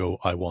 You can go,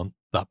 I want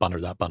that banner,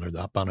 that banner,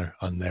 that banner,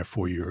 and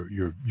therefore your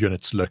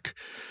units look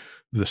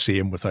the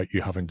same without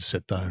you having to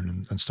sit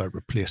down and start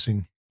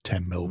replacing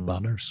 10 mil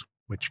banners,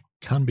 which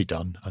can be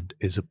done and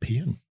is a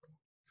pain.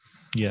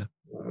 Yeah.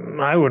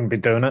 I wouldn't be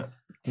doing it.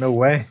 No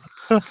way.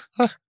 But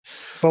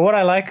what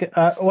I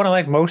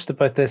like most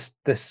about this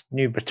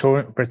new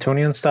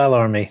Bretonnian style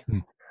army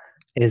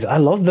is I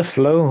love the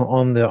flow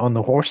on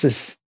the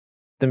horses.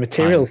 The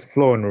material's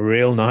flowing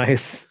real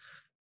nice.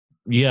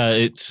 Yeah,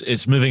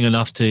 it's moving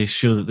enough to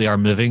show that they are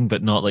moving,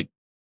 but not like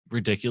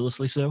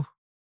ridiculously so.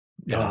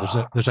 Yeah,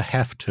 there's a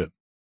heft to it.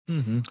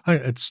 Mm-hmm.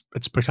 It's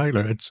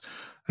spectacular. It's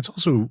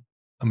also,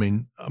 I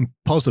mean, I'm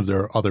positive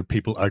there are other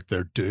people out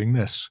there doing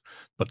this,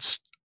 but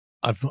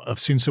I've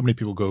seen so many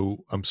people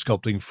go, I'm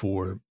sculpting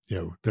for,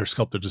 they're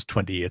sculpted as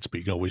 28s, but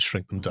you can always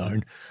shrink them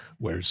down.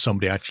 Whereas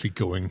somebody actually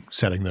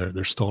setting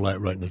their stall out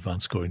right in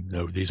advance going,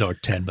 no, these are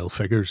 10 mil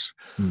figures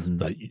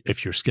that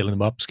if you're scaling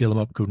them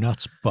up, go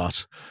nuts.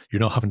 But you're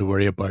not having to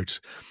worry about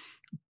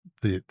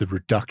the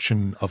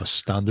reduction of a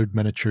standard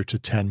miniature to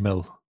 10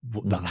 mil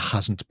that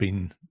hasn't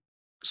been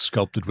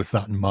sculpted with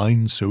that in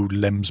mind, so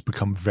limbs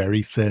become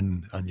very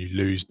thin and you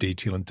lose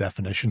detail and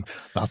definition.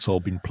 That's all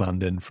been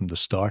planned in from the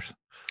start.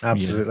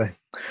 Absolutely.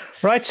 Yeah.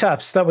 Right,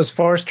 chaps, that was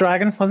Forest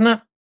Dragon, wasn't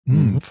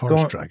it?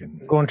 Forest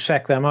Dragon. Go and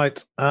check them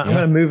out. I'm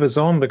going to move us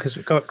on because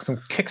we've got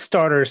some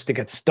Kickstarters to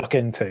get stuck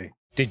into.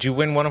 Did you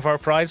win one of our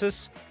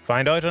prizes?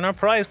 Find out on our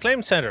prize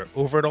claim center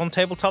over at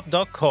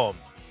ontabletop.com.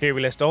 Here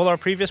we list all our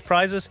previous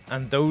prizes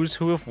and those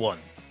who have won.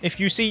 If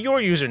you see your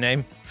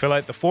username, fill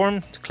out the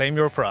form to claim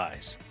your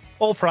prize.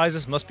 All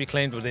prizes must be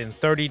claimed within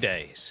 30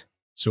 days.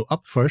 So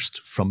up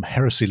first from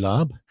Heresy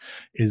Lab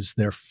is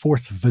their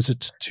 4th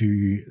visit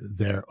to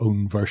their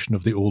own version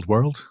of the old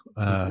world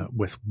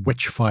with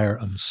Witchfire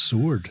and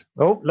Sword.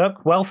 Oh,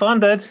 look, well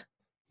funded.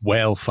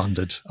 Well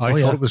funded. I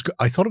thought it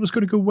was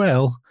going to go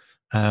well.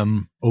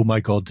 Oh my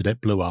God, did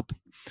it blow up?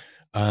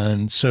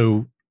 And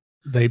so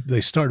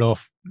they start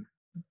off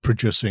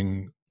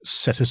producing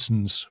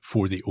citizens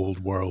for the old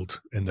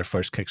world in their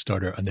first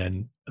Kickstarter, and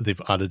then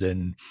they've added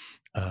in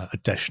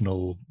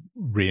additional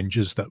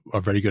ranges that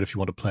are very good if you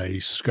want to play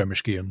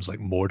skirmish games like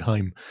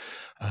Mordheim.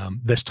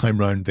 This time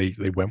round,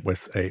 they went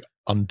with a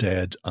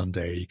undead and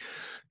a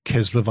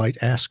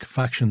Kislevite-esque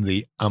faction,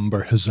 the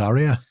Amber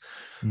Hazaria.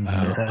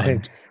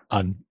 Nice.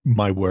 And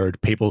my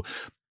word, people,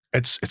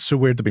 it's so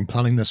weird. They've been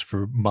planning this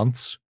for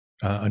months.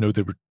 I know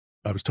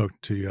I was talking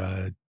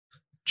to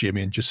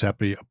Jamie and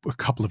Giuseppe a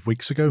couple of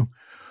weeks ago,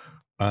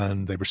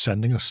 and they were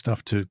sending us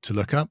stuff to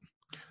look at.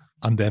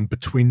 And then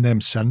between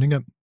them sending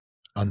it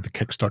and the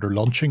Kickstarter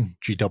launching,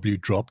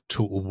 GW dropped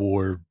Total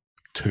War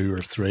 2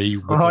 or 3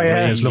 with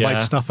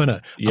Kislevite stuff in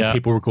it. And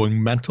people were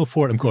going mental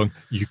for it. I'm going,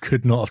 you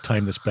could not have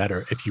timed this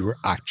better if you were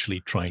actually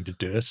trying to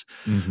do it.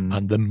 Mm-hmm.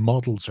 And the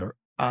models are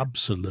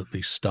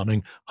absolutely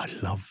stunning. I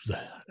love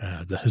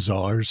the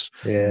hussars,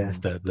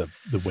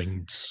 the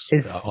wings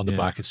on the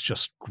back. It's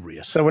just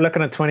great. So we're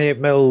looking at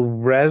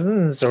 28mm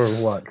resins or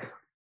what?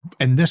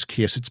 In this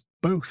case, it's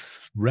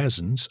both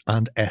resins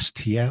and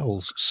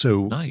STLs.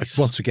 So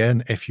once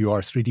again, if you are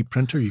a 3D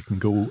printer, you can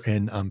go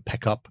in and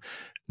pick up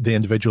the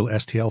individual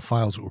STL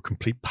files or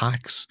complete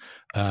packs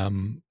at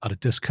a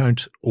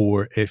discount,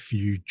 or if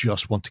you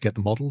just want to get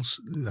the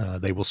models,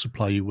 they will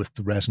supply you with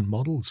the resin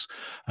models.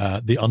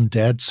 The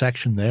undead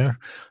section there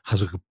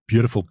has a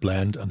beautiful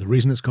blend, and the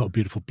reason it's got a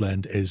beautiful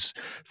blend is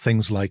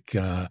things like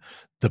the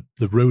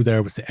row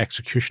there with the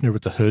executioner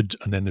with the hood,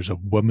 and then there's a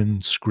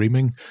woman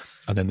screaming,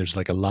 and then there's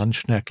like a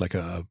Landsknecht, like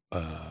a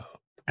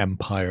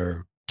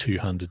Empire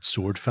two-handed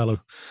sword fellow.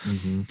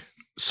 Mm-hmm.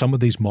 Some of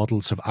these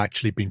models have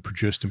actually been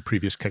produced in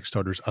previous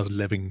Kickstarters as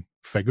living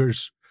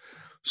figures.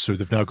 So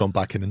they've now gone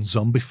back in and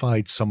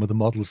zombified some of the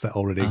models that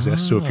already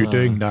exist. So if you're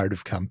doing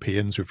narrative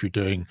campaigns, or if you're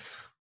doing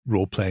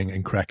role-playing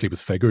incorrectly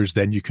with figures,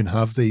 then you can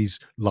have these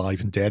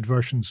live and dead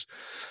versions.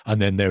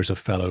 And then there's a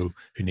fellow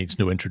who needs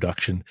no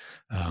introduction,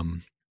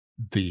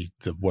 the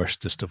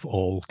worstest of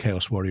all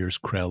Chaos Warriors,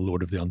 Krell,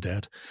 Lord of the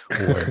Undead,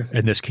 or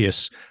in this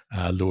case,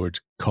 Lord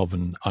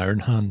Coven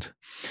Ironhand.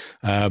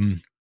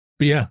 But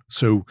yeah,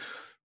 so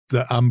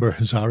the Amber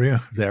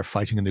Hazaria, they're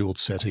fighting in the old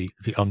city.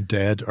 The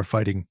undead are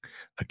fighting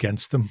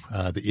against them.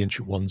 The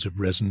ancient ones have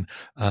risen.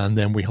 And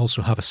then we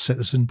also have a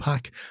citizen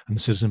pack, and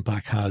the citizen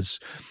pack has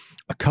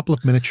a couple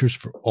of miniatures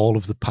for all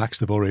of the packs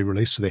they've already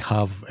released. So they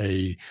have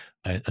a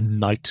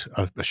knight,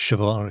 a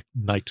chivalric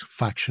knight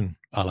faction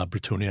a la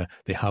Bretonia.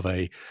 They have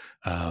a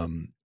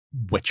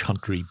witch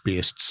huntery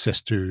based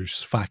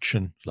sisters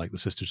faction like the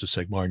Sisters of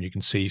Sigmar, and you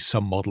can see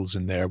some models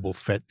in there will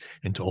fit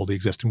into all the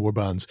existing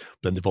warbands.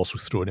 But then they've also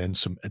thrown in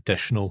some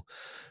additional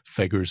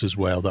figures as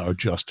well that are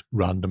just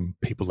random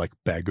people like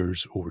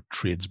beggars or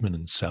tradesmen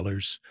and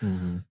sellers.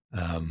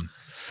 Mm-hmm.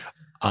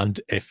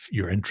 And if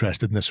you're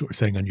interested in this sort of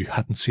thing and you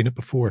hadn't seen it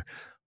before,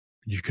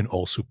 you can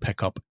also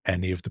pick up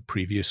any of the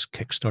previous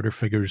Kickstarter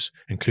figures,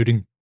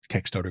 including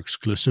Kickstarter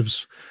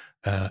exclusives,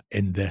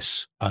 in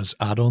this as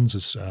add-ons,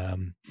 as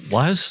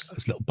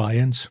little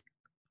buy-ins.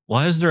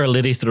 Why is there a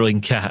lady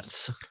throwing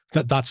cats?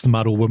 That's the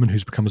mad old woman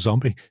who's become a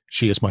zombie.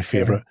 She is my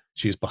favourite.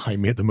 She is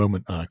behind me at the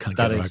moment. I can't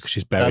get her out because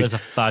she's buried. That is a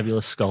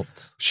fabulous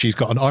sculpt. She's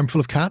got an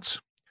armful of cats.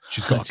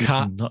 She's got a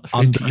cat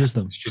under.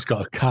 She's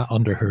got a cat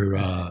under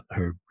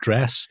her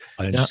dress,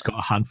 and she's got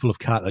a handful of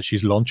cat that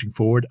she's launching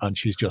forward, and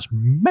she's just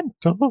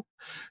mental.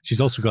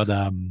 She's also got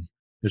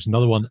there's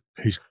another one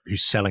who's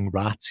selling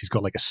rats. He's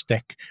got like a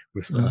stick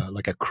with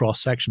like a cross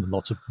section and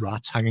lots of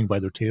rats hanging by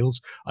their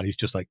tails, and he's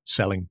just like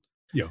selling.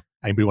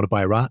 Anybody want to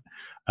buy a rat?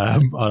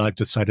 And I've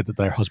decided that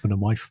they're husband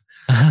and wife,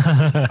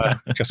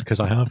 just because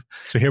I have.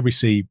 So here we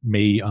see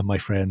me and my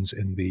friends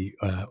in the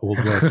Old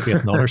World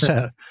Faith and Honor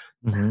set.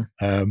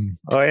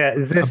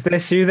 Mm-hmm. Is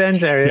this you then,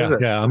 Jerry?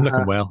 Yeah, I'm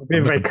looking well.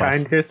 Being very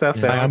kind to yourself.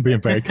 I am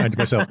being very kind to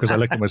myself because I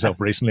looked at myself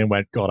recently and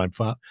went, "God, I'm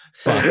fat."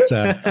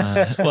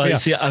 But you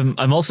see,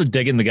 I'm also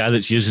digging the guy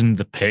that's using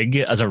the pig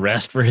as a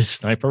rest for his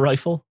sniper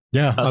rifle.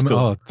 Yeah,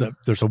 cool.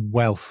 There's a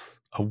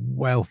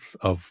wealth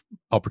of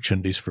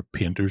opportunities for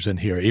painters in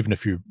here, even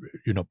if you're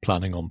not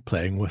planning on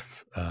playing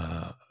with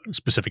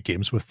specific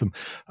games with them.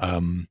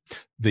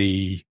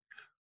 There's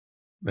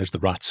the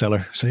rat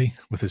seller, see,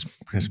 with his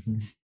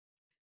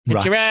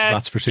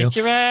rats for sale. Get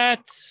your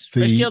rats.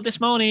 First killed this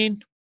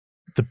morning.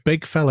 The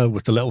big fella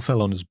with the little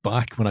fella on his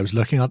back, when I was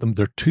looking at them,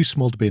 they're too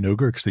small to be an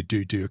ogre because they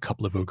do a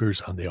couple of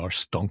ogres and they are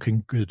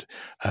stonking good.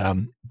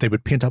 They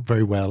would paint up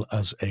very well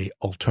as a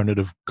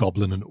alternative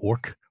goblin and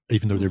orc,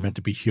 even though they're meant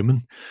to be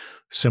human,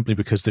 simply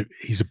because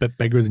he's a bit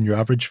bigger than your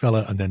average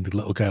fella, and then the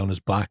little guy on his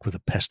back with a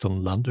pistol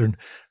and lantern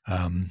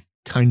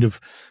kind of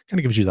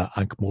gives you that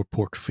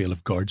Ankh-Morpork feel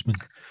of guardsman.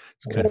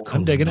 It's kind of cool.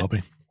 I'm digging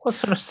it. What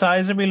sort of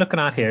size are we looking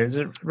at here? Is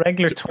it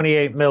regular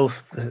 28mm?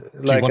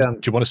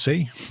 Do you want to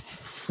see?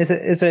 Is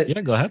it?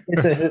 Yeah, go ahead.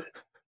 Is it?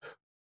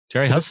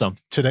 Jerry has some.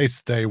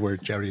 Today's the day where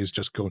Jerry is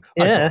just going,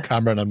 I've got a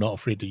camera and I'm not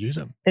afraid to use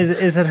it.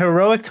 Is it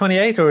heroic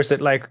 28 or is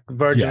it like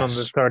Virgin on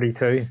the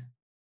 32?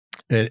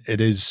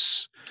 It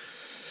is.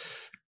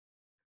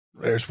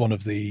 There's one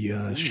of the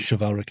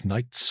chivalric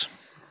knights.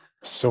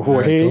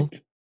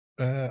 Sweet.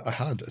 I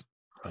had.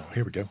 Oh,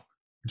 here we go.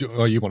 You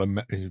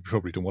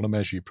probably don't want to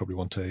measure. You probably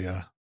want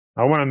a.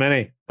 I want a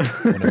mini.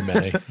 Want a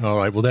mini. All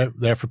right. Well,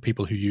 they're for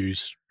people who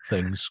use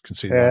things. Can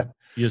see that.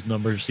 Use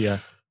numbers. Yeah.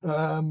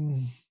 I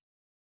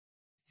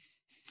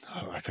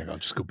think I'll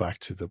just go back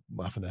to the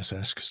Maven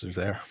SS because they're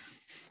there.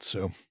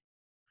 So.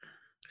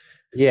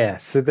 Yeah,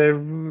 so they're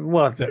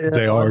what?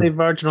 They are they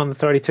verging on the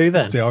 32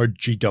 then? They are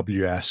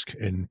GW-esque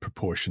in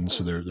proportion,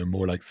 so they're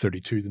more like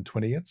 32 than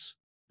 28s.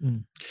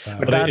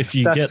 But if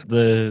you get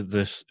the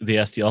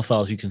STL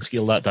files, you can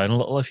scale that down a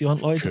little if you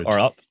want, Lloyd, or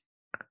up.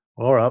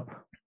 Or up.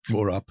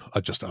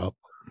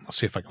 I'll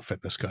see if I can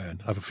fit this guy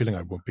in. I have a feeling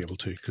I won't be able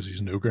to because he's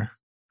an ogre.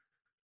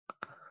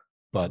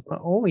 But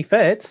he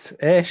fits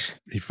ish.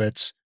 He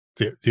fits.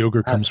 The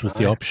ogre comes with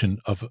the option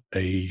of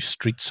a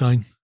street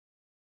sign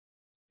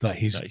that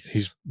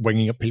he's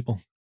winging at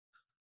people,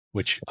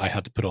 which I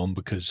had to put on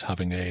because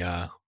having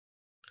a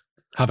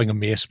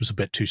mace was a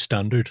bit too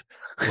standard.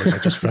 Whereas I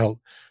just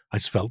felt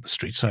the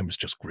street sign was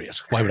just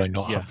great. Why would I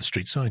not have the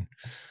street sign?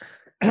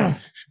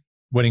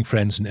 Winning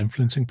friends and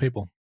influencing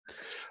people.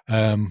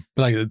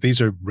 But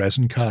these are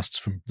resin casts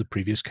from the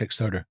previous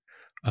Kickstarter,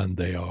 and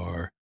they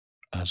are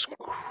as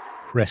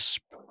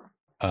crisp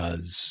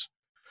as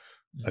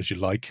you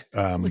like.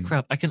 Holy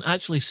crap! I can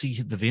actually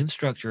see the vein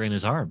structure in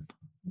his arm.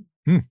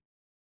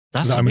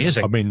 That's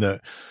amazing. I mean,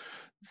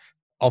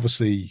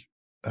 obviously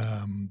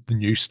the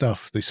new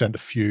stuff, they sent a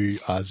few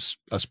as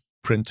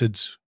printed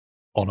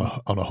on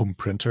a home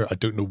printer. I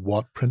don't know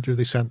what printer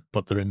they sent,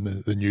 but they're in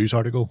the news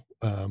article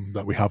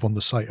that we have on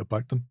the site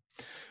about them.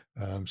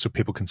 So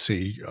people can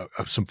see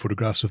some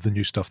photographs of the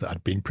new stuff that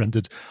had been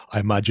printed. I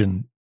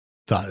imagine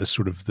that is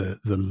sort of the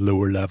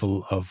lower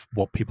level of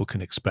what people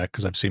can expect,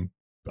 because I've seen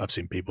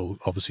people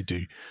obviously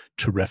do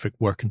terrific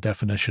work and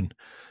definition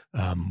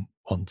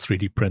on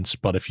 3D prints,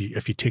 but if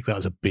you take that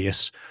as a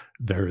base,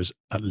 they're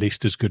at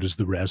least as good as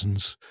the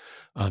resins,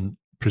 and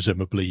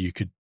presumably you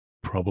could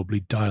probably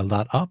dial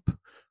that up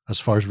as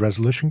far as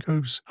resolution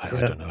goes. I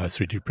don't know how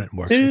 3D printing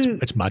works.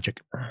 It's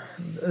magic.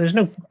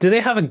 Do they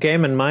have a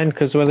game in mind?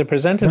 Because when they're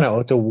presenting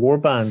it's a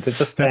warband. They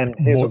just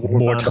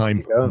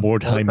more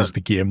time is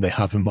the game they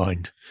have in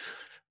mind.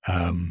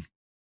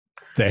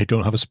 They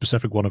don't have a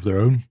specific one of their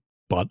own,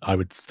 but I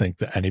would think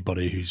that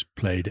anybody who's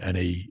played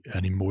any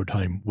more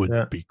time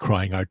would be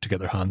crying out to get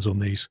their hands on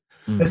these.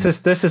 This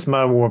is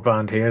my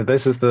warband here.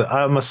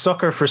 I'm a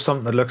sucker for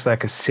something that looks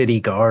like a city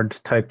guard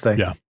type thing.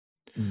 Yeah.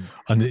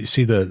 And you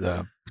see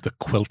the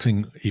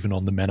quilting even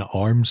on the men at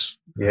arms.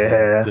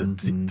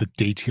 The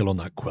detail on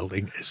that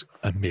quilting is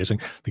amazing.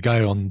 The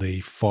guy on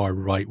the far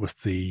right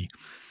with the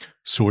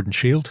sword and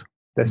shield.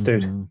 This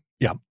dude.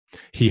 Yeah.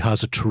 He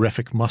has a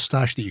terrific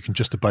mustache that you can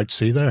just about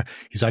see there.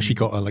 He's actually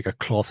got a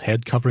cloth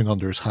head covering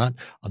under his hat,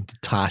 and the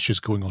tash is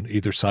going on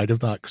either side of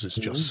that because it's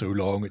just so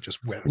long. It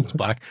just wavels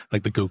back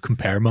like the Go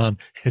Compare man.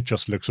 It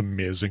just looks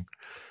amazing.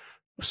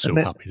 So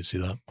happy to see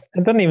that.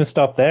 It doesn't even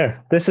stop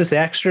there. This is the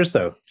extras,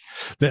 though.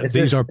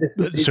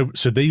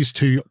 These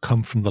two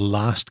come from the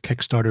last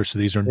Kickstarter, so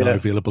these are now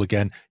available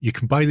again. You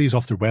can buy these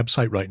off their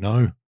website right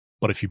now,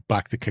 but if you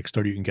back the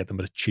Kickstarter, you can get them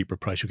at a cheaper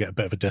price. You'll get a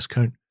bit of a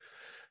discount.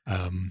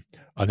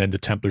 And then the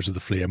Templars of the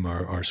Flame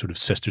are sort of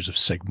Sisters of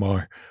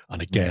Sigmar,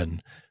 and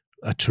again,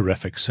 a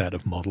terrific set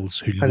of models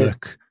who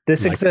look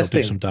like they'll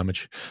do some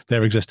damage.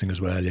 They're existing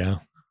as well, yeah.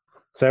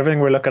 So everything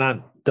we're looking at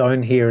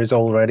down here is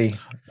already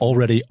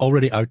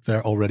out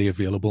there, already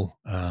available,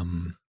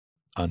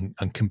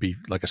 and can be,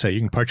 like I say, you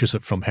can purchase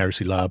it from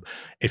Heresy Lab.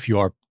 If you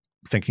are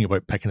thinking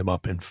about picking them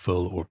up in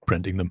full or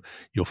printing them,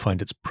 you'll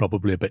find it's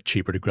probably a bit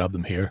cheaper to grab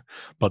them here.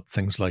 But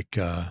things like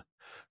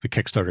the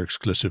Kickstarter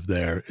exclusive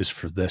there is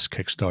for this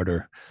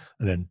Kickstarter,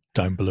 and then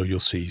down below you'll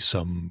see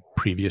some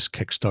previous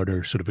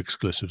Kickstarter sort of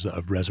exclusives that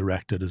have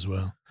resurrected as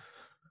well.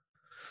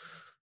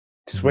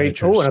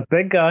 Sweet. Oh, and a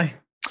big guy.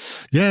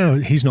 Yeah,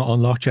 he's not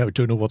unlocked yet. We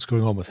don't know what's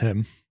going on with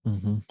him.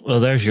 Well,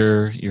 there's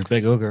your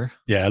big ogre.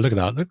 Yeah, look at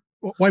that. Look,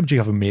 why would you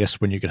have a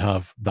mace when you could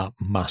have that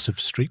massive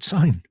street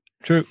sign?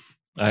 True,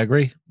 I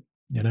agree.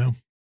 You know,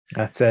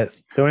 that's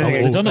it. The only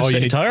thing they've done a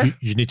City Tower.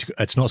 You need to.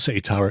 It's not a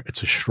City Tower.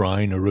 It's a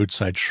shrine, a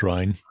roadside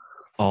shrine.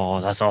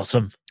 Oh, that's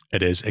awesome.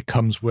 It is. It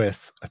comes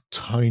with a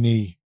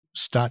tiny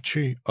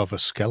statue of a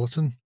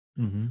skeleton,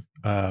 and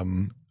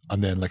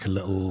then like a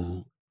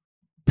little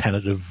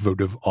penitive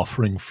votive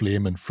offering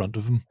flame in front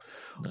of him.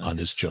 Nice. And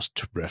it's just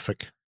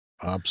terrific.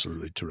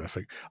 Absolutely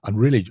terrific. And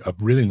really a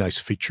really nice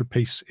feature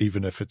piece,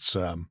 even if it's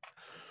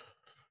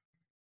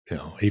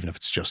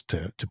just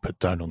to put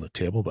down on the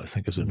table. But I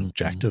think as an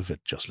objective,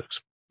 it just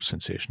looks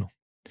sensational.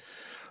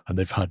 And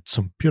they've had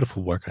some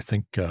beautiful work. I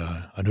think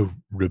I know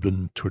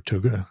Ruben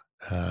Tortuga,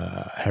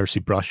 Heresy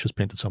Brush has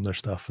painted some of their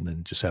stuff, and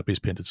then Giuseppe's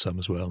painted some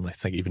as well. And I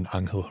think even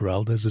Angel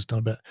Heraldez has done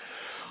a bit.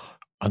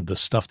 And the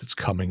stuff that's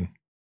coming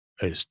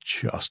is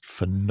just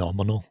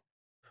phenomenal.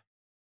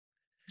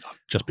 I've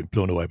just been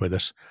blown away by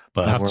this.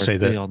 But I have to say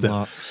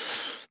that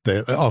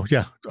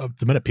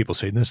the minute people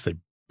seen this, they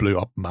blew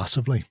up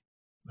massively.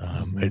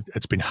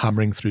 It's been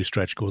hammering through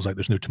stretch goals like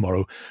there's no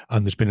tomorrow.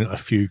 And there's been a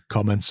few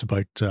comments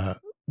about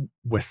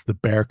with the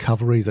bear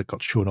cavalry that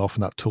got shown off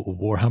in that Total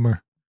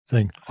Warhammer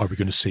thing. Are we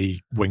going to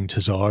see winged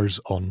hussars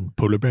on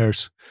polar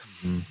bears?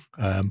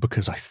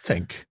 Because I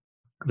think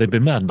they'd be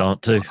mad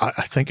not to.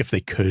 I think if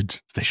they could,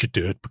 they should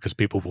do it because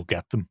people will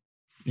get them.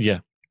 Yeah.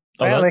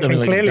 Well, they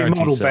can clearly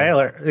model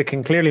bear. They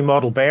can clearly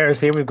model bears.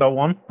 Here we've got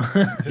one.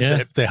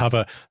 Yeah, they have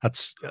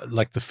that's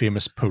like the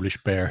famous Polish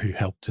bear who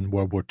helped in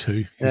World War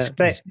II. He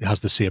has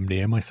the same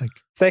name, I think.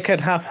 They could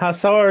have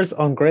hussars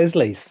on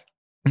grizzlies.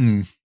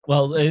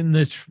 Well, in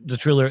the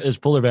trailer is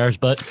polar bears,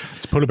 but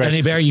it's polar bears.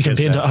 Any bear you can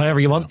paint it however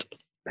you want.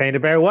 Paint a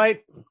bear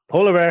white,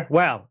 polar bear.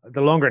 Well,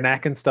 the longer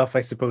neck and stuff,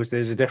 I suppose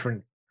there's a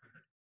different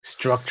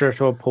structure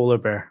to a polar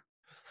bear.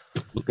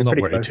 Not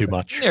worry too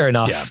much. Near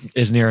enough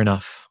is near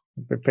enough.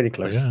 We're pretty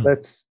close. Yeah.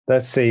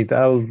 Let's see.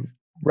 I'll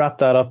wrap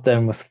that up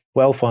then with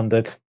well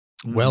funded.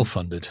 Well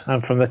funded.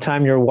 And from the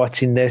time you're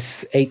watching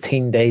this,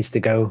 18 days to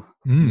go.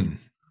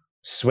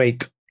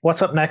 Sweet.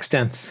 What's up next,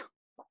 gents?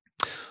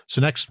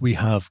 So next we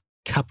have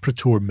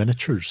Caprator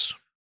Miniatures,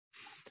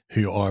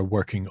 who are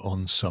working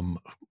on some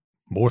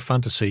more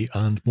fantasy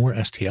and more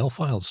STL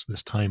files.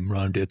 This time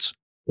round, it's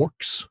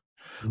orcs.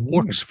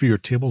 Orcs for your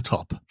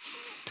tabletop.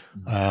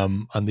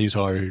 And these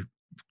are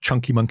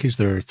chunky monkeys.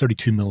 They're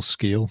 32mm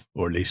scale,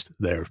 or at least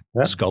they're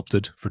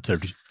sculpted for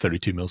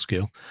 32mm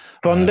scale.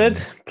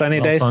 Funded, plenty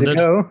of days funded.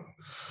 to go.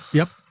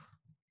 Yep.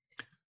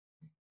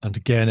 And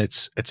again,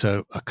 it's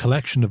a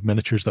collection of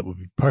miniatures that would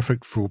be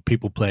perfect for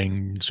people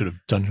playing sort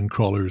of dungeon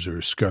crawlers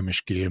or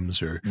skirmish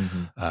games or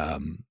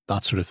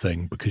that sort of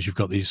thing, because you've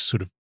got these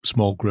sort of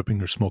small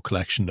grouping or small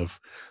collection of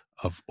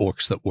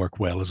orcs that work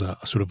well as a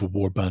sort of a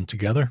war band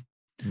together.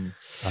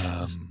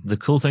 The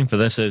cool thing for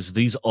this is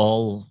these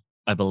all,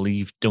 I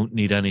believe, don't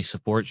need any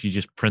support. You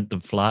just print them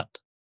flat.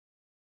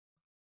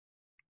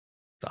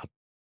 That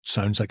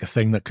sounds like a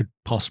thing that could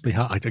possibly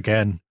happen.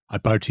 Again, I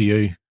bow to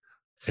you.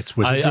 It's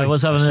wizardry. I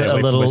was having a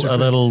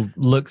little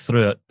look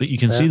through it, but you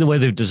can see the way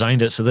they've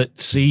designed it so that,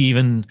 see,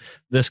 even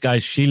this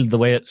guy's shield, the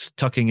way it's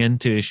tucking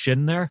into his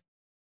shin there.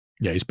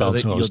 Yeah, he's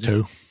balancing on his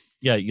toe.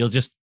 Yeah, it'll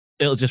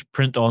just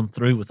print on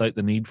through without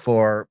the need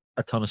for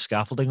a ton of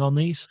scaffolding on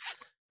these.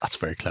 That's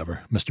very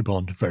clever, Mr.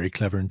 Bond. Very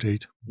clever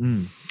indeed.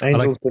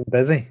 Angel's been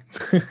busy.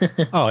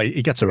 Oh,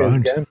 he gets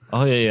around.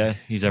 Oh yeah,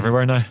 he's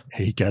everywhere now.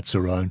 He gets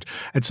around.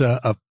 It's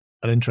an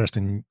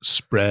interesting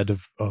spread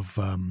of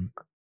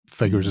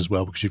figures as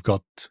well, because you've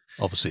got,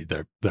 obviously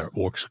they're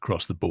orcs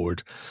across the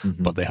board,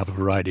 but they have a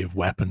variety of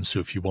weapons. So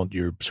if you want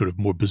your sort of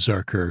more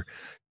berserker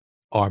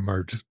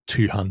armored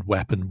two-hand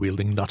weapon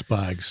wielding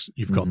nutbags,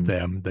 you've got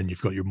them. Then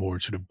you've got your more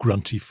sort of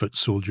grunty foot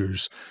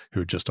soldiers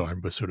who are just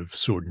armed with sort of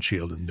sword and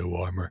shield and no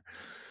armor.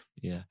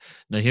 Yeah.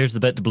 Now here's the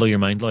bit to blow your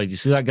mind, Lloyd. You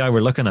see that guy we're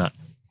looking at?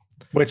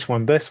 Which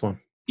one? This one?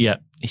 Yeah.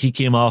 He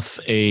came off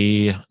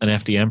an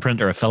FDM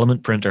printer, a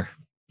filament printer.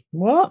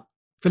 What?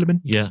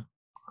 Filament? Yeah.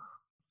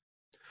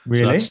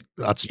 Really? So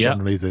that's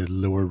generally the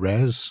lower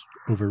res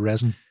over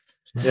resin.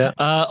 Yeah.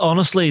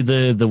 Honestly,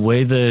 the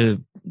way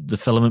the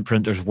filament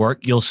printers work,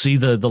 you'll see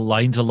the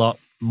lines a lot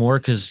more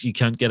because you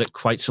can't get it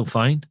quite so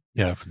fine.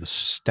 Yeah, for the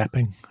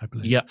stepping, I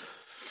believe. Yeah.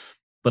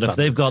 But if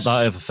they've got that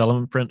out of a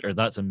filament printer,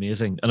 that's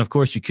amazing. And of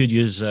course, you could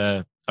use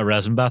a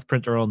resin bath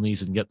printer on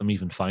these and get them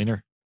even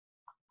finer.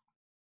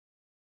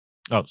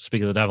 Oh,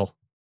 speak of the devil.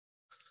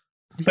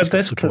 But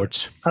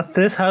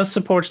this has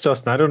supports,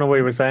 Justin. I don't know what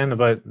you were saying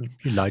about.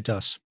 You lied to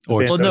us.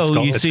 Read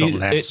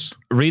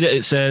it.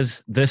 It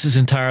says this is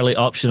entirely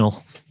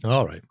optional.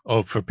 All right.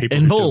 Oh, for people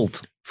in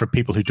bold. For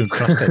people who don't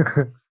trust it.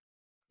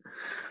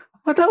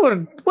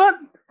 What?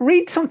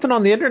 Read something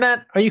on the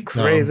internet? Are you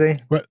crazy? No.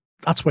 Well,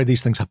 that's why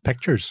these things have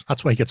pictures.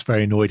 That's why he gets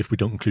very annoyed if we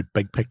don't include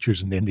big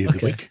pictures in the end of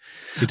the week.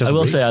 So I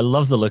will say I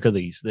love the look of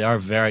these. They are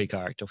very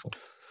characterful.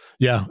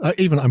 Yeah,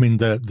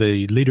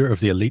 the leader of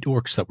the elite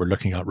orcs that we're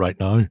looking at right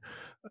now,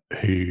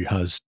 who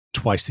has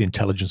twice the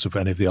intelligence of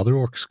any of the other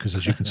orcs, because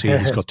as you can see,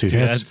 he's got two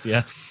heads.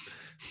 Yeah,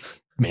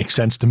 makes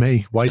sense to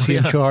me. Why is he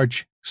in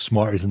charge?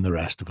 Smarter than the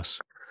rest of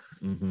us.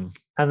 And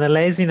the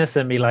laziness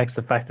in me likes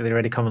the fact that they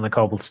already come on the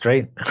cobbled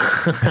street.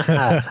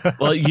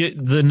 Well,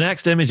 the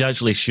next image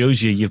actually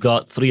shows you've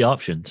got three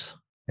options.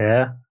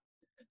 Yeah.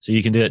 So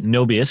you can do it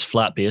no base,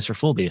 flat base, or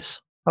full base.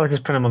 I would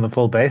just put them on the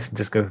full base and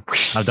just go.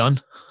 I've done.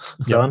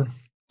 Done.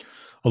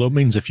 Although it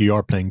means if you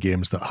are playing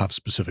games that have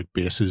specific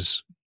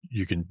bases,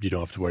 you don't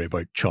have to worry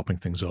about chopping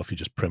things off. You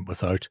just print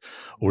without,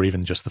 or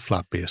even just the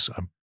flat base.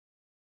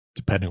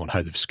 Depending on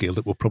how they've scaled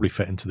it, will probably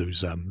fit into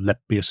those lip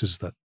bases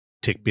that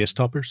take base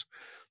toppers.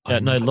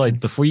 Now,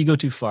 Lloyd, before you go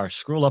too far,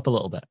 scroll up a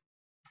little bit.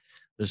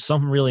 There's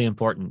something really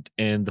important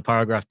in the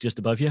paragraph just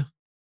above you.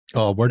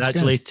 Oh, words it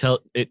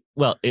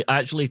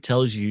actually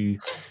tells you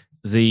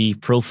the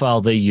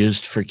profile they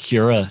used for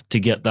Cura to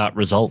get that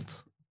result.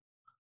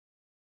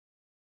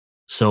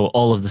 So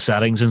all of the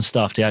settings and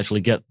stuff to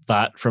actually get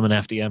that from an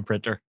FDM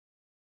printer.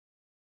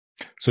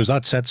 So is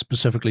that set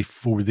specifically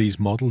for these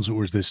models,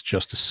 or is this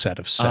just a set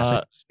of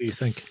settings, do you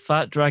think?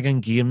 Fat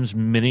Dragon Games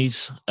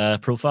Minis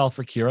profile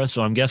for Cura,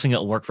 so I'm guessing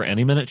it'll work for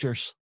any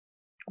miniatures.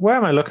 Where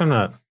am I looking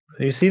at?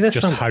 You see this?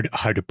 Just how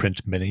to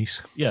print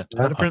minis. Yeah,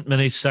 how to print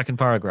minis, second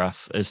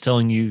paragraph is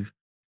telling you.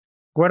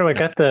 Where do I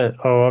get the...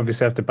 Oh,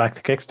 obviously I have to back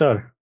to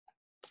Kickstarter.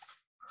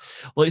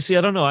 Well, you see,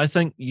 I don't know. I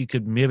think you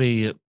could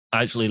maybe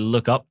actually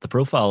look up the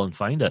profile and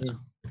find it.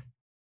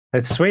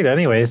 It's sweet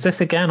anyway. Is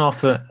this again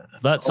off the...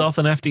 That's off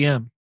an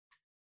FDM.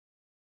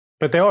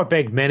 But they are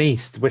big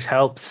minis, which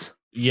helps.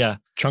 Yeah.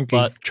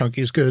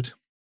 Chunky is good.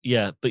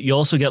 Yeah, but you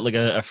also get like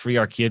a free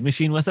arcade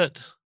machine with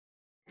it.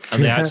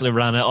 And they actually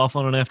ran it off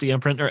on an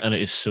FDM printer, and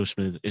it is so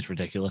smooth. It's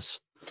ridiculous.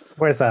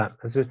 Where's that?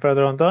 Is it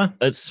further on down?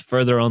 It's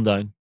further on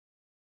down.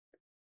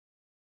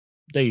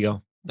 There you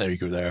go. There you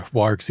go there.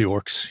 Warg the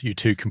Orcs, you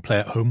two can play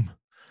at home.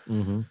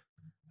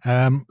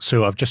 Mm-hmm.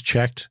 So I've just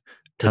checked.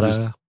 Ta-da. It is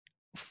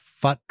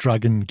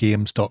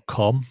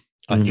fatdragongames.com,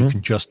 and you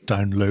can just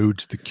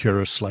download the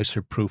Cura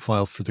Slicer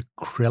profile for the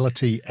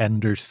Creality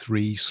Ender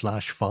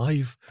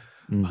 3/5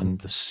 and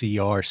the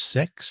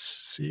CR6,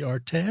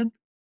 CR10,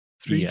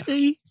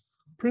 3D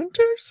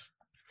printers.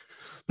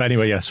 But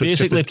anyway, yeah. So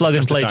basically it's just plug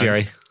and play,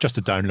 Jerry. Just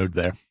a download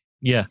there.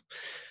 Yeah.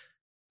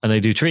 And they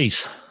do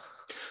trees.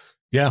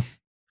 Yeah.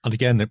 And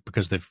again,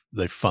 because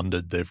they've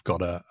funded, they've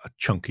got a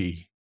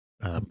chunky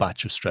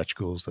batch of stretch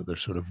goals that they're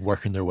sort of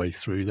working their way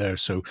through there.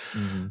 So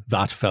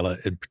that fella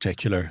in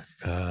particular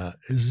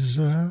is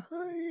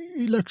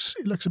he looks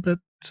a bit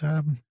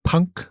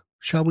punk,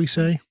 shall we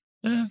say?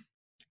 Yeah.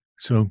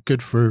 So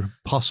good for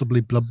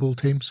possibly Blood Bowl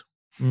teams.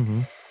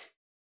 Mm-hmm.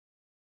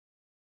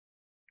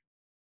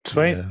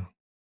 Sweet. Yeah.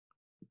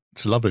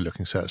 It's a lovely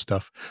looking set of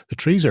stuff. The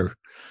trees are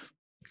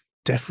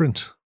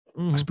different.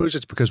 I suppose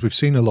it's because we've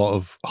seen a lot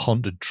of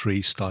haunted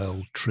tree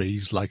style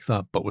trees like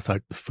that, but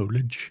without the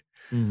foliage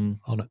on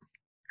it.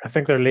 I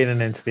think they're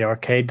leaning into the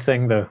arcade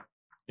thing, though.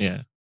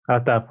 Yeah.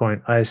 At that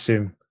point, I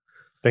assume,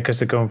 because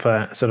they're going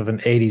for sort of an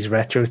 80s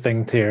retro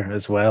thing here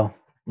as well.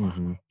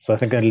 Mm-hmm. So I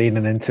think they're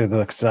leaning into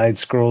the side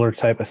scroller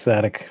type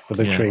aesthetic for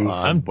the trees.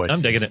 I'm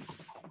digging it.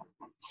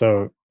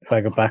 So if I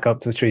go back up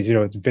to the trees,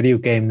 it's video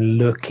game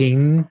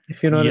looking,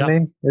 if you know what I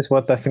mean, is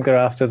what I think they're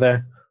after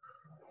there.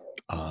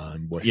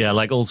 Yeah,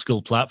 like old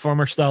school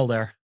platformer style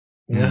there.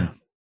 Yeah.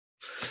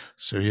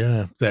 So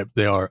yeah,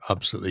 they are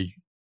absolutely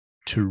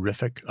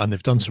terrific, and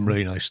they've done some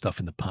really nice stuff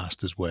in the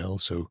past as well.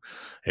 So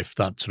if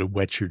that sort of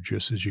wets your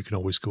juices, you can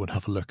always go and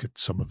have a look at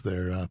some of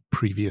their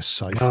previous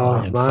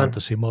sci-fi and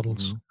fantasy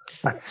models.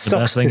 The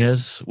best thing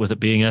is, with it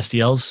being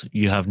STLs,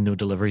 you have no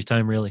delivery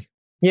time really.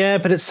 Yeah,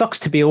 but it sucks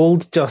to be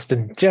old,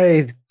 Justin.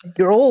 Jay,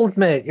 you're old,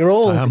 mate. You're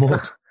old. I am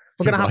old.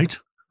 We're gonna have.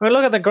 I mean,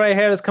 look at the grey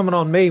hair that's coming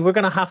on me. We're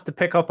going to have to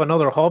pick up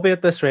another hobby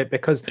at this rate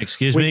because...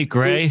 Excuse me,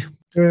 grey?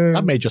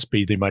 That may just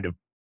be the amount of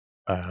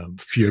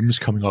fumes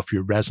coming off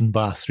your resin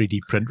bath 3D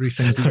printery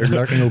things that you're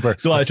lurking over.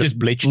 So I just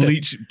bleaching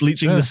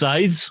the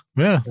sides?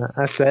 Yeah.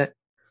 That's it.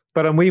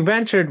 But we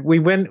went through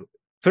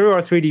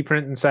our 3D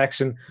printing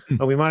section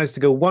and we managed to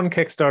go one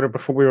Kickstarter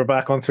before we were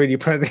back on 3D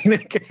printing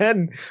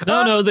again.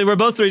 No, they were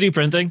both 3D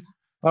printing.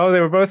 Oh,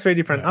 they were both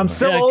 3D printing. I'm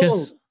so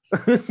old.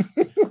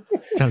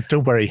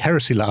 Don't worry,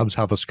 Heresy Labs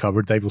have us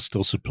covered. They will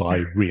still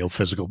supply real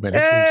physical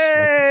miniatures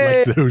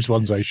like those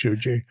ones I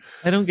showed you.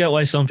 I don't get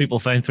why some people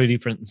find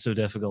 3D printing so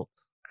difficult.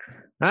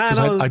 Because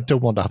I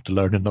don't want to have to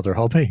learn another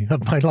hobby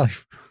of my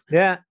life.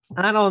 Yeah,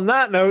 and on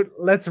that note,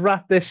 let's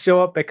wrap this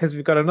show up because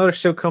we've got another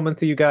show coming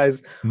to you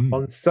guys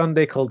on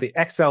Sunday called the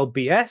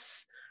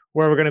XLBS,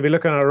 where we're going to be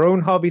looking at our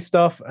own hobby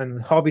stuff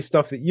and hobby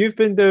stuff that you've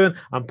been doing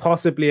and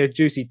possibly a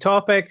juicy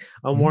topic.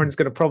 And Warren's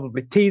going to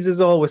probably tease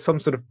us all with some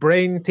sort of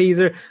brain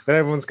teaser that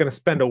everyone's going to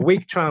spend a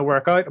week trying to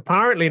work out.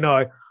 Apparently,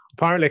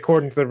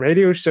 according to the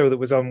radio show that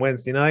was on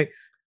Wednesday night,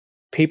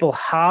 people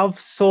have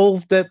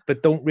solved it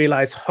but don't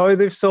realize how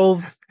they've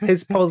solved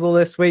his puzzle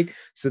this week.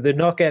 So they're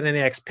not getting any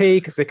XP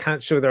because they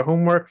can't show their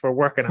homework for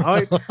working it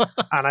out.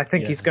 And I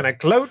think he's going to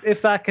gloat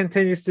if that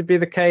continues to be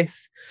the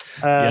case.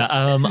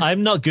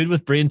 I'm not good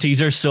with brain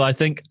teasers, so I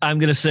think I'm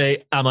going to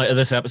say I'm out of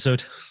this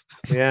episode.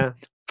 Yeah.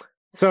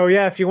 So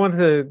yeah, if you want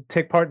to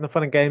take part in the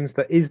fun and games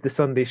that is the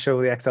Sunday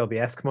show, the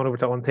XLBS, come on over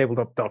to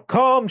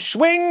ontabletop.com.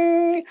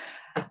 Swing!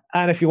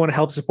 And if you want to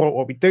help support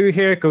what we do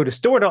here, go to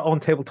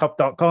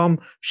store.ontabletop.com,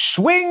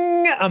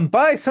 swing, and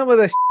buy some of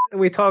the shit that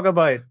we talk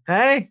about.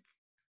 Hey?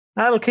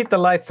 That'll keep the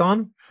lights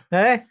on.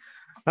 Hey?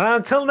 And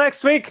until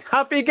next week,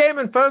 happy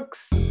gaming,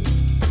 folks.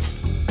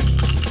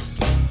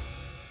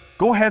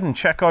 Go ahead and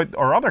check out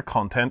our other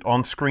content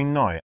on screen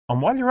now.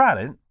 And while you're at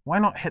it, why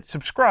not hit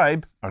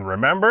subscribe and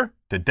remember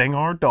to ding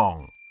our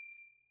dong.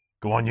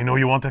 Go on, you know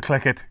you want to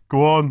click it.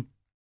 Go on.